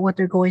silent about what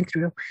they're going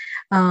through.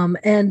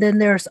 And then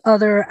there's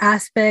other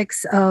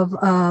aspects of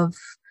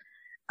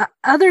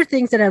other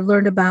things that I've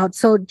learned about.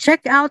 So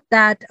check out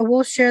that.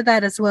 We'll share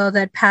that as well,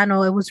 that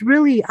panel. It was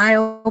really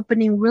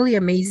eye-opening, really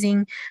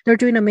amazing. They're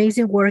doing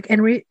amazing work.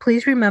 And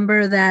please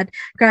remember that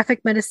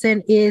Graphic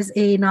Medicine is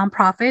a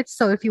nonprofit.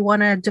 So if you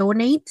want to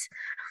donate,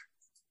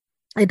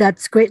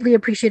 that's greatly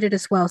appreciated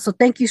as well. So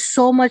thank you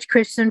so much,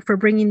 Kristen, for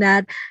bringing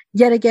that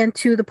yet again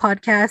to the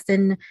podcast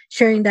and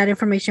sharing that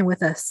information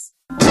with us.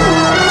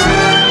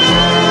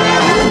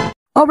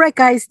 All right,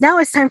 guys, now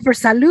it's time for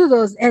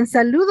saludos. And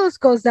saludos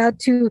goes out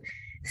to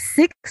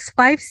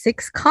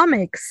 656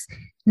 Comics.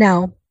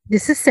 Now,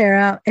 this is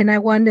Sarah, and I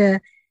want to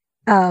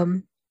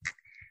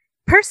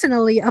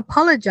personally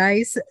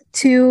apologize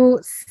to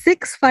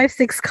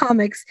 656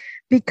 Comics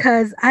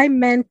because I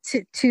meant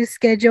to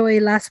schedule a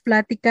Las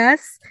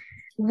Platicas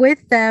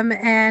with them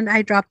and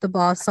I dropped the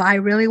ball. So I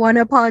really want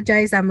to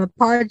apologize. I'm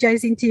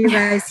apologizing to you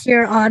guys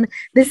here on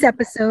this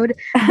episode,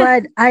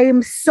 but I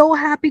am so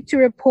happy to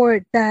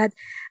report that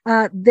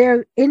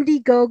their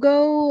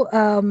Indiegogo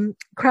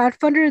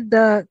crowdfunder,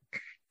 the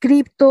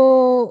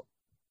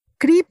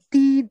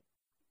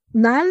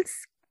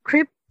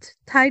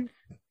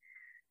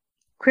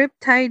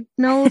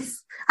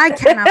Cryptidnals, I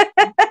cannot.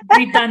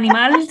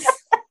 Cryptanimals.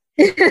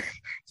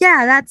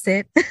 Yeah, that's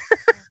it.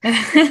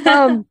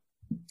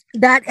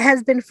 That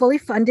has been fully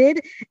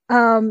funded.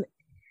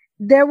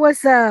 There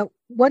was a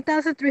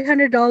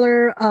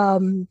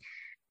 $1,300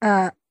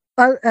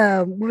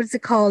 what is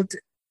it called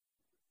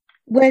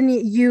when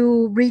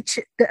you reach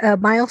the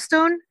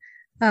milestone?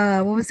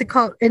 What was it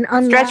called? An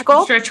Stretch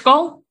goal? Stretch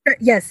goal?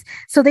 Yes.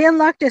 So they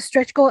unlocked a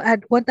stretch goal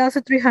at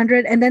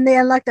 1,300, and then they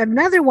unlocked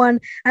another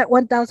one at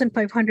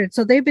 1,500.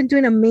 So they've been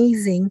doing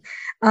amazing.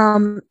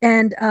 And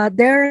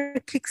their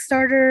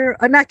Kickstarter,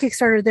 not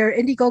Kickstarter, their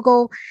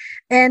Indiegogo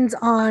ends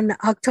on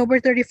October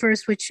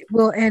 31st, which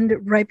will end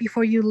right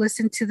before you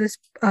listen to this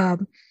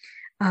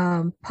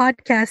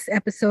podcast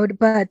episode.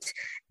 But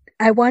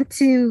I want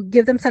to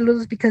give them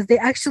saludos because they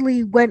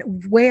actually went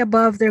way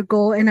above their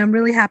goal, and I'm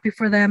really happy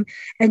for them.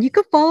 And you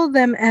can follow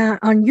them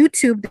on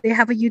YouTube. They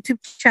have a YouTube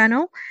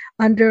channel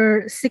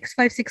under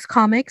 656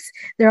 Comics.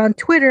 They're on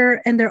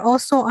Twitter, and they're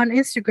also on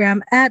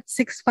Instagram at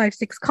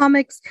 656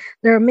 Comics.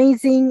 They're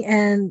amazing,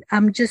 and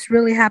I'm just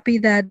really happy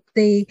that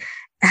they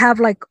have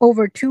like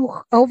over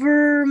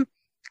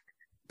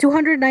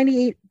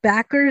 298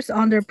 backers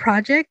on their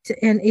project,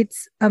 and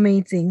it's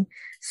amazing.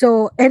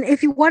 So, and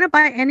if you want to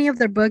buy any of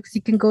their books,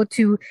 you can go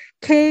to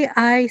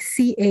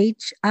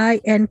KICHINK.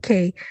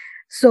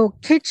 So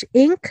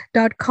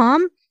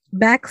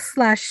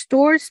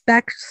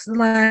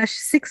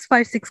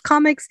kitschinc.com/stores/656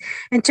 Comics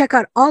and check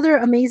out all their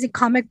amazing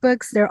comic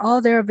books. They're all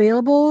there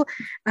available.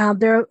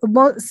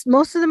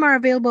 Most of them are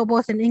available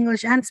both in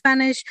English and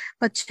Spanish,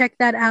 but check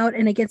that out.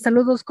 And again,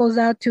 saludos goes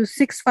out to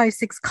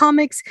 656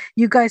 Comics.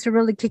 You guys are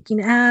really kicking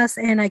ass,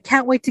 and I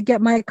can't wait to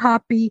get my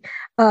copy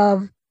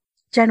of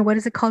Jen, what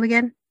is it called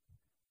again?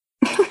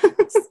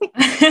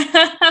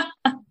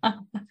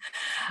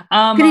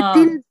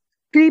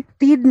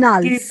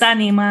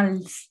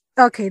 Cryptanimals.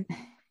 Okay.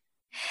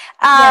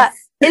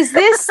 Yes. Is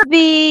this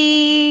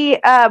the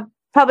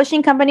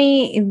publishing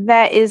company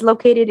that is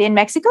located in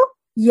Mexico?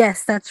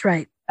 Yes, that's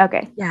right.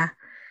 Okay. Yeah,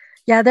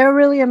 they're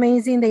really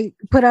amazing. They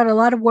put out a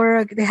lot of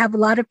work. They have a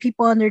lot of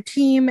people on their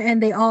team, and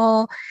they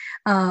all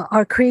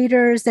are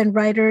creators and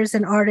writers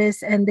and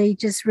artists, and they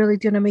just really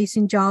do an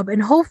amazing job.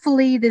 And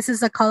hopefully this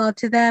is a call out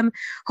to them.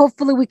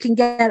 Hopefully we can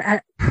get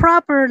a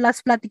proper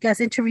Las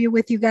Platicas interview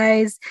with you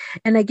guys.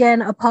 And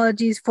again,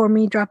 apologies for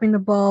me dropping the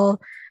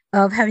ball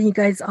of having you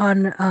guys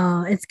on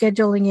and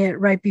scheduling it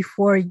right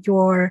before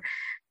your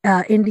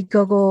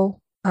Indiegogo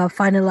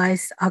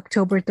finalized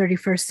October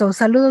 31st. So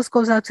saludos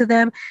goes out to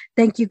them.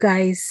 Thank you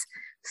guys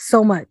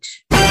so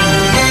much.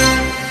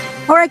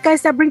 All right,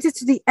 guys, that brings us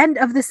to the end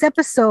of this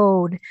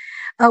episode.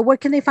 Where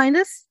can they find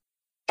us?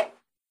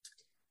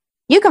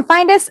 You can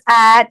find us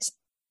at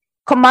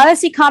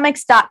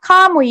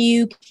comadresicomics.com, where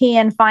you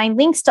can find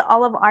links to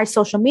all of our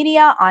social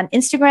media on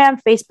Instagram,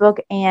 Facebook,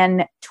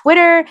 and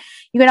Twitter.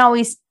 You can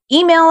always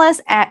email us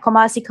at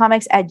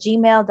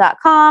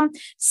comadresicomics@gmail.com.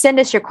 Send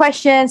us your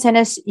questions, send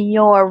us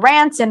your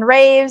rants and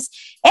raves.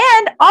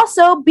 And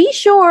also be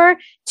sure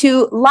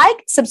to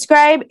like,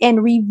 subscribe,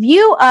 and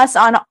review us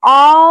on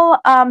all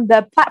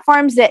the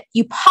platforms that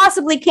you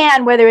possibly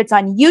can, whether it's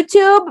on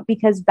YouTube,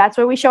 because that's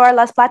where we show our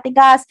Las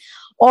Platicas,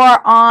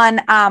 or on,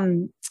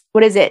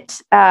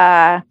 podcasts,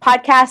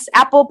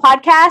 Apple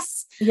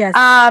Podcasts. Yes.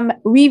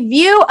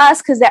 Review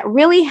us, because that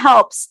really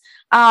helps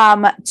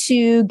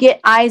to get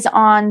eyes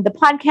on the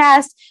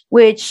podcast,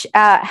 which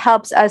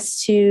helps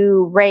us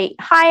to rate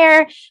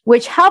higher,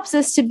 which helps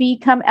us to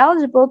become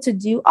eligible to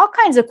do all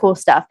kinds of cool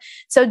stuff.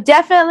 So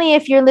definitely,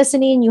 if you're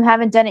listening and you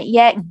haven't done it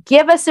yet,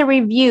 give us a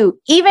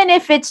review, even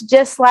if it's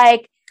just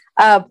like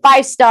a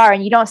 5-star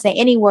and you don't say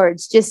any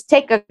words. Just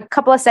take a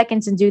couple of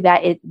seconds and do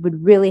that. It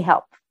would really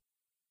help.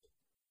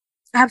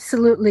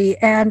 Absolutely.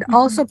 And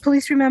also,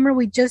 please remember,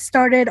 we just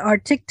started our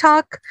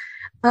TikTok.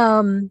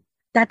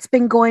 That's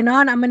been going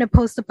on. I'm going to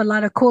post up a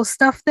lot of cool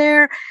stuff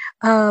there.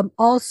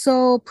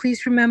 Also,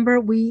 please remember,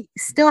 we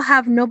still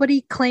have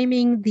nobody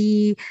claiming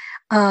the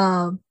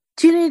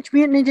Teenage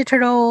Mutant Ninja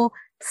Turtle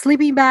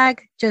sleeping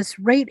bag. Just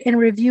rate and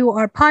review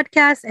our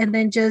podcast, and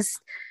then just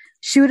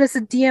shoot us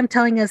a DM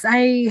telling us,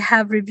 I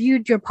have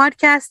reviewed your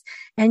podcast,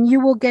 and you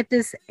will get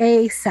this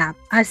ASAP.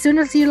 As soon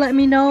as you let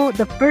me know,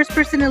 the first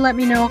person to let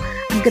me know,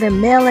 I'm going to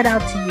mail it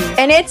out to you.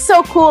 And it's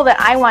so cool that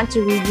I want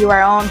to review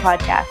our own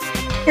podcast.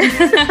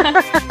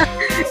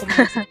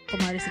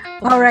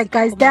 All right,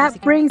 guys, that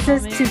brings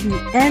us to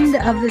the end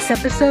of this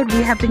episode.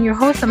 We have been your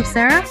hosts. I'm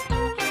Sarah.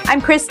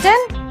 I'm Kristen.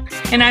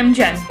 And I'm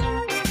Jen.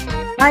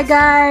 Bye,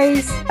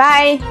 guys.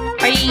 Bye.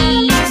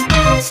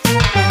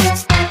 Bye.